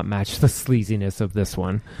cannot match the sleaziness of this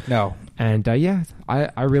one. No. And I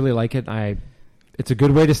really like it. It's a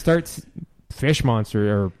good way to start fish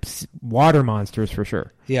monster or water monsters for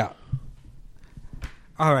sure. Yeah.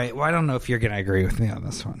 All right. Well, I don't know if you're going to agree with me on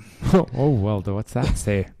this one. Oh, well, what's that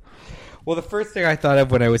say? Well, the first thing I thought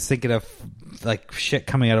of when I was thinking of like shit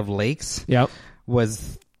coming out of lakes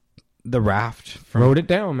was the raft from Wrote it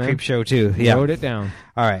down, man. Creepshow 2. Yeah. Wrote it down.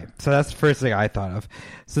 All right. So that's the first thing I thought of.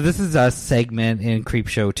 So this is a segment in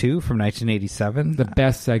Creepshow 2 from 1987. The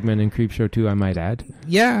best segment in Creepshow 2, I might add.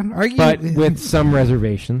 Yeah. But with some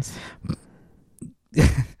reservations.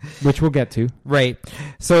 Which we'll get to. Right.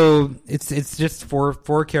 So it's just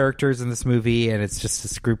four characters in this movie, and it's just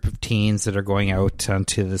this group of teens that are going out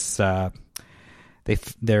onto this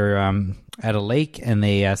they're at a lake, and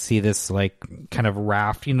they see this like kind of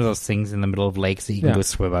raft, those things in the middle of lakes that you can go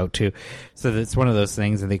swim out to. So it's one of those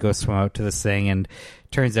things, and they go swim out to this thing, and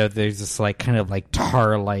turns out there's this like kind of like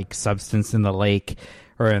tar like substance in the lake.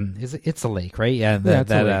 It's a lake, right? Yeah,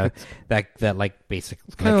 that like basic,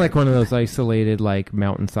 kind of like one of those isolated like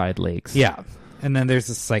mountainside lakes. Yeah, and then there's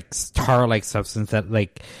this like tar-like substance that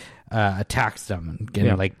like attacks them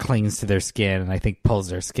and like clings to their skin, and I think pulls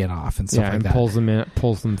their skin off and stuff like that.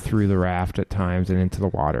 Pulls them through the raft at times and into the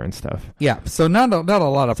water and stuff. Yeah, so not a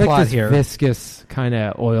lot of it's plot like this here. Viscous kind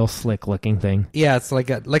of oil slick looking thing. Yeah, it's like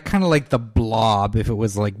kind of like the Blob if it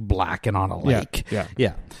was like black and on a lake.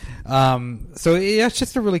 Yeah. So it's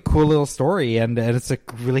just a really cool little story, and it's a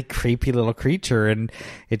really creepy little creature, and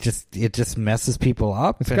it just messes people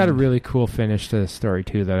up. It's got a really cool finish to the story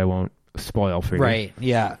too that I won't spoil for you. Right.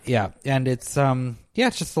 Yeah. And it's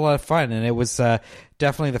it's just a lot of fun, and it was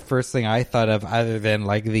definitely the first thing I thought of other than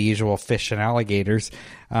like the usual fish and alligators.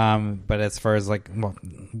 But as far as like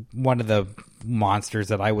one of the monsters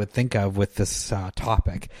that I would think of with this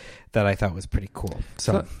topic that I thought was pretty cool.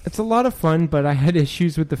 So it's a lot of fun, but I had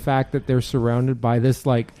issues with the fact that they're surrounded by this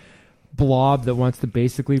like blob that wants to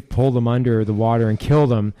basically pull them under the water and kill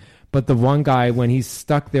them. But the one guy, when he's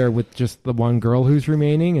stuck there with just the one girl who's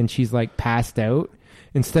remaining and she's like passed out,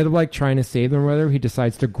 instead of like trying to save them or whatever, he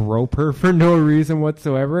decides to grope her for no reason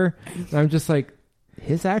whatsoever. And I'm just like,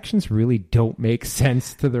 his actions really don't make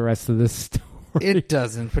sense to the rest of this story. horny. It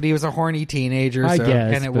doesn't, but he was a horny teenager. I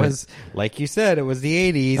guess, and it was, like you said, it was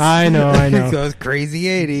the 80s. I know. Those crazy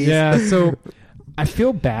 80s. Yeah, so I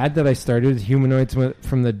feel bad that I started with Humanoids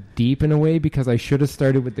from the Deep in a way, because I should have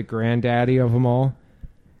started with the granddaddy of them all,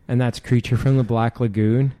 and that's Creature from the Black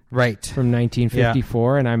Lagoon. Right. From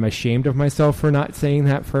 1954, and I'm ashamed of myself for not saying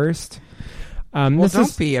that first. Well,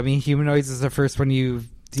 don't be. I mean, Humanoids is the first one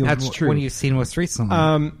That's true. One you've seen most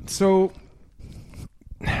recently. So,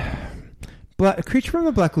 Creature from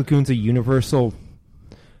the Black Lagoon's a Universal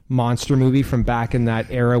monster movie from back in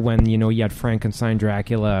that era when, you had Frankenstein,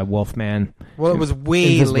 Dracula, Wolfman. Well, it was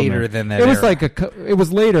way later than that. It was era. it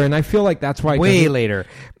was later, and I feel like that's why way later.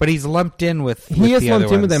 But he's lumped in with he is the lumped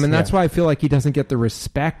other in with them, and ones. that's why I feel like he doesn't get the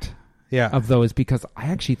respect Yeah. of those, because I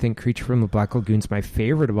actually think Creature from the Black Lagoon's my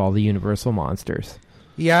favorite of all the Universal monsters.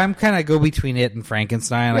 Yeah, I'm kind of go between it and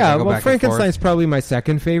Frankenstein. Like, Yeah, I go well, back and Frankenstein's forth. probably my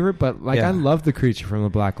second favorite, but Yeah. I love the Creature from the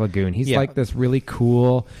Black Lagoon. He's Yeah. like this really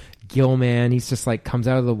cool gill man. He's just like comes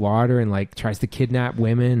out of the water and like tries to kidnap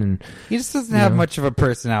women, and He just doesn't have much of a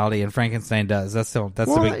personality, and Frankenstein does. That's the big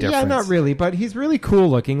difference. Yeah, not really, but he's really cool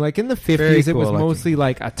looking. Like in the 50s, Very it was cool looking. mostly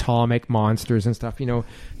like atomic monsters and stuff.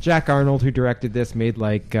 Jack Arnold, who directed this, made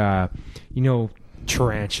like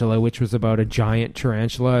Tarantula, which was about a giant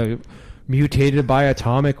tarantula mutated by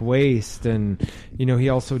atomic waste, and he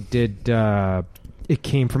also did It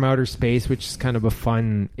Came from Outer Space, which is kind of a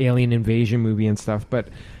fun alien invasion movie and stuff. But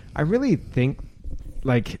I really think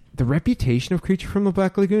like the reputation of Creature from the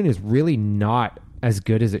Black Lagoon is really not as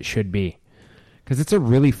good as it should be, because it's a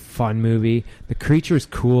really fun movie. The creature's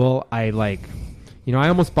cool. I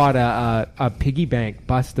almost bought a piggy bank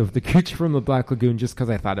bust of the Creature from the Black Lagoon just because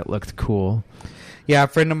I thought it looked cool. Yeah, a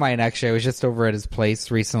friend of mine, actually, I was just over at his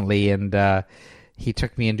place recently, and he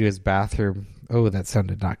took me into his bathroom. Oh, that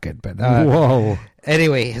sounded not good, but Whoa.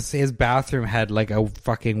 Anyway, his bathroom had like a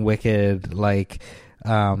fucking wicked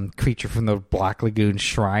Creature from the Black Lagoon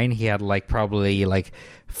shrine. He had probably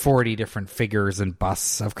 40 different figures and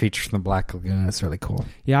busts of Creature from the Black Lagoon. It's really cool.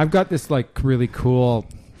 Yeah, I've got this really cool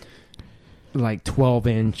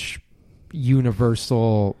 12-inch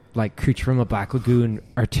Universal Creature from the Black Lagoon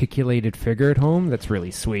articulated figure at home that's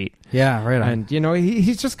really sweet. Yeah, right on. And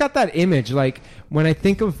he's just got that image. Like when I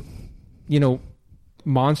think of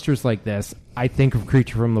monsters like this, I think of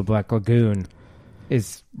Creature from the Black Lagoon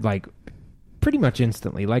is pretty much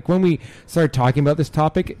instantly. Like when we started talking about this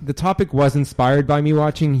topic, the topic was inspired by me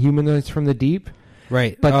watching Humanoids from the Deep.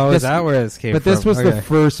 Right. But is that where this came from? But this was Okay. the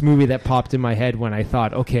first movie that popped in my head when I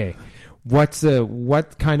thought, okay,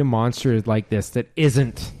 what kind of monster is like this that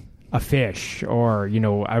isn't a fish or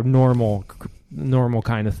a normal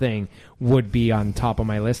kind of thing would be on top of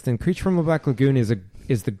my list. And Creature from the Black Lagoon is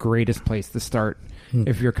the greatest place to start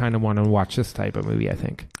if you're kind of want to watch this type of movie, I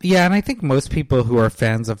think. Yeah, and I think most people who are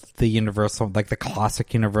fans of the Universal, the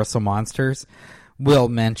classic Universal monsters, will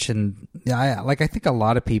mention. I think a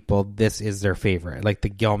lot of people, this is their favorite. Like the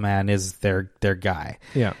Gill-Man is their guy.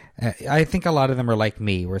 Yeah, I think a lot of them are like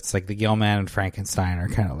me, where it's like the Gill-Man and Frankenstein are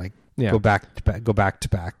kind of Yeah. go back to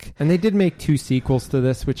back. and they did make 2 sequels to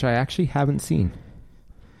this, which I actually haven't seen.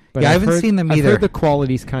 Yeah, I haven't seen them either. I've heard the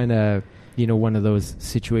quality's kind of one of those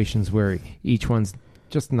situations where each one's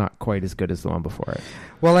just not quite as good as the one before it.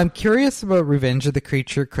 Well, I'm curious about Revenge of the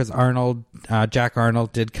Creature because Jack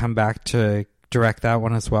Arnold did come back to direct that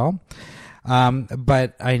one as well.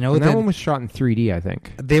 But I know that one was shot in 3D, I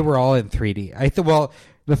think. They were all in 3D.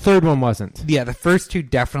 The third one wasn't. Yeah, the first 2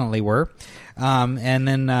 definitely were. And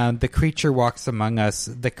then The Creature Walks Among Us.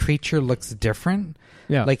 The creature looks different.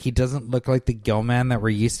 Yeah. He doesn't look like the Gill-Man that we're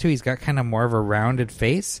used to. He's got kind of more of a rounded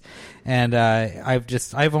face. And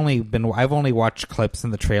I've only watched clips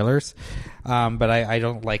in the trailers. But I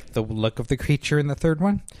don't like the look of the creature in the third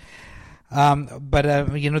one. But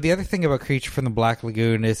the other thing about Creature from the Black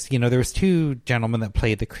Lagoon is, there was 2 gentlemen that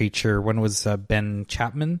played the creature. One was Ben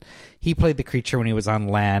Chapman. He played the creature when he was on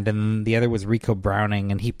land, and the other was Rico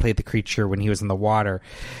Browning, and he played the creature when he was in the water.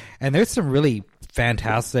 And there's some really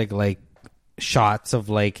fantastic shots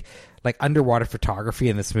of underwater photography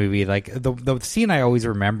in this movie. The scene I always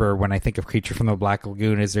remember when I think of Creature from the Black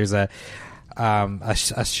Lagoon is there's a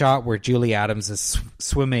shot where Julie Adams is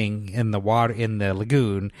swimming in the water in the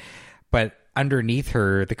lagoon, but underneath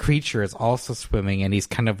her, the creature is also swimming, and he's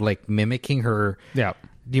kind of mimicking her. Yeah.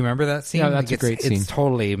 Do you remember that scene? Yeah, that's a great scene. It's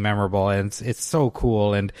totally memorable, and it's so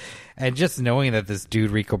cool. And just knowing that this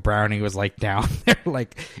dude Rico Browning was down there,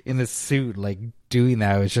 in the suit, doing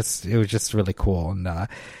that, it was just really cool. And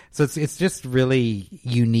so it's just really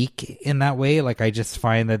unique in that way. I just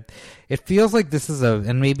find that it feels like this is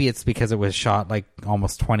and maybe it's because it was shot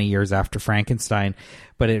almost 20 years after Frankenstein,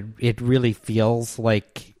 but it really feels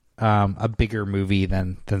like a bigger movie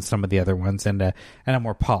than some of the other ones, and a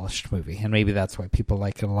more polished movie, and maybe that's why people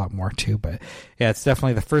like it a lot more too. But yeah, it's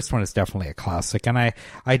definitely, the first one is definitely a classic, and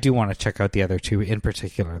I do want to check out the other two, in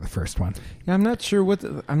particular the first one. Yeah, I'm not sure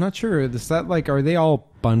is that like, are they all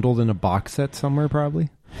bundled in a box set somewhere probably?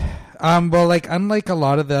 Well, like, unlike a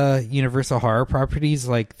lot of the Universal horror properties,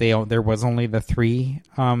 like there was only the 3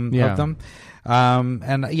 of them.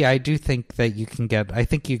 And yeah, I do think that you can get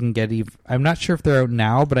I'm not sure if they're out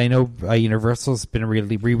now, but I know Universal's been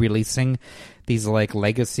really re-releasing these like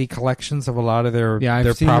legacy collections of a lot of their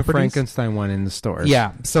I've seen properties. The Frankenstein one in the stores.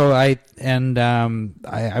 Yeah, so I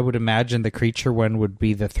would imagine the Creature one would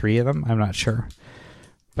be the 3 of them. I'm not sure.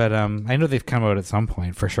 But I know they've come out at some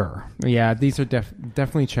point for sure. Yeah, these are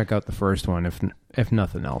definitely check out the first one if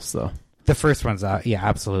nothing else though. The first one's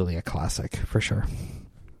absolutely a classic for sure.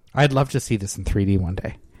 I'd love to see this in 3D one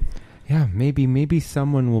day. Yeah, maybe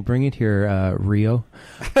someone will bring it here. Rio.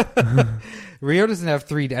 Rio doesn't have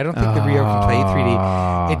 3D. I don't think the Rio can play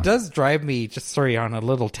 3D. It does drive me, on a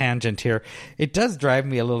little tangent here, it does drive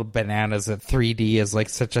me a little bananas that 3D is like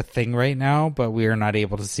such a thing right now, but we are not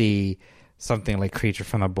able to see something like Creature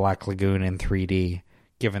from the Black Lagoon in 3D,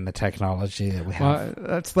 given the technology that we have.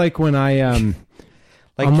 That's like when I on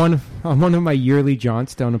one of my yearly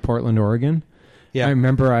jaunts down to Portland, Oregon. Yeah, I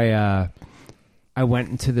remember I went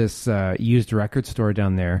into this used record store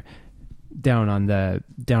down there, down in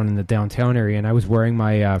the downtown area, and I was wearing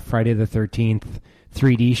my Friday the 13th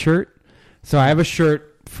 3D shirt. So I have a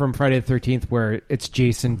shirt from Friday the 13th where it's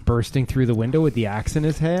Jason bursting through the window with the axe in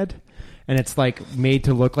his head. And it's like made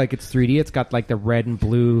to look like it's 3D. It's got like the red and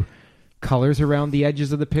blue colors around the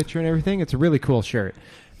edges of the picture and everything. It's a really cool shirt.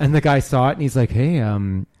 And the guy saw it and he's like, "Hey,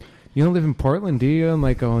 you don't live in Portland, do you?" I'm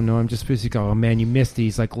like, "Oh no, I'm just busy." "Oh man, you missed it."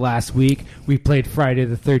 He's like, "Last week we played Friday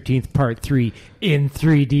the 13th Part 3 in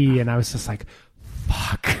 3D," and I was just like,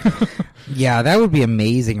 "Fuck." Yeah, that would be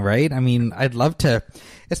amazing, right? I mean, I'd love to,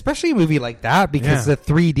 especially a movie like that, because the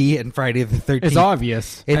 3D in Friday the 13th, it's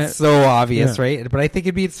obvious. It's so obvious, right? But I think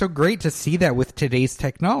it'd be so great to see that with today's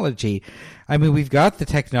technology. I mean, we've got the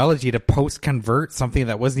technology to post-convert something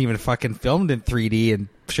that wasn't even fucking filmed in 3D and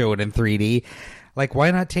show it in 3D. Like,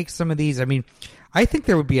 why not take some of these? I mean, I think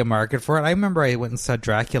there would be a market for it. I remember I went and saw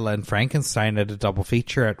Dracula and Frankenstein at a double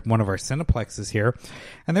feature at one of our Cineplexes here,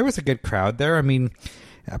 and there was a good crowd there. I mean,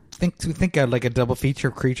 I think like a double feature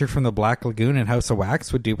of Creature from the Black Lagoon and House of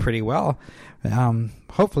Wax would do pretty well.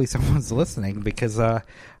 Hopefully someone's listening, because I'd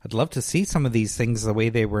love to see some of these things the way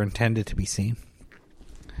they were intended to be seen.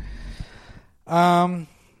 All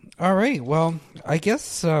right. Well, I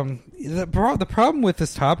guess the problem with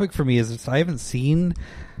this topic for me is I haven't seen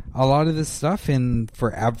a lot of this stuff in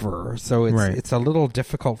forever, so it's a little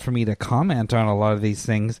difficult for me to comment on a lot of these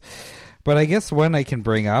things. But I guess one I can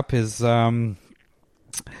bring up is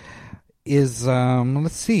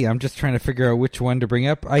let's see, I'm just trying to figure out which one to bring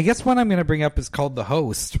up. I guess one I'm going to bring up is called The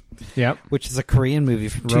Host. Yep. Which is a Korean movie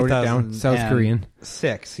from 2006. South Korean.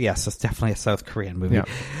 Yes, it's definitely a South Korean movie. Yep.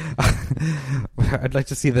 I'd like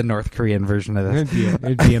to see the North Korean version of this.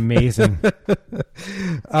 It'd be amazing.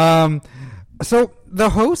 So The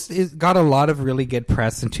Host got a lot of really good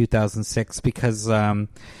press in 2006 because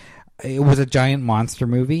it was a giant monster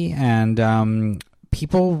movie, and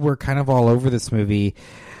people were kind of all over this movie.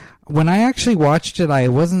 When I actually watched it, I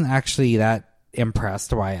wasn't actually that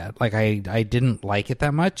impressed by it. Like, I didn't like it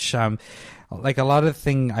that much. Like, a lot of the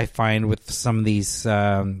thing I find with some of these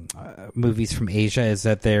movies from Asia is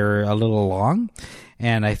that they're a little long,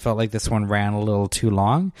 and I felt like this one ran a little too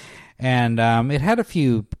long. And it had a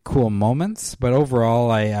few cool moments, but overall,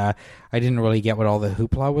 I didn't really get what all the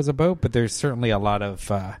hoopla was about. But there's certainly a lot of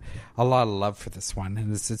love for this one,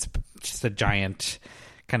 and it's just a giant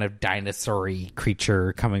kind of dinosaur-y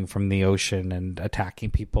creature coming from the ocean and attacking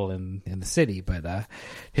people in the city. But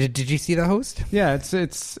did you see The Host? Yeah,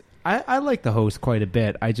 I like The Host quite a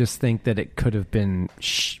bit. I just think that it could have been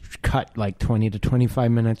cut like 20 to 25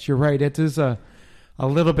 minutes. You're right, it is a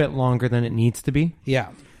little bit longer than it needs to be. Yeah.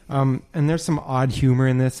 And there's some odd humor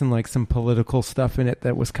in this and like some political stuff in it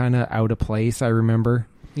that was kind of out of place, I remember.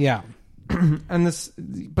 Yeah.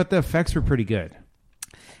 But the effects were pretty good.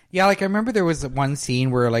 Yeah, like I remember there was one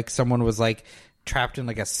scene where like someone was like trapped in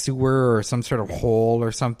like a sewer or some sort of hole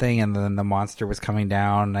or something, and then the monster was coming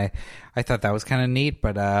down. I thought that was kind of neat,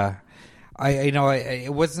 but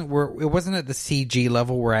it wasn't at the CG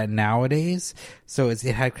level we're at nowadays. So it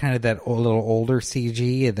had kind of that little older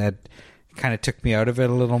CG that kind of took me out of it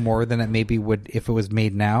a little more than it maybe would if it was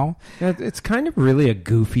made now. Yeah, it's kind of really a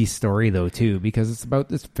goofy story though too, because it's about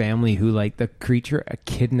this family who like the creature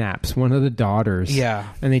kidnaps one of the daughters. Yeah.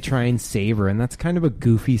 And they try and save her, and that's kind of a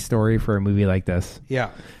goofy story for a movie like this.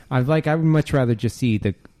 Yeah. I would much rather just see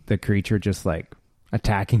the creature just like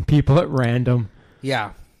attacking people at random.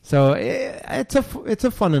 Yeah. So it's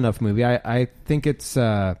a fun enough movie. I think it's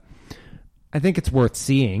worth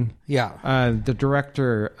seeing. Yeah. The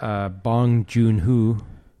director Bong Joon-ho,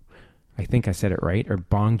 I think I said it right, or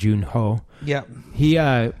Bong Joon-ho. Yeah. He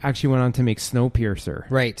actually went on to make Snowpiercer,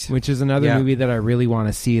 Right. which is another movie that I really want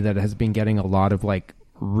to see that has been getting a lot of like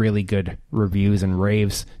really good reviews and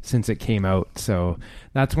raves since it came out. So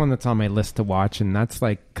that's one that's on my list to watch, and that's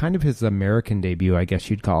like kind of his American debut, I guess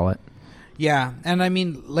you'd call it. Yeah, and I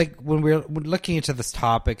mean, like when we're looking into this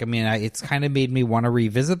topic, I mean, it's kind of made me want to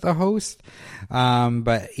revisit The Host.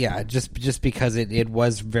 But yeah, just because it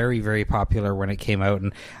was very, very popular when it came out,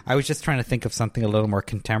 and I was just trying to think of something a little more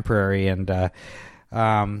contemporary. And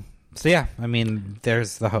so yeah, I mean,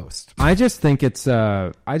 there's The Host. I just think it's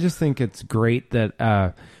great that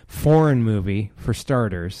a foreign movie for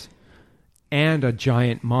starters and a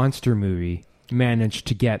giant monster movie managed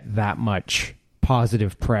to get that much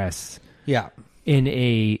positive press. Yeah. In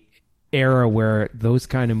a era where those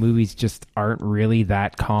kind of movies just aren't really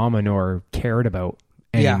that common or cared about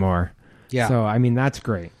anymore. Yeah. So, I mean, that's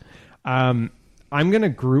great. I'm going to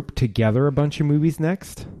group together a bunch of movies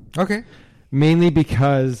next. Okay. Mainly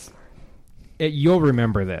because you'll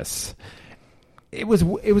remember this. It was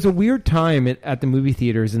a weird time at the movie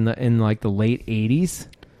theaters in like the late 80s.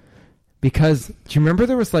 Because do you remember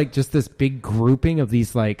there was like just this big grouping of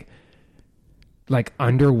these like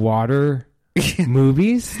underwater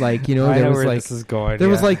movies, like, you know, I there know was where like this is going. There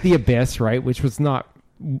was like The Abyss, right, which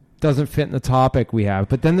doesn't fit in the topic we have,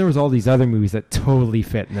 but then there was all these other movies that totally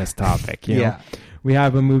fit in this topic. You know? We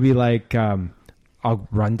have a movie like I'll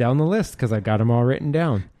run down the list because I got them all written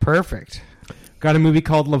down. Perfect. Got a movie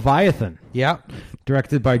called Leviathan. Yeah.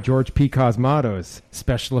 Directed by George P. Cosmatos.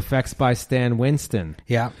 Special effects by Stan Winston.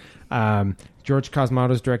 Yeah. George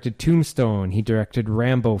Cosmatos directed Tombstone. He directed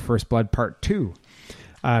Rambo: First Blood Part 2.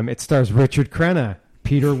 It stars Richard Crenna,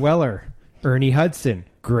 Peter Weller, Ernie Hudson.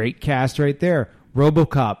 Great cast right there.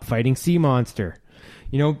 RoboCop fighting sea monster.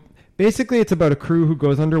 You know, basically it's about a crew who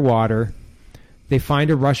goes underwater. They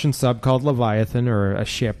find a Russian sub called Leviathan, or a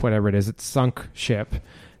ship, whatever it is. It's a sunk ship.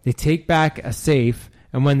 They take back a safe,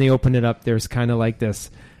 and when they open it up, there's kind of like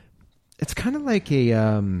this. It's kind of like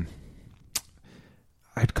a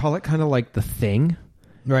I'd call it kind of like The Thing,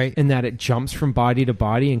 right? In that it jumps from body to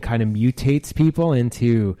body and kind of mutates people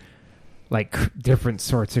into like different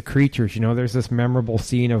sorts of creatures. You know, there's this memorable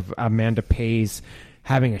scene of Amanda Pays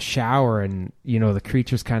having a shower, and you know the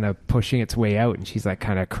creature's kind of pushing its way out, and she's like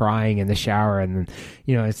kind of crying in the shower, and then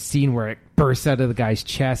you know, it's a scene where it bursts out of the guy's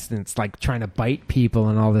chest, and it's like trying to bite people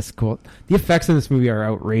and all this cool. The effects in this movie are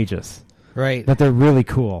outrageous, right? But they're really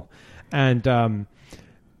cool, and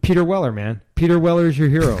Peter Weller, man. Peter Weller is your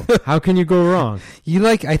hero. How can you go wrong?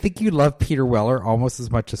 I think you love Peter Weller almost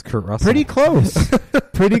as much as Kurt Russell. Pretty close.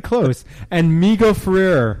 Pretty close. And Miguel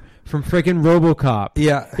Ferrer from freaking RoboCop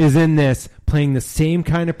is in this, playing the same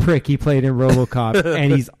kind of prick he played in RoboCop,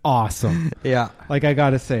 and he's awesome. Yeah. Like, I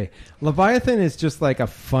gotta say. Leviathan is just like a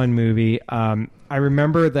fun movie. I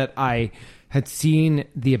remember that I had seen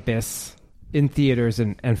The Abyss in theaters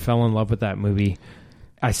and fell in love with that movie.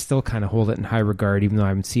 I still kind of hold it in high regard, even though I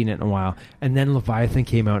haven't seen it in a while. And then Leviathan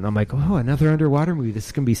came out, and I'm like, oh, another underwater movie. This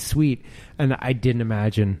is going to be sweet. And I didn't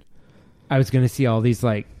imagine I was going to see all these,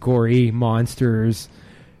 like, gory monsters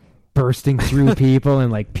bursting through people,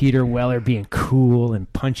 and, like, Peter Weller being cool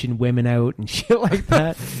and punching women out and shit like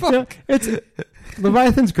that. You know,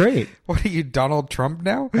 Leviathan's great. What are you, Donald Trump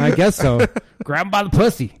now? I guess so. Grab him by the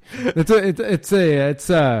pussy. It's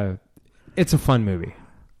a fun movie.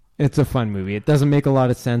 It's a fun movie. It doesn't make a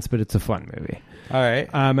lot of sense, but it's a fun movie. All right.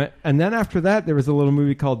 And then after that, there was a little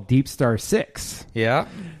movie called Deep Star 6. Yeah.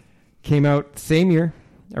 Came out same year,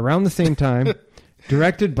 around the same time.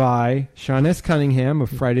 Directed by Sean S. Cunningham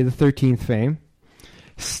of Friday the 13th fame.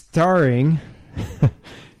 Starring...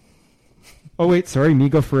 oh, wait, sorry.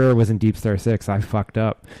 Miguel Ferrer was in Deep Star 6. I fucked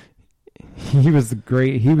up. He was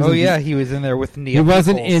great. He was he was in there with Neil. He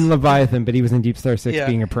wasn't in Leviathan, but he was in Deep Star 6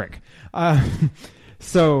 being a prick.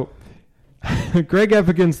 So, Greg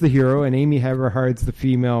Evigan's the hero, and Amy Everhard's the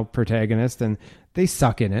female protagonist, and they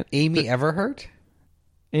suck in it. Amy Everhard?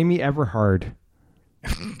 Amy Everhard.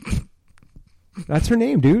 That's her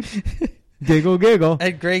name, dude. Giggle, giggle.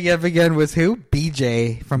 And Greg Evigan was who?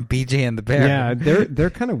 BJ from BJ and the Bear. Yeah, they're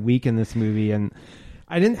kind of weak in this movie, and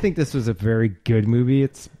I didn't think this was a very good movie.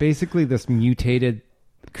 It's basically this mutated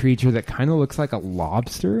creature that kind of looks like a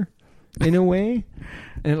lobster in a way.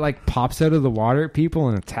 And it like pops out of the water at people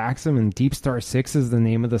and attacks them. And Deep Star 6 is the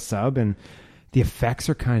name of the sub. And the effects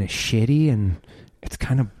are kind of shitty and it's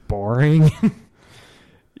kind of boring.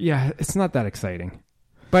 Yeah, it's not that exciting.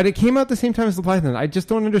 But it came out the same time as Leviathan. I just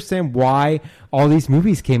don't understand why all these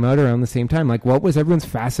movies came out around the same time. Like, what was everyone's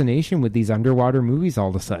fascination with these underwater movies all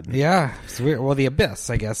of a sudden? Yeah, it's weird. Well, The Abyss,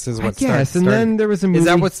 I guess, is what started. And then there was a movie. Is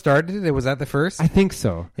that what started it? Was that the first? I think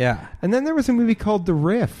so. Yeah. And then there was a movie called The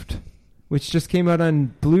Rift, which just came out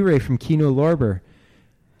on Blu-ray from Kino Lorber,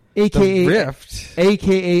 The Rift,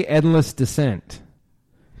 aka Endless Descent.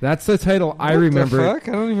 That's the title I remember. What the fuck?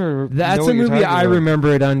 I don't even. That's a movie I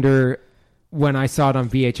remember it under. When I saw it on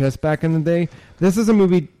VHS back in the day. This is a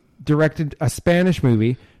movie a Spanish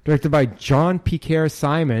movie, directed by John Piquer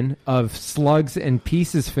Simon of Slugs and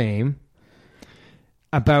Pieces fame,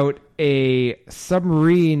 about a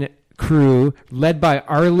submarine crew led by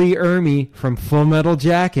R. Lee Ermey from Full Metal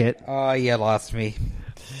Jacket. Oh, you lost me.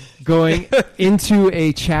 Going into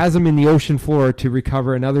a chasm in the ocean floor to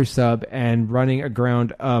recover another sub and running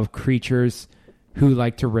aground of creatures who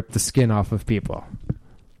like to rip the skin off of people.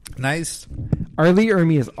 Nice. R. Lee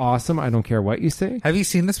Ermey is awesome. I don't care what you say. Have you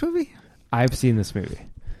seen this movie? I've seen this movie.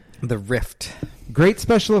 The Rift. Great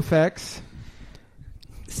special effects.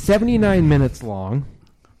 79 minutes long.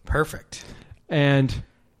 Perfect. And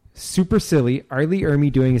super silly. R. Lee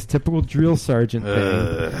Ermey doing his typical drill sergeant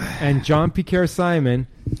thing. And John Piquer Simon,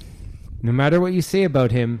 no matter what you say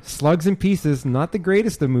about him, Slugs and Pieces, not the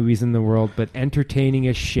greatest of movies in the world, but entertaining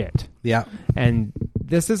as shit. Yeah. And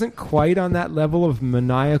this isn't quite on that level of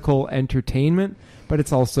maniacal entertainment, but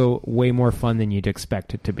it's also way more fun than you'd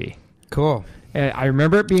expect it to be. Cool. I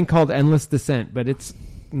remember it being called Endless Descent, but it's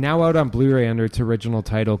now out on Blu-ray under its original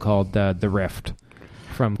title called The Rift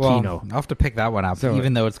from Kino. I'll have to pick that one up,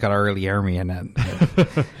 even though it's got R. Lee Ermey in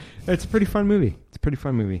it. It's a pretty fun movie.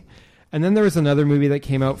 And then there was another movie that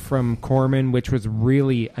came out from Corman, which was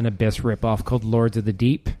really an Abyss ripoff called Lords of the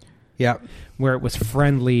Deep. Yep. Where it was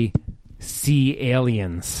friendly sea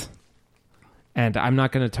aliens. And I'm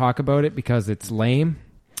not going to talk about it because it's lame.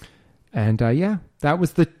 And that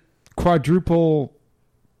was the quadruple...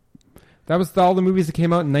 That was all the movies that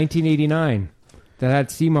came out in 1989 that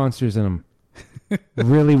had sea monsters in them.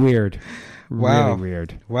 Really weird. Wow. Really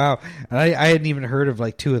weird. Wow. And I hadn't even heard of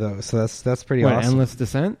like two of those, so that's pretty awesome. Endless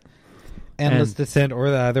Descent? Endless Descent, or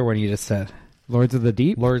the other one you just said. Lords of the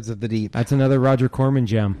Deep? Lords of the Deep. That's another Roger Corman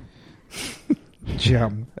gem.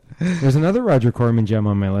 Gem. There's another Roger Corman gem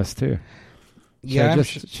on my list, too.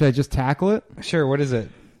 Should I just tackle it? Sure, what is it?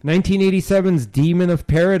 1987's Demon of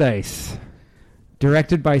Paradise.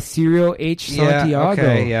 Directed by Cirio H. Santiago.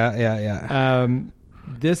 Okay. Yeah.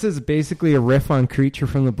 This is basically a riff on Creature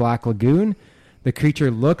from the Black Lagoon. The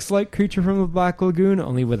creature looks like Creature from the Black Lagoon,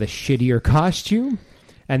 only with a shittier costume.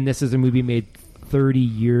 And this is a movie made 30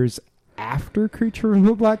 years after Creature from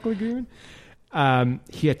the Black Lagoon.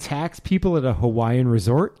 He attacks people at a Hawaiian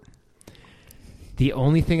resort. The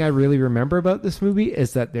only thing I really remember about this movie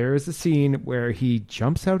is that there is a scene where he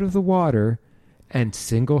jumps out of the water and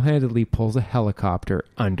single-handedly pulls a helicopter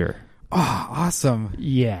under. Oh, awesome.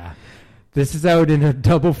 Yeah. This is out in a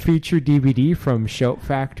double feature DVD from Shout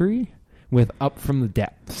Factory with Up from the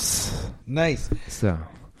Depths. Nice. So,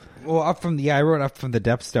 well, I wrote Up from the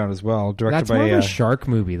Depths down as well. Directed that's by more of a shark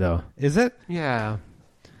movie, though. Is it? Yeah.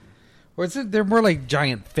 Or is it? They're more like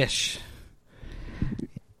giant fish.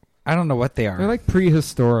 I don't know what they are. They're like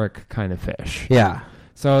prehistoric kind of fish. Yeah.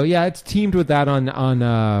 So yeah, it's teamed with that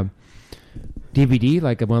on DVD,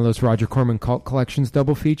 like one of those Roger Corman Cult Collections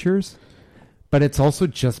double features. But it's also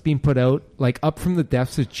just being put out, like Up from the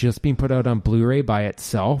Depths is just being put out on Blu-ray by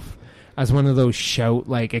itself as one of those Shout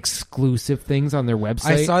like exclusive things on their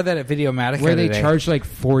website. I saw that at Videomatica where they today. charge like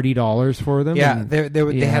 $40 for them. Yeah, they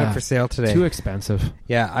had it for sale today. Too expensive.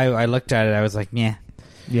 Yeah, I looked at it. I was like, yeah.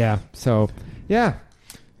 Yeah. So yeah,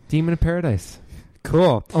 Demon of Paradise.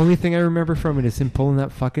 Cool. Only thing I remember from it is him pulling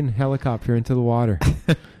that fucking helicopter into the water.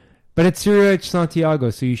 But it's Cirio H. Santiago,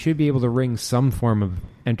 so you should be able to wring some form of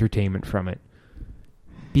entertainment from it.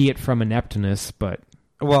 Be it from ineptness, but...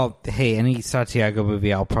 Well, hey, any Santiago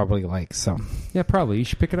movie I'll probably like, so... Yeah, probably. You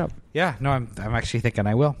should pick it up. Yeah, no, I'm actually thinking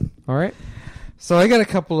I will. All right. So I got a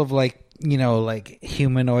couple of, like,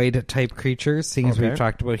 humanoid-type creatures, seeing as we've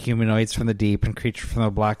talked about humanoids from the deep and Creature from the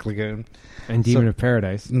Black Lagoon. And Demon of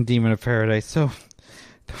Paradise. And Demon of Paradise. So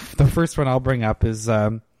the first one I'll bring up is...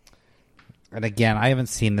 and again, I haven't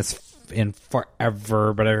seen this in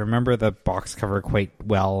forever, but I remember the box cover quite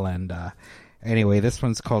well, and... Anyway, this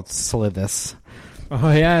one's called Slithis.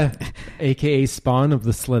 Oh yeah, aka Spawn of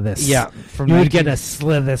the Slithis. Yeah, from you would get a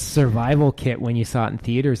Slithis survival kit when you saw it in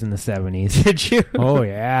theaters in the 70s. Did you? Oh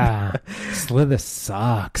yeah, Slithis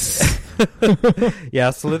sucks.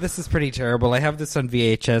 Yeah, Slithis is pretty terrible. I have this on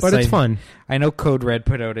VHS, but it's fun. I know Code Red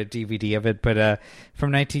put out a DVD of it, but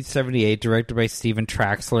from 1978, directed by Steven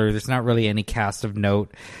Traxler. There's not really any cast of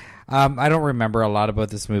note. I don't remember a lot about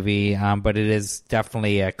this movie, but it is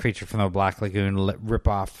definitely a Creature from the Black Lagoon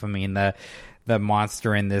ripoff. I mean, the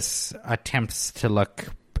monster in this attempts to look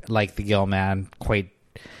like the Gill Man quite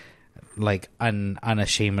like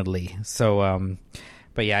unashamedly. So,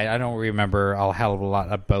 but yeah, I don't remember a hell of a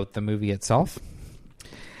lot about the movie itself.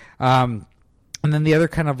 And then the other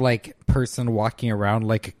kind of like person walking around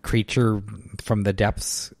like a creature from the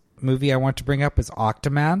depths movie I want to bring up is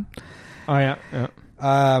Octoman. Oh yeah.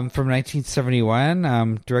 From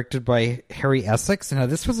 1971, directed by Harry Essex. Now,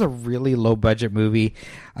 this was a really low-budget movie.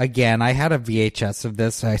 Again, I had a VHS of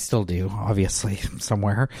this. I still do, obviously,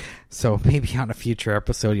 somewhere. So maybe on a future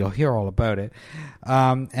episode, you'll hear all about it.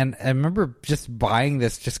 And I remember just buying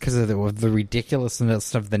this just because of the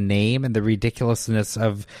ridiculousness of the name and the ridiculousness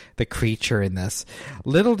of the creature in this.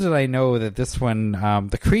 Little did I know that this one,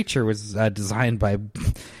 the creature was designed by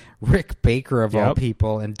Rick Baker of all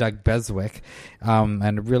people and Doug Beswick,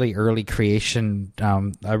 and a really early creation,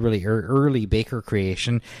 early Baker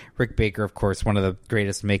creation. Rick Baker, of course, one of the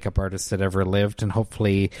greatest makeup artists that ever lived, and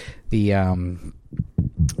hopefully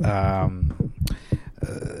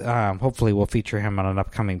hopefully we'll feature him on an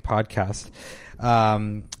upcoming podcast.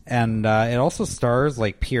 And it also stars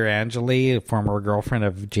like Pier Angeli, former girlfriend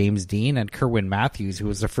of James Dean, and Kerwin Matthews, who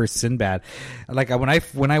was the first Sinbad. Like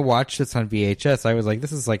when I watched this on VHS, I was like,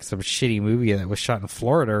 this is like some shitty movie that was shot in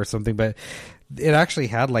Florida or something, but it actually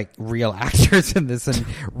had like real actors in this and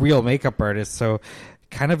real makeup artists. So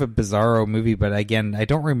kind of a bizarro movie, but again, I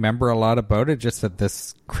don't remember a lot about it, just that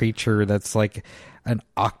this creature that's like an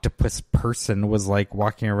octopus person was like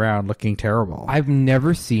walking around looking terrible. I've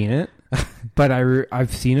never seen it. But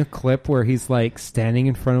I've seen a clip where he's like standing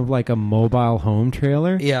in front of like a mobile home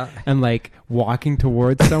trailer, and like walking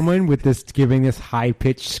towards someone with this, giving this high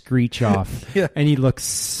pitched screech off, and he looks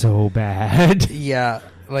so bad. Yeah,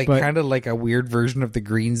 like kind of like a weird version of the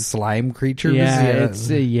green slime creatures.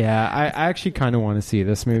 Yeah, I actually kind of want to see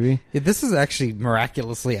this movie. Yeah, this is actually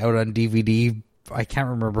miraculously out on DVD. I can't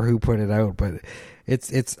remember who put it out, but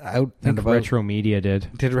it's out and about. Retro Media did.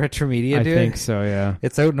 Did Retro Media do it? I think so, yeah.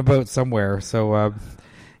 It's out and about somewhere. So,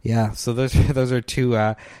 yeah. So those are two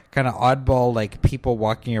kind of oddball, like, people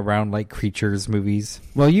walking around like creatures movies.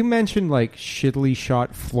 Well, you mentioned, like, shittily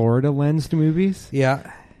shot Florida-lensed movies.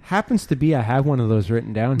 Yeah. Happens to be I have one of those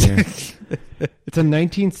written down here. It's a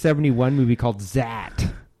 1971 movie called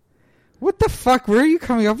Zat. What the fuck? Where are you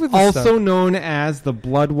coming up with this Also stuff? known as The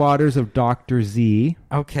Bloodwaters of Dr. Z.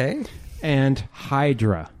 Okay. And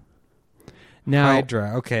Hydra. Now,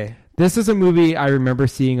 Hydra, okay. This is a movie I remember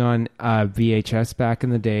seeing on VHS back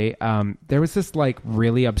in the day. There was this like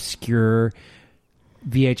really obscure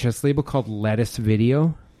VHS label called Lettuce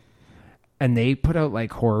Video, and they put out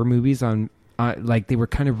like horror movies on like they were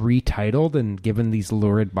kind of retitled and given these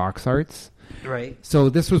lurid box arts. Right. So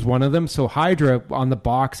this was one of them. So Hydra, on the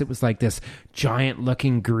box, it was like this giant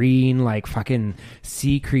looking green, like fucking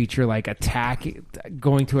sea creature, like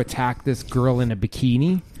going to attack this girl in a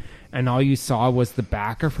bikini. And all you saw was the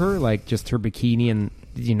back of her, like just her bikini and,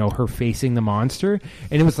 you know, her facing the monster.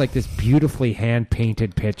 And it was like this beautifully hand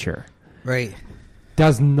painted picture. Right.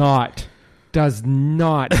 Does not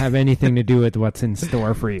have anything to do with what's in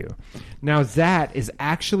store for you. Now, Zat is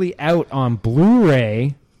actually out on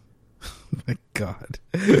Blu-ray. Oh my God.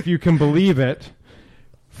 If you can believe it,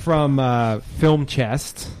 from Film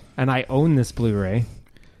Chest, and I own this Blu-ray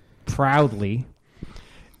proudly.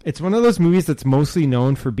 It's one of those movies that's mostly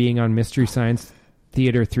known for being on Mystery Science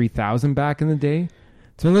Theater 3000 back in the day.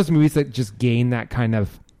 It's one of those movies that just gained that kind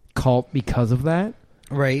of cult because of that.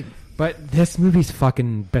 Right. But this movie's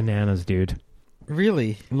fucking bananas, dude.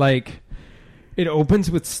 Really? Like, it opens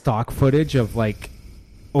with stock footage of, like,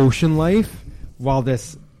 ocean life while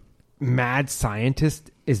this mad scientist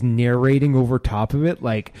is narrating over top of it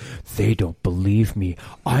like, they don't believe me,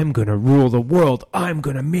 I'm gonna rule the world, I'm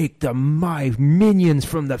gonna make them my minions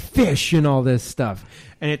from the fish and all this stuff.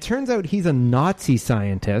 And it turns out he's a Nazi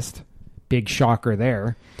scientist, big shocker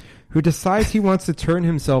there, who decides he wants to turn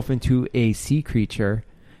himself into a sea creature,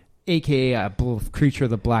 aka a creature of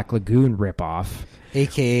the Black Lagoon ripoff,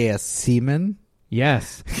 aka a seaman.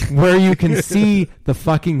 Yes, where you can see the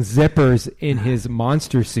fucking zippers in his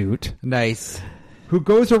monster suit. Nice. Who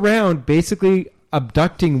goes around basically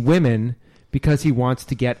abducting women because he wants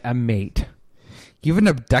to get a mate. You have an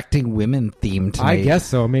abducting women theme tonight. I guess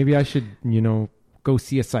so. Maybe I should, go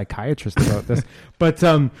see a psychiatrist about this. But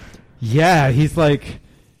yeah,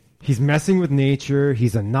 he's messing with nature.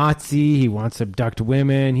 He's a Nazi. He wants to abduct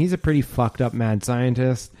women. He's a pretty fucked up mad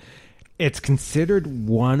scientist. It's considered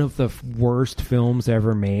one of the worst films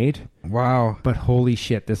ever made. Wow. But holy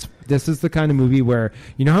shit, this is the kind of movie where,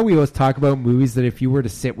 you know how we always talk about movies that if you were to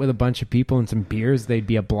sit with a bunch of people and some beers, they'd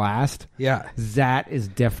be a blast? Yeah. Zat is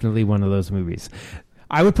definitely one of those movies.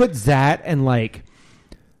 I would put Zat and like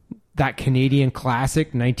that Canadian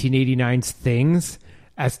classic 1989's Things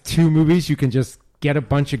as two movies you can just get a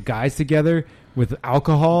bunch of guys together with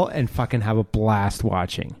alcohol and fucking have a blast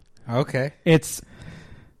watching. Okay. It's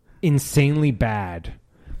insanely bad.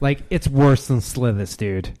 Like, it's worse than Slithis,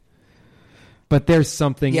 dude. But there's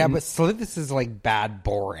something... Yeah, but Slithis is like bad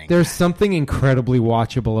boring. There's something incredibly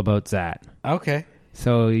watchable about Zat. Okay.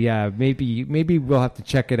 So, yeah, maybe we'll have to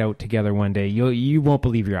check it out together one day. You won't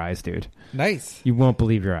believe your eyes, dude. Nice. You won't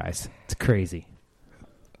believe your eyes. It's crazy.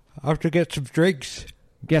 I'll have to get some drinks.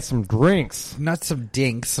 Get some drinks. Not some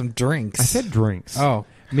dinks, some drinks. I said drinks. Oh.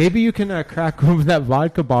 Maybe you can crack open that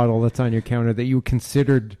vodka bottle that's on your counter that you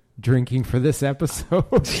considered drinking for this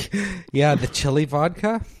episode. Yeah, the chili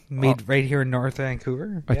vodka made right here in North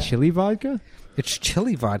Vancouver. A chili vodka? It's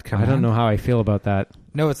chili vodka. I don't know how I feel about that.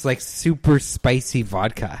 No, it's like super spicy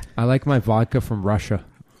vodka. I like my vodka from Russia.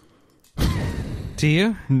 Do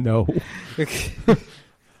you? No.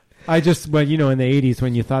 I just, in the 80s,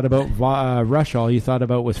 when you thought about Russia, all you thought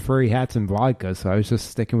about was furry hats and vodka, so I was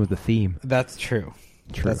just sticking with the theme. That's true.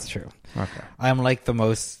 That's true. Okay. I'm like the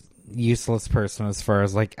most useless person as far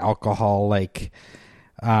as like alcohol, like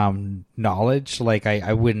knowledge. Like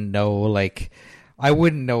I wouldn't know, like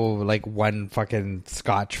one fucking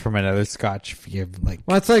scotch from another scotch if you have, like...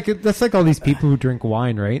 Well, that's like all these people who drink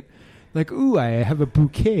wine, right? Like, ooh, I have a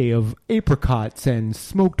bouquet of apricots and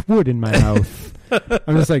smoked wood in my mouth.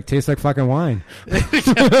 I'm just like, tastes like fucking wine.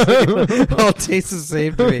 All tastes the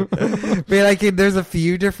same to me. I mean, like, there's a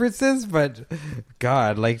few differences, but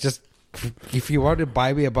God, like, just if you want to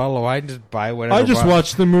buy me a bottle of wine, just buy whatever. I just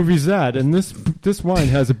watched the movie Zad, and this wine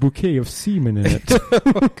has a bouquet of semen in it.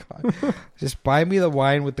 Oh, God. Just buy me the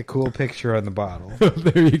wine with the cool picture on the bottle.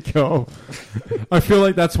 There you go. I feel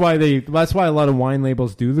like that's why a lot of wine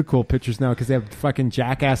labels do the cool pictures now, because they have fucking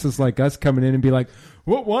jackasses like us coming in and be like,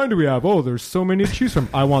 what wine do we have? Oh, there's so many to choose from.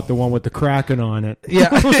 I want the one with the Kraken on it. Yeah,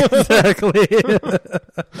 exactly.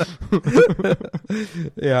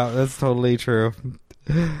 Yeah, that's totally true.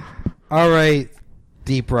 All right,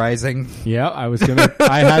 Deep Rising. Yeah, I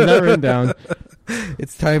had that written down.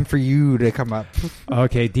 It's time for you to come up.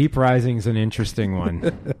 Okay, Deep Rising is an interesting one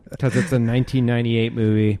because it's a 1998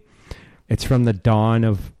 movie. It's from the dawn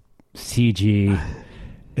of CG.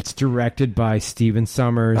 It's directed by Steven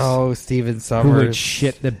Sommers. Oh, Steven Sommers. Who would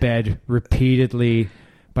shit the bed repeatedly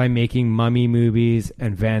by making Mummy movies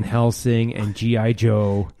and Van Helsing and G.I.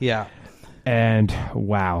 Joe. Yeah. And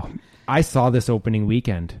wow, I saw this opening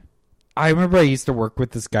weekend. I remember I used to work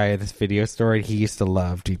with this guy at this video store, and he used to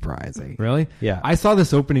love Deep Rising. Really? Yeah. I saw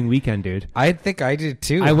this opening weekend, dude. I think I did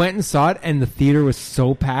too. I went and saw it, and the theater was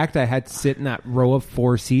so packed, I had to sit in that row of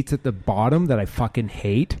 4 seats at the bottom that I fucking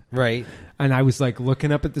hate. Right. And I was like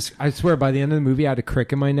looking up at the... I swear, by the end of the movie, I had a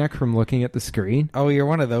crick in my neck from looking at the screen. Oh, you're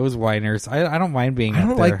one of those whiners. I don't mind being I up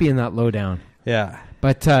don't there. like being that low down. Yeah.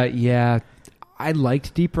 But, yeah, I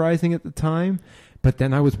liked Deep Rising at the time. But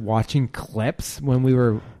then I was watching clips when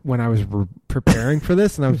I was preparing for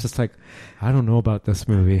this, and I was just like, I don't know about this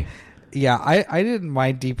movie. Yeah, I didn't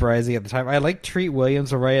mind Deep Rising at the time. I like Treat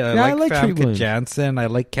Williams, all right. I like Treat Famke Williams. Janssen. I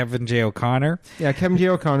like Kevin J. O'Connor. Yeah, Kevin J.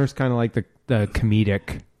 O'Connor's kind of like the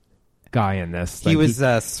comedic guy in this. He was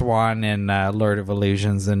Swan in Lord of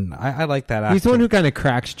Illusions, and I like that actor. He's the one who kind of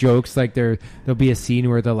cracks jokes. Like there'll be a scene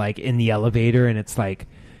where they're like in the elevator, and it's like,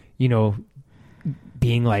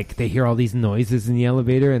 being like, they hear all these noises in the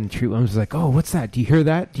elevator, and Treat Williams is like, oh, what's that? Do you hear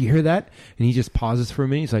that? Do you hear that? And he just pauses for a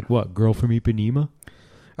minute. He's like, what, Girl from Ipanema?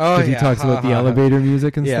 Oh, yeah. Because he talks about the elevator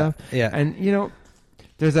music and stuff. Yeah. And,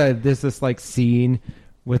 there's this like scene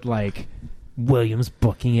with like Williams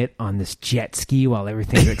booking it on this jet ski while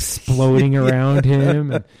everything's exploding around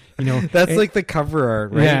him. And, that's like the cover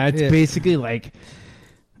art, right? Yeah, it's basically like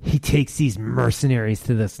he takes these mercenaries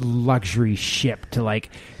to this luxury ship to like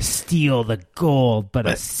steal the gold, but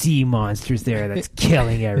a sea monster's there that's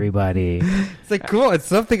killing everybody. It's like, cool. It's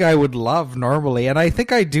something I would love normally, and I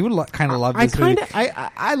think I do kind of love this movie.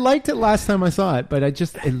 I liked it last time I saw it, but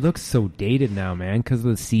it looks so dated now, man, because of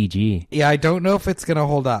the CG. Yeah, I don't know if it's going to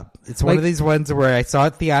hold up. It's one of these ones where I saw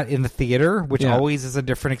it in the theater, which always is a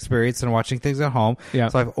different experience than watching things at home. Yeah.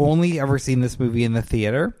 So I've only ever seen this movie in the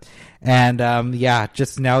theater. And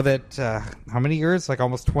just now that how many years? Like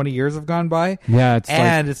almost 20 years have gone by. Yeah,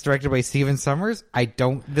 it's directed by Steven Sommers.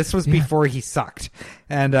 This was before he sucked,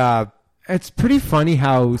 and it's pretty funny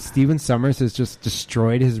how Steven Sommers has just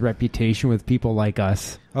destroyed his reputation with people like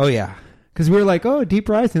us. Oh yeah, because we were like, oh, Deep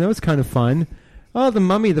Rising, that was kind of fun. Oh, the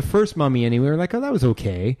Mummy, the first Mummy, and we were like, oh, that was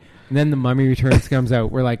okay. And then the Mummy Returns comes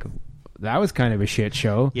out. We're like, that was kind of a shit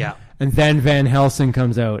show. Yeah. And then Van Helsing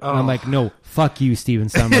comes out. And I'm like, no, fuck you, Steven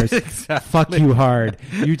Sommers. Exactly. Fuck you hard.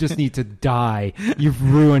 You just need to die. You've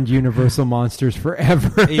ruined Universal Monsters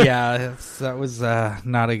forever. Yeah, that was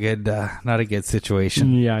not a good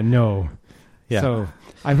situation. Yeah, no. Yeah. So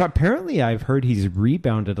I've heard he's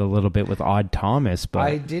rebounded a little bit with Odd Thomas, but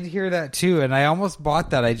I did hear that too, and I almost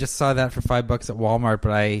bought that. I just saw that for $5 at Walmart,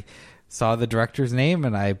 but I saw the director's name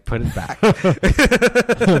and I put it back.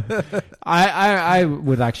 I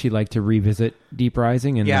would actually like to revisit Deep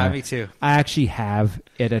Rising, and yeah, me too. I actually have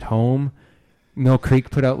it at home. Mill Creek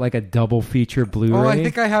put out like a double feature Blu-ray. Oh, I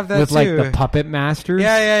think I have that with too. Like the Puppet Masters.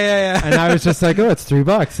 Yeah. And I was just like, oh, it's $3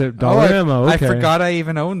 at Dollarama. Okay. I forgot I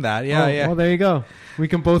even owned that. Yeah. Well, there you go. We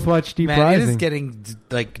can both watch Deep Man, Rising. it is getting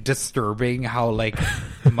like disturbing how like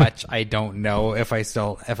much I don't know if I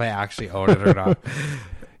actually own it or not.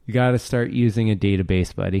 You got to start using a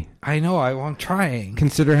database, buddy. I know. I'm trying.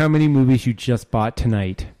 Consider how many movies you just bought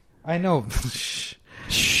tonight. I know.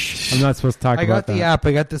 I'm not supposed to talk about that. I got the app.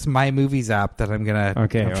 I got this My Movies app that I'm gonna.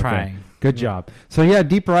 Okay, I'm trying. Good job. So yeah,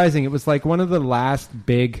 Deep Rising. It was like one of the last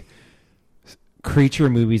big creature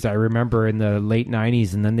movies I remember in the late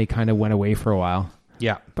 '90s, and then they kind of went away for a while.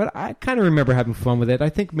 Yeah, but I kind of remember having fun with it. I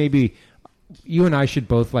think maybe you and I should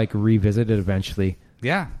both like revisit it eventually.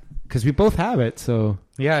 Yeah, because we both have it. So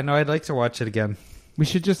yeah, no, I'd like to watch it again. We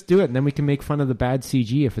should just do it, and then we can make fun of the bad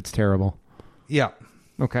CG if it's terrible. Yeah.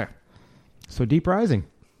 Okay. So Deep Rising.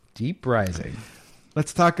 Deep Rising.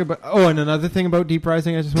 Let's talk about... Oh, and another thing about Deep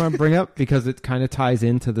Rising I just want to bring up, because it kind of ties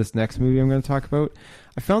into this next movie I'm going to talk about.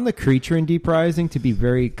 I found the creature in Deep Rising to be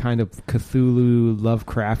very kind of Cthulhu,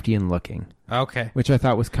 Lovecraftian looking. Okay. Which I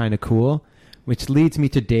thought was kind of cool, which leads me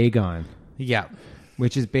to Dagon. Yeah.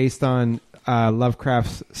 Which is based on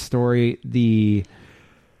Lovecraft's story, The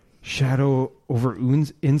Shadow over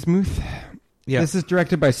Innsmouth. Yeah. This is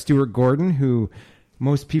directed by Stuart Gordon, who...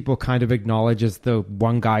 most people kind of acknowledge as the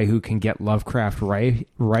one guy who can get Lovecraft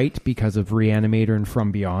right because of Reanimator and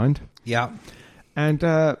From Beyond. Yeah. And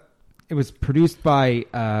it was produced by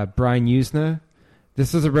Brian Usna.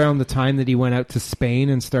 This is around the time that he went out to Spain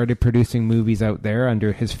and started producing movies out there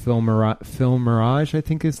under his Film Mirage, I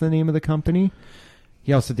think is the name of the company.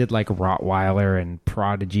 He also did like Rottweiler and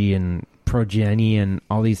Prodigy and Progeny and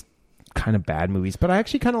all these kind of bad movies. But I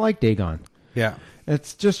actually kind of like Dagon. Yeah.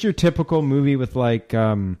 It's just your typical movie with like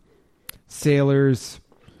sailors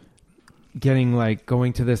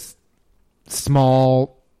going to this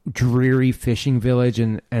small, dreary fishing village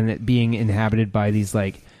and it being inhabited by these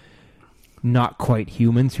like not quite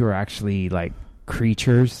humans who are actually like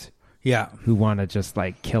creatures. Yeah. Who want to just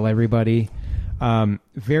like kill everybody.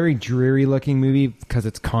 Very dreary looking movie because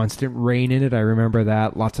it's constant rain in it. I remember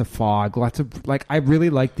that. Lots of fog. Lots of like, I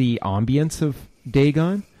really like the ambience of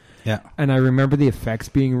Dagon. Yeah. And I remember the effects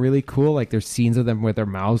being really cool. Like there's scenes of them with their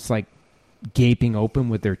mouths like gaping open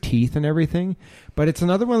with their teeth and everything. But it's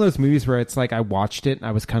another one of those movies where it's like I watched it and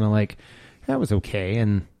I was kind of like, that was okay.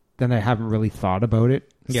 And then I haven't really thought about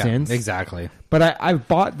it since. Exactly. But I've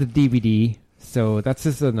bought the DVD. So that's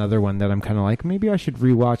just another one that I'm kind of like, maybe I should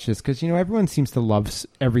rewatch this. Because, everyone seems to love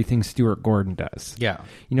everything Stuart Gordon does. Yeah.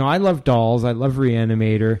 I love Dolls. I love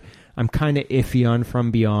Reanimator. I'm kind of iffy on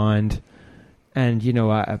From Beyond. And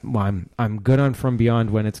I'm good on From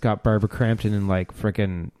Beyond when it's got Barbara Crampton in like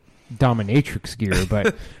freaking dominatrix gear,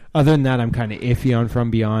 but other than that, I'm kind of iffy on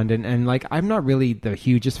From Beyond, and like I'm not really the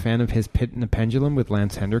hugest fan of his Pit and the Pendulum with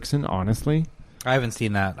Lance Henriksen, honestly. I haven't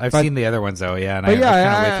seen that. I've seen the other ones though, yeah. And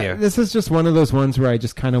I'm with you. This is just one of those ones where I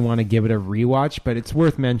just kind of want to give it a rewatch, but it's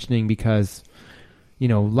worth mentioning because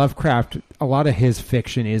Lovecraft, a lot of his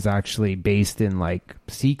fiction is actually based in like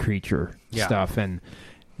sea creature stuff, and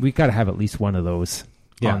we got to have at least one of those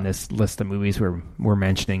on this list of movies we're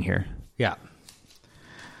mentioning here. Yeah.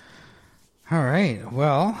 All right.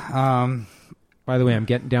 Well, by the way, I'm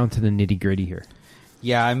getting down to the nitty gritty here.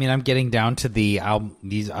 Yeah, I mean, I'm getting down to the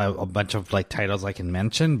these a bunch of like titles I can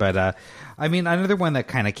mention, but I mean, another one that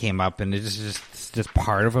kind of came up, and it's just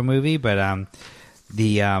part of a movie, but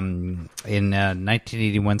the in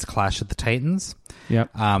 1981's Clash of the Titans.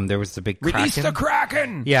 Yep. There was the big Release the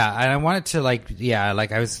Kraken. Yeah, and I wanted to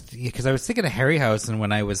I was thinking of Harryhausen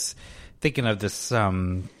when I was thinking of this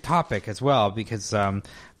topic as well, because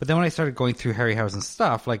but then when I started going through Harryhausen's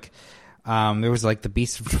stuff, like There was like the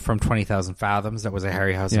Beast from 20,000 Fathoms. That was a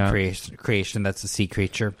Harryhausen creation. That's a sea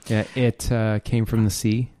creature. Yeah, it came from the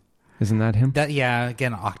sea. Isn't that him?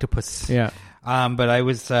 Again, octopus. Yeah. But I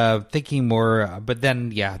was thinking more. But then,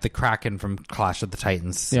 the Kraken from Clash of the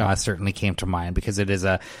Titans certainly came to mind because it is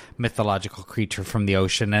a mythological creature from the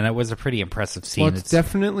ocean, and it was a pretty impressive scene. Well, it's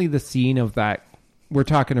definitely the scene of that. We're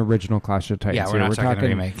talking original Clash of Titans. Yeah, we're not talking a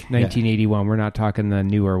remake. 1981. We're not talking the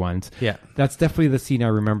newer ones. Yeah. That's definitely the scene I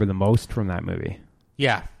remember the most from that movie.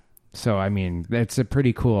 Yeah. So, I mean, it's a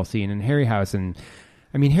pretty cool scene. And Harryhausen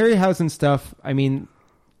stuff, I mean,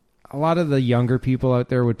 a lot of the younger people out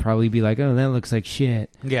there would probably be like, oh, that looks like shit.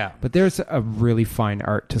 Yeah. But there's a really fine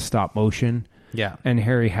art to stop motion. Yeah. And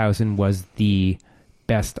Harryhausen was the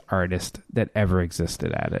best artist that ever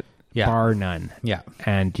existed at it. Yeah. Bar none. Yeah.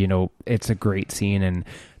 And, it's a great scene. And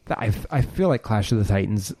I feel like Clash of the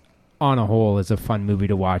Titans, on a whole, is a fun movie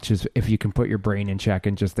to watch is if you can put your brain in check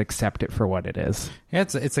and just accept it for what it is. Yeah,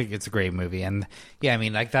 it's a great movie. And, I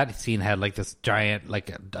mean, like that scene had like this giant,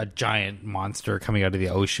 like a giant monster coming out of the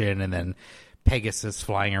ocean and then Pegasus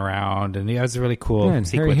flying around. And it was a really cool and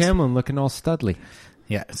sequence. Harry Hamlin looking all studly.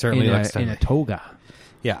 Yeah, it certainly looks in a toga.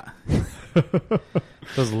 Yeah.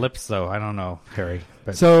 Those lips, though, I don't know, Harry.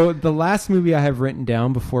 But. So the last movie I have written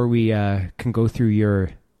down before we can go through your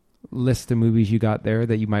list of movies you got there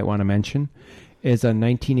that you might want to mention is a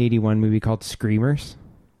 1981 movie called Screamers.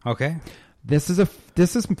 Okay. This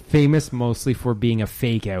is famous mostly for being a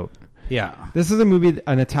fake out. Yeah. This is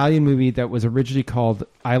an Italian movie that was originally called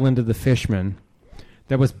Island of the Fishmen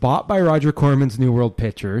that was bought by Roger Corman's New World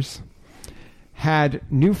Pictures, had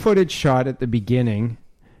new footage shot at the beginning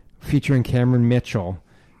featuring Cameron Mitchell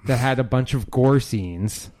that had a bunch of gore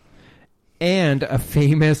scenes and a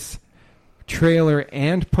famous trailer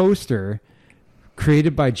and poster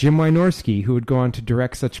created by Jim Wynorski, who would go on to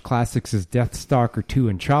direct such classics as Deathstalker 2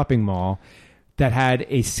 and Chopping Mall, that had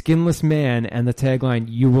a skinless man and the tagline,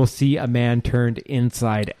 "You will see a man turned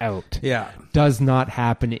inside out." Yeah. Does not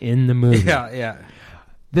happen in the movie. Yeah.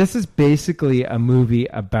 This is basically a movie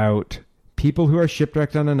about people who are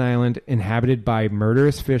shipwrecked on an island inhabited by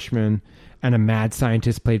murderous fishermen and a mad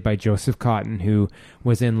scientist played by Joseph Cotton, who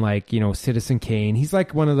was in Citizen Kane. He's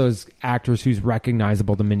like one of those actors who's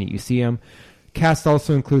recognizable the minute you see him. Cast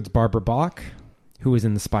also includes Barbara Bach, who was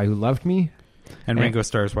in The Spy Who Loved Me. And Ringo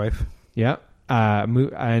Starr's wife. Yeah.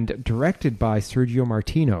 And directed by Sergio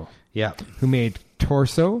Martino. Yeah. Who made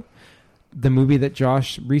Torso, the movie that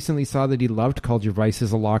Josh recently saw that he loved called Your Vice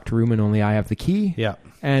is a Locked Room and Only I Have the Key. Yeah.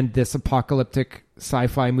 And this apocalyptic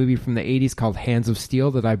sci-fi movie from the 80s called Hands of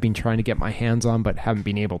Steel that I've been trying to get my hands on but haven't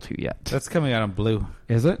been able to yet. That's coming out on Blue.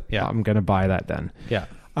 Is it? Yeah. I'm going to buy that then. Yeah.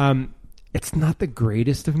 It's not the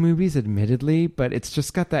greatest of movies, admittedly, but it's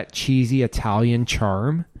just got that cheesy Italian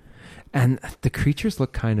charm. And the creatures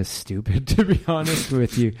look kind of stupid, to be honest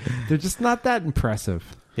with you. They're just not that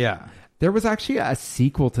impressive. Yeah. There was actually a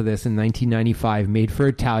sequel to this in 1995 made for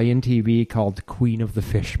Italian TV called Queen of the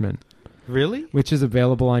Fishmen. Really? Which is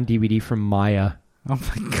available on DVD from Maya. Oh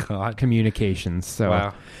my God. Communications. So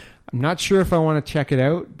wow. I'm not sure if I want to check it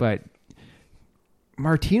out, but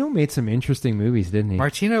Martino made some interesting movies, didn't he?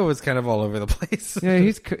 Martino was kind of all over the place.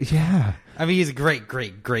 Yeah. I mean, he's a great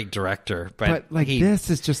director, but this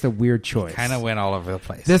is just a weird choice. Kind of went all over the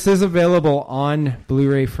place. This is available on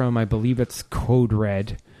Blu-ray from, I believe it's Code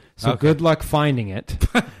Red. So good luck finding it.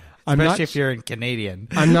 Especially if you're in Canadian.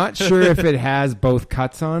 I'm not sure if it has both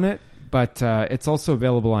cuts on it, but it's also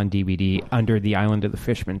available on DVD under the Island of the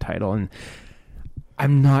Fishmen title. And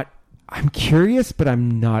I'm curious, but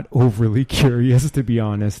I'm not overly curious, to be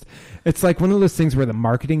honest. It's like one of those things where the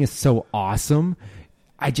marketing is so awesome.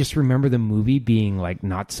 I just remember the movie being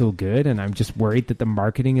not so good, and I'm just worried that the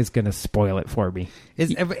marketing is going to spoil it for me.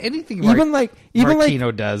 Is anything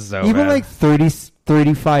Martino does, though? Even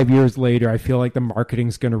 35 years later, I feel like the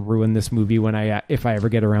marketing's going to ruin this movie if I ever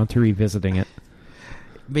get around to revisiting it.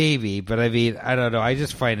 Maybe, but I mean, I don't know. I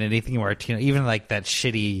just find anything Martino, even like that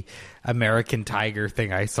shitty American Tiger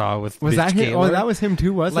thing I saw with was Mitch that him? Gaylor. Oh, that was him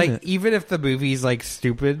too, wasn't it? Even if the movie's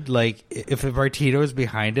stupid, if Martino's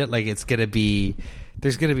behind it, it's gonna be.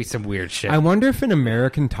 There's going to be some weird shit. I wonder if in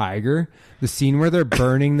American Tiger, the scene where they're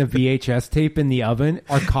burning the VHS tape in the oven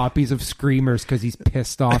are copies of Screamers because he's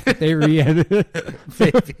pissed off that they re-edited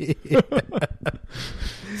it.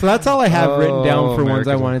 So that's all I have written down for ones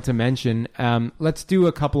I wanted to mention. Let's do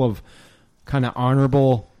a couple of kind of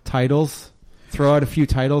honorable titles. Throw out a few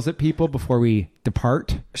titles at people before we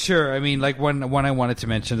depart. Sure. I mean, one I wanted to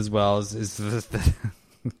mention as well is the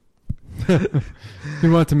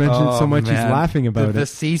You want to mention it so much he's man. laughing about The it.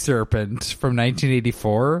 Sea Serpent from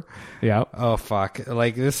 1984. Yeah. Oh fuck!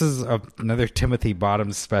 Like this is another Timothy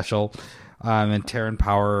Bottoms special, and Terran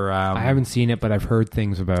Power. I haven't seen it, but I've heard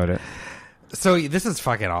things about it. So this is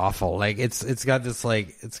fucking awful. Like it's got this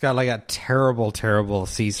it's got like a terrible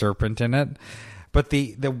sea serpent in it. But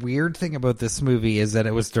the weird thing about this movie is that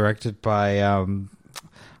it was directed by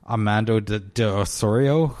Armando de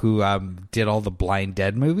Osorio, who did all the Blind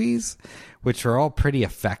Dead movies, which are all pretty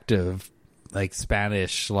effective, like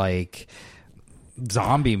Spanish zombie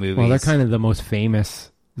movies. Well, they're kind of the most famous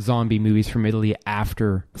zombie movies from Italy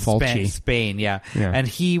after Fulci. Spain, yeah. And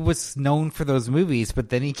he was known for those movies, but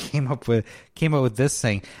then he came out with this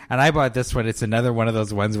thing, and I bought this one. It's another one of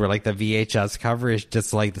those ones where like the VHS cover is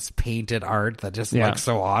just like this painted art that just looks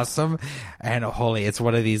so awesome, and holy, it's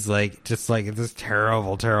one of these just this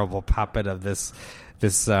terrible puppet of this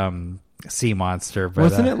sea monster. But,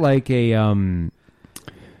 wasn't it like a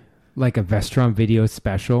Vestron video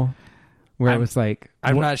special? Where it was like...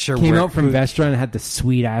 I'm not sure. Came out from Vestron and had the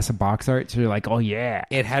sweet-ass box art. So you're like, oh, yeah.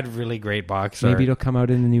 It had really great box art. Maybe it'll come out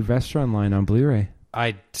in the new Vestron line on Blu-ray.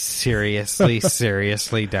 I seriously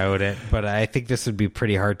doubt it. But I think this would be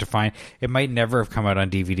pretty hard to find. It might never have come out on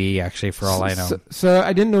DVD, actually, for all I know. So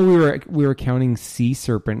I didn't know we were counting Sea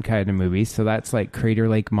Serpent kind of movies. So that's like Crater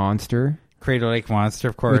Lake Monster. Crater Lake Monster,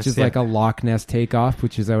 of course. Which is like a Loch Ness takeoff,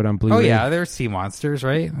 which is out on Blu-ray. Oh, yeah, they're sea monsters,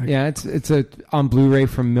 right? Yeah, it's on Blu-ray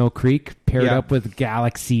from Mill Creek, paired up with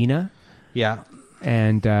Galaxina. Yeah.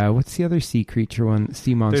 And what's the other sea creature one?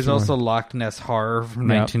 Sea monster There's also one? Loch Ness Horror from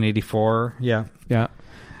 1984. Yeah. Yeah.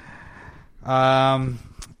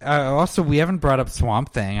 Also, we haven't brought up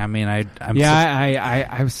Swamp Thing. I mean, I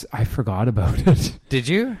forgot about it. Did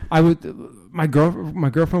you? My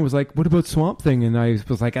girlfriend was like, "What about Swamp Thing?" And I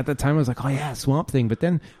was like, at the time, I was like, "Oh yeah, Swamp Thing." But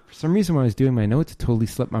then, for some reason, when I was doing my notes, it totally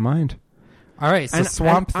slipped my mind. All right, so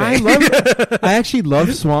Swamp Thing. I actually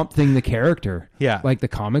love Swamp Thing, the character. Yeah, like the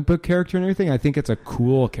comic book character and everything. I think it's a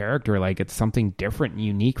cool character. Like it's something different and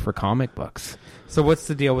unique for comic books. So what's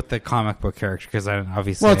the deal with the comic book character? Because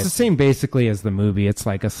obviously, well, it's the same basically as the movie. It's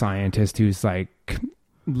like a scientist who's like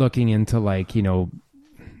looking into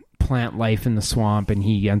plant life in the swamp, and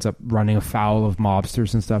he ends up running afoul of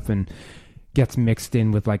mobsters and stuff, and gets mixed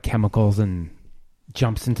in with like chemicals and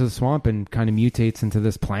jumps into the swamp and kind of mutates into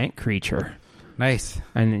this plant creature. Nice.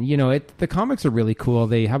 And the comics are really cool.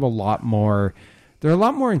 They have they're a lot more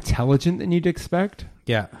intelligent than you'd expect.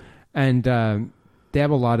 Yeah. And they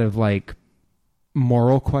have a lot of like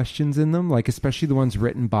moral questions in them, like especially the ones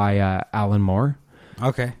written by Alan Moore.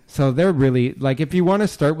 Okay. So they're really like, if you want to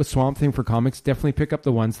start with Swamp Thing for comics, definitely pick up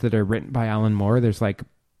the ones that are written by Alan Moore. There's like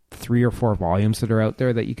 3 or 4 volumes that are out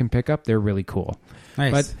there that you can pick up. They're really cool.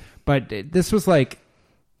 Nice. But this was like,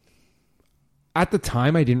 at the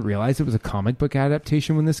time, I didn't realize it was a comic book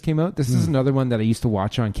adaptation when this came out. This is another one that I used to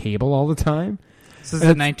watch on cable all the time. This is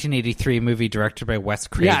a 1983 movie directed by Wes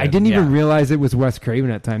Craven. Yeah, I didn't even realize it was Wes Craven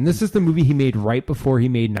at the time. This is the movie he made right before he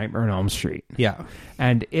made Nightmare on Elm Street. Yeah.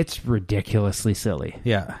 And it's ridiculously silly.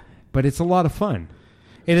 Yeah. But it's a lot of fun.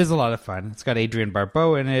 It is a lot of fun. It's got Adrienne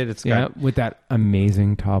Barbeau in it. It's got with that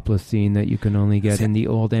amazing topless scene that you can only get in the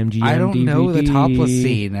old MGM I don't DVD. know the topless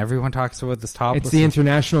scene. Everyone talks about this topless It's the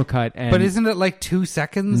international cut. But isn't it like 2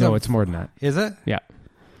 seconds? No, it's more than that. Is it? Yeah.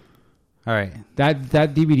 All right. That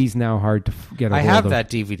DVD's now hard to get a hold of. I have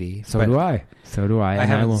that DVD. So do I. I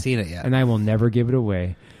haven't seen it yet. And I will never give it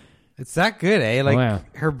away. It's that good, eh?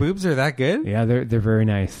 Like, her boobs are that good? Yeah, they're very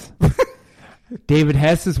nice. David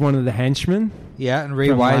Hess is one of the henchmen. Yeah, and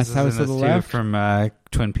Ray Wise is in House this too from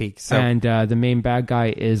Twin Peaks. So. And the main bad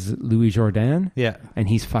guy is Louis Jourdan. Yeah. And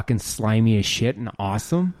he's fucking slimy as shit and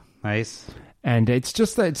awesome. Nice. And it's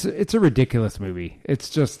just it's a ridiculous movie. It's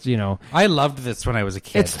just, I loved this when I was a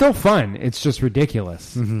kid. It's still fun. It's just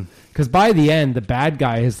ridiculous. Because by the end, the bad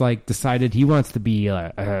guy has like decided he wants to be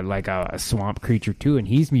like a swamp creature too, and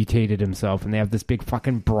he's mutated himself, and they have this big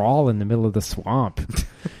fucking brawl in the middle of the swamp.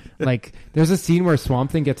 Like, there's a scene where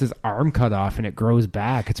Swamp Thing gets his arm cut off and it grows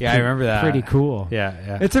back. I remember that. Pretty cool.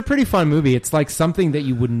 Yeah. It's a pretty fun movie. It's like something that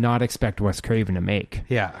you would not expect Wes Craven to make.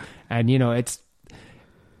 Yeah. And,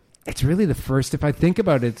 it's really the first, if I think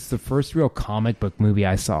about it, it's the first real comic book movie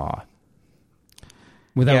I saw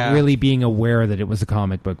without really being aware that it was a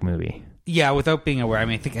comic book movie. Yeah, without being aware. I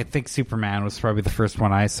mean, I think Superman was probably the first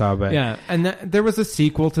one I saw, but yeah, and there was a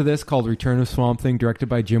sequel to this called Return of Swamp Thing, directed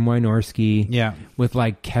by Jim Wynorski. Yeah, with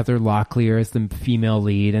like Heather Locklear as the female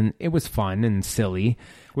lead, and it was fun and silly.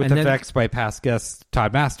 With effects by past guest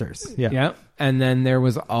Todd Masters. Yeah, and then there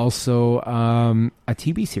was also a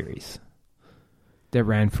TV series that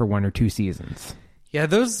ran for 1 or 2 seasons. Yeah,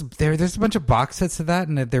 there's a bunch of box sets of that,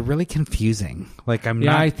 and they're really confusing. Like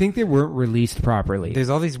I think they weren't released properly. There's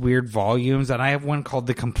all these weird volumes, and I have one called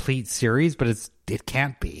the Complete Series, but it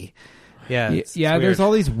can't be. Yeah, it's there's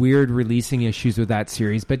all these weird releasing issues with that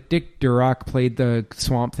series. But Dick Durock played the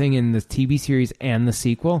Swamp Thing in the TV series and the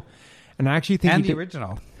sequel, and I actually think the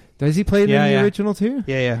original. Does he play it in the original too?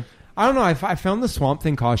 Yeah. I don't know. I found the Swamp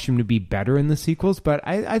Thing costume to be better in the sequels, but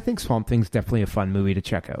I think Swamp Thing's definitely a fun movie to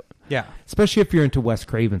check out. Yeah. Especially if you're into Wes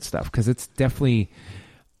Craven stuff, because it's definitely,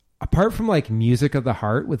 apart from like Music of the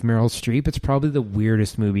Heart with Meryl Streep, it's probably the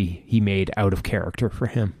weirdest movie he made out of character for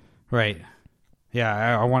him. Right.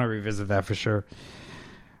 Yeah, I want to revisit that for sure.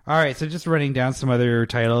 All right, so just running down some other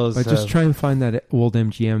titles. But just try and find that old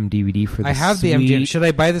MGM DVD for the I have the MGM. Should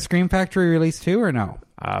I buy the Scream Factory release too, or no?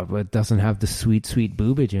 But it doesn't have the sweet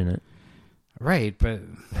boobage in it. Right, but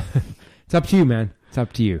it's up to you, man. It's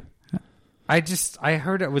up to you. I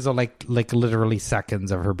heard it was like literally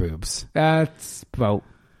seconds of her boobs. That's about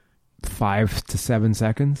 5 to 7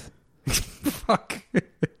 seconds. Fuck.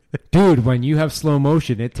 Dude, when you have slow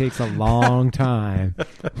motion, it takes a long time.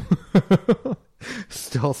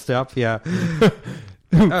 Still step, yeah.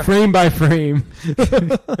 Frame by frame.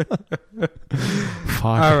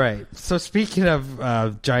 All right. So speaking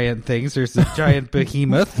of giant things, there's a giant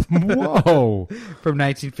behemoth. Whoa. From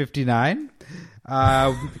 1959.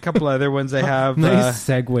 A couple other ones I have. Nice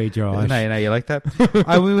segue, Josh. No, you like that?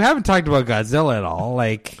 We haven't talked about Godzilla at all.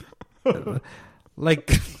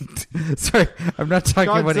 Sorry, I'm not talking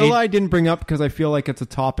about Godzilla. I didn't bring up because I feel like it's a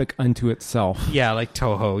topic unto itself. Yeah, like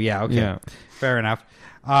Toho. Yeah, okay, yeah. Fair enough.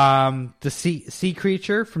 The Sea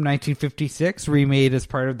Creature from 1956, remade as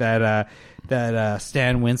part of that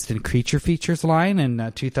Stan Winston Creature Features line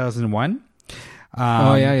in 2001.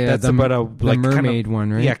 That's about the mermaid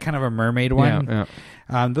one, right? Yeah, kind of a mermaid one.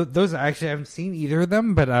 Yeah. Those actually I haven't seen either of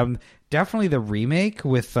them, but definitely the remake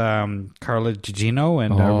with Carla Gugino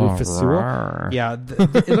and Rufus Sewell. Yeah,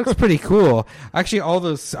 it looks pretty cool. Actually, all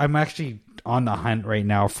those I'm actually on the hunt right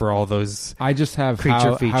now for all those. I just have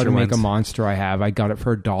Creature Feature How to Make a ones. Monster. I got it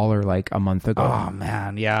for $1 like a month ago. Oh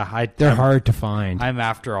man, yeah, they're hard to find. I'm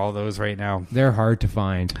after all those right now. They're hard to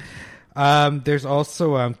find. There's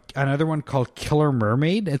also another one called Killer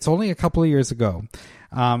Mermaid. It's only a couple of years ago,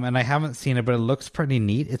 and I haven't seen it, but it looks pretty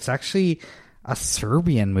neat. It's actually a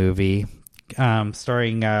Serbian movie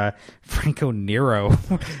starring Franco Nero.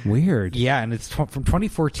 Weird. Yeah, and it's from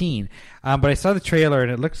 2014. But I saw the trailer,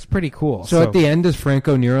 and it looks pretty cool. So at the end, does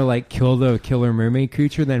Franco Nero like kill the killer mermaid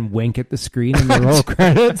creature, then wink at the screen in the roll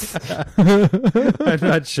credits? I'm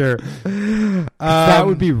not sure. That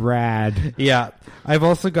would be rad. Yeah. I've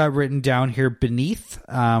also got written down here Beneath,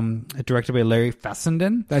 directed by Larry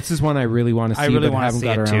Fessenden. That's just one I really want to see. I really want to see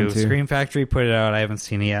it too. Scream Factory put it out. I haven't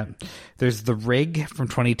seen it yet. There's The Rig from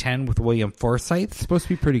 2010 with William Forsythe. It's supposed to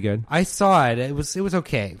be pretty good. I saw it. It was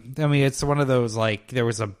okay. I mean, it's one of those like there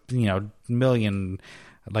was a million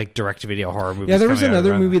like direct-to-video horror movies. Yeah, there was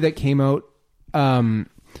another movie that came out,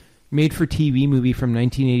 made for TV movie from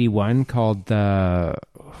 1981 called the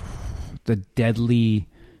Deadly.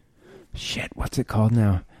 Shit, what's it called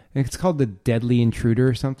now? It's called The Deadly Intruder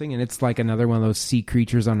or something, and it's like another one of those sea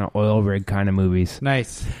creatures on an oil rig kind of movies.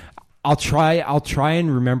 Nice. I'll try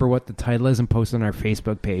and remember what the title is and post it on our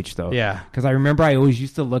Facebook page, though. Yeah. Because I remember I always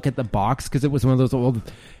used to look at the box because it was one of those old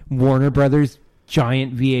Warner Brothers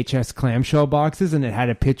giant VHS clamshell boxes, and it had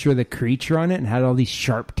a picture of the creature on it and had all these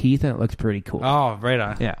sharp teeth, and it looks pretty cool. Oh, right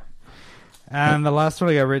on. Yeah. And the last one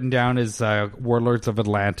I got written down is Warlords of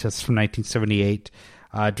Atlantis from 1978.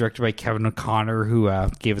 Directed by Kevin O'Connor, who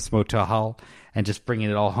gave us Motel Hell, and Just Bringing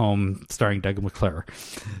It All Home, starring Doug McClure.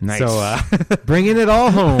 Nice. So, bringing it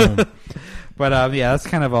all home. But yeah, that's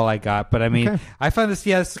kind of all I got. But I mean, Okay. I found this,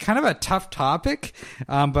 it's kind of a tough topic.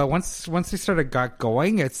 But once we got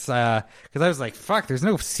going, it's because I was like, fuck, there's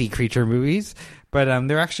no sea creature movies. But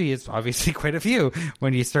there actually is obviously quite a few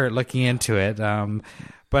when you start looking into it.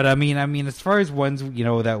 But I mean, as far as ones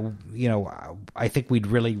that I think we'd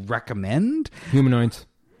really recommend. Humanoids.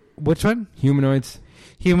 Which one? Humanoids.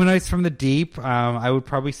 Humanoids from the Deep. I would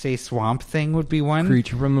probably say Swamp Thing would be one.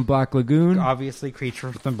 Creature from the Black Lagoon. Obviously,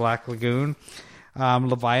 Creature from the Black Lagoon.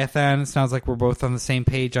 Leviathan. Sounds like we're both on the same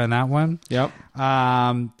page on that one. Yep.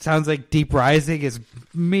 Sounds like Deep Rising is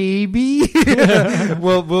maybe.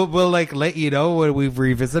 we'll like let you know when we've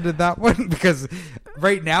revisited that one, because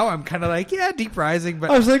right now I'm kind of like, yeah, Deep Rising, but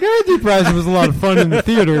I was like, Deep Rising was a lot of fun in the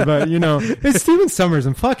theater, but it's Steven Summers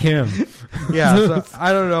and fuck him. Yeah, so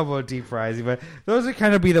I don't know about Deep Rising, but those would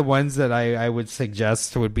kind of be the ones that I would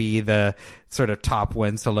suggest would be the sort of top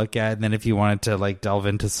ones to look at. And then if you wanted to like delve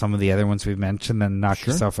into some of the other ones we've mentioned, then knock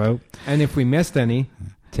yourself out. And if we missed any,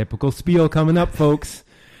 Typical spiel coming up, folks.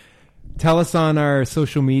 Tell us on our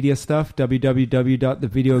social media stuff,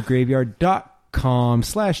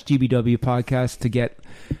 www.thevideograveyard.com/GBW podcast to get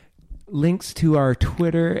links to our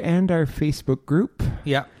Twitter and our Facebook group.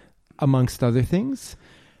 Yeah. Amongst other things.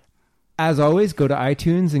 As always, go to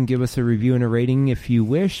iTunes and give us a review and a rating if you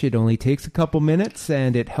wish. It only takes a couple minutes,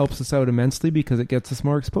 and it helps us out immensely because it gets us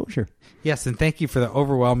more exposure. Yes, and thank you for the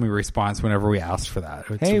overwhelming response whenever we asked for that.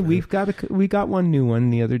 We got one new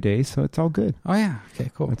one the other day, so it's all good. Oh, yeah.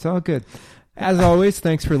 Okay, cool. It's all good. As always,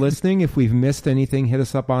 thanks for listening. If we've missed anything, hit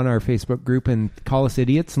us up on our Facebook group and call us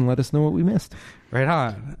idiots and let us know what we missed. Right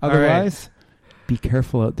on. Otherwise, be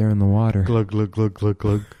careful out there in the water. Glug, glug, glug, glug,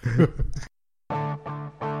 glug.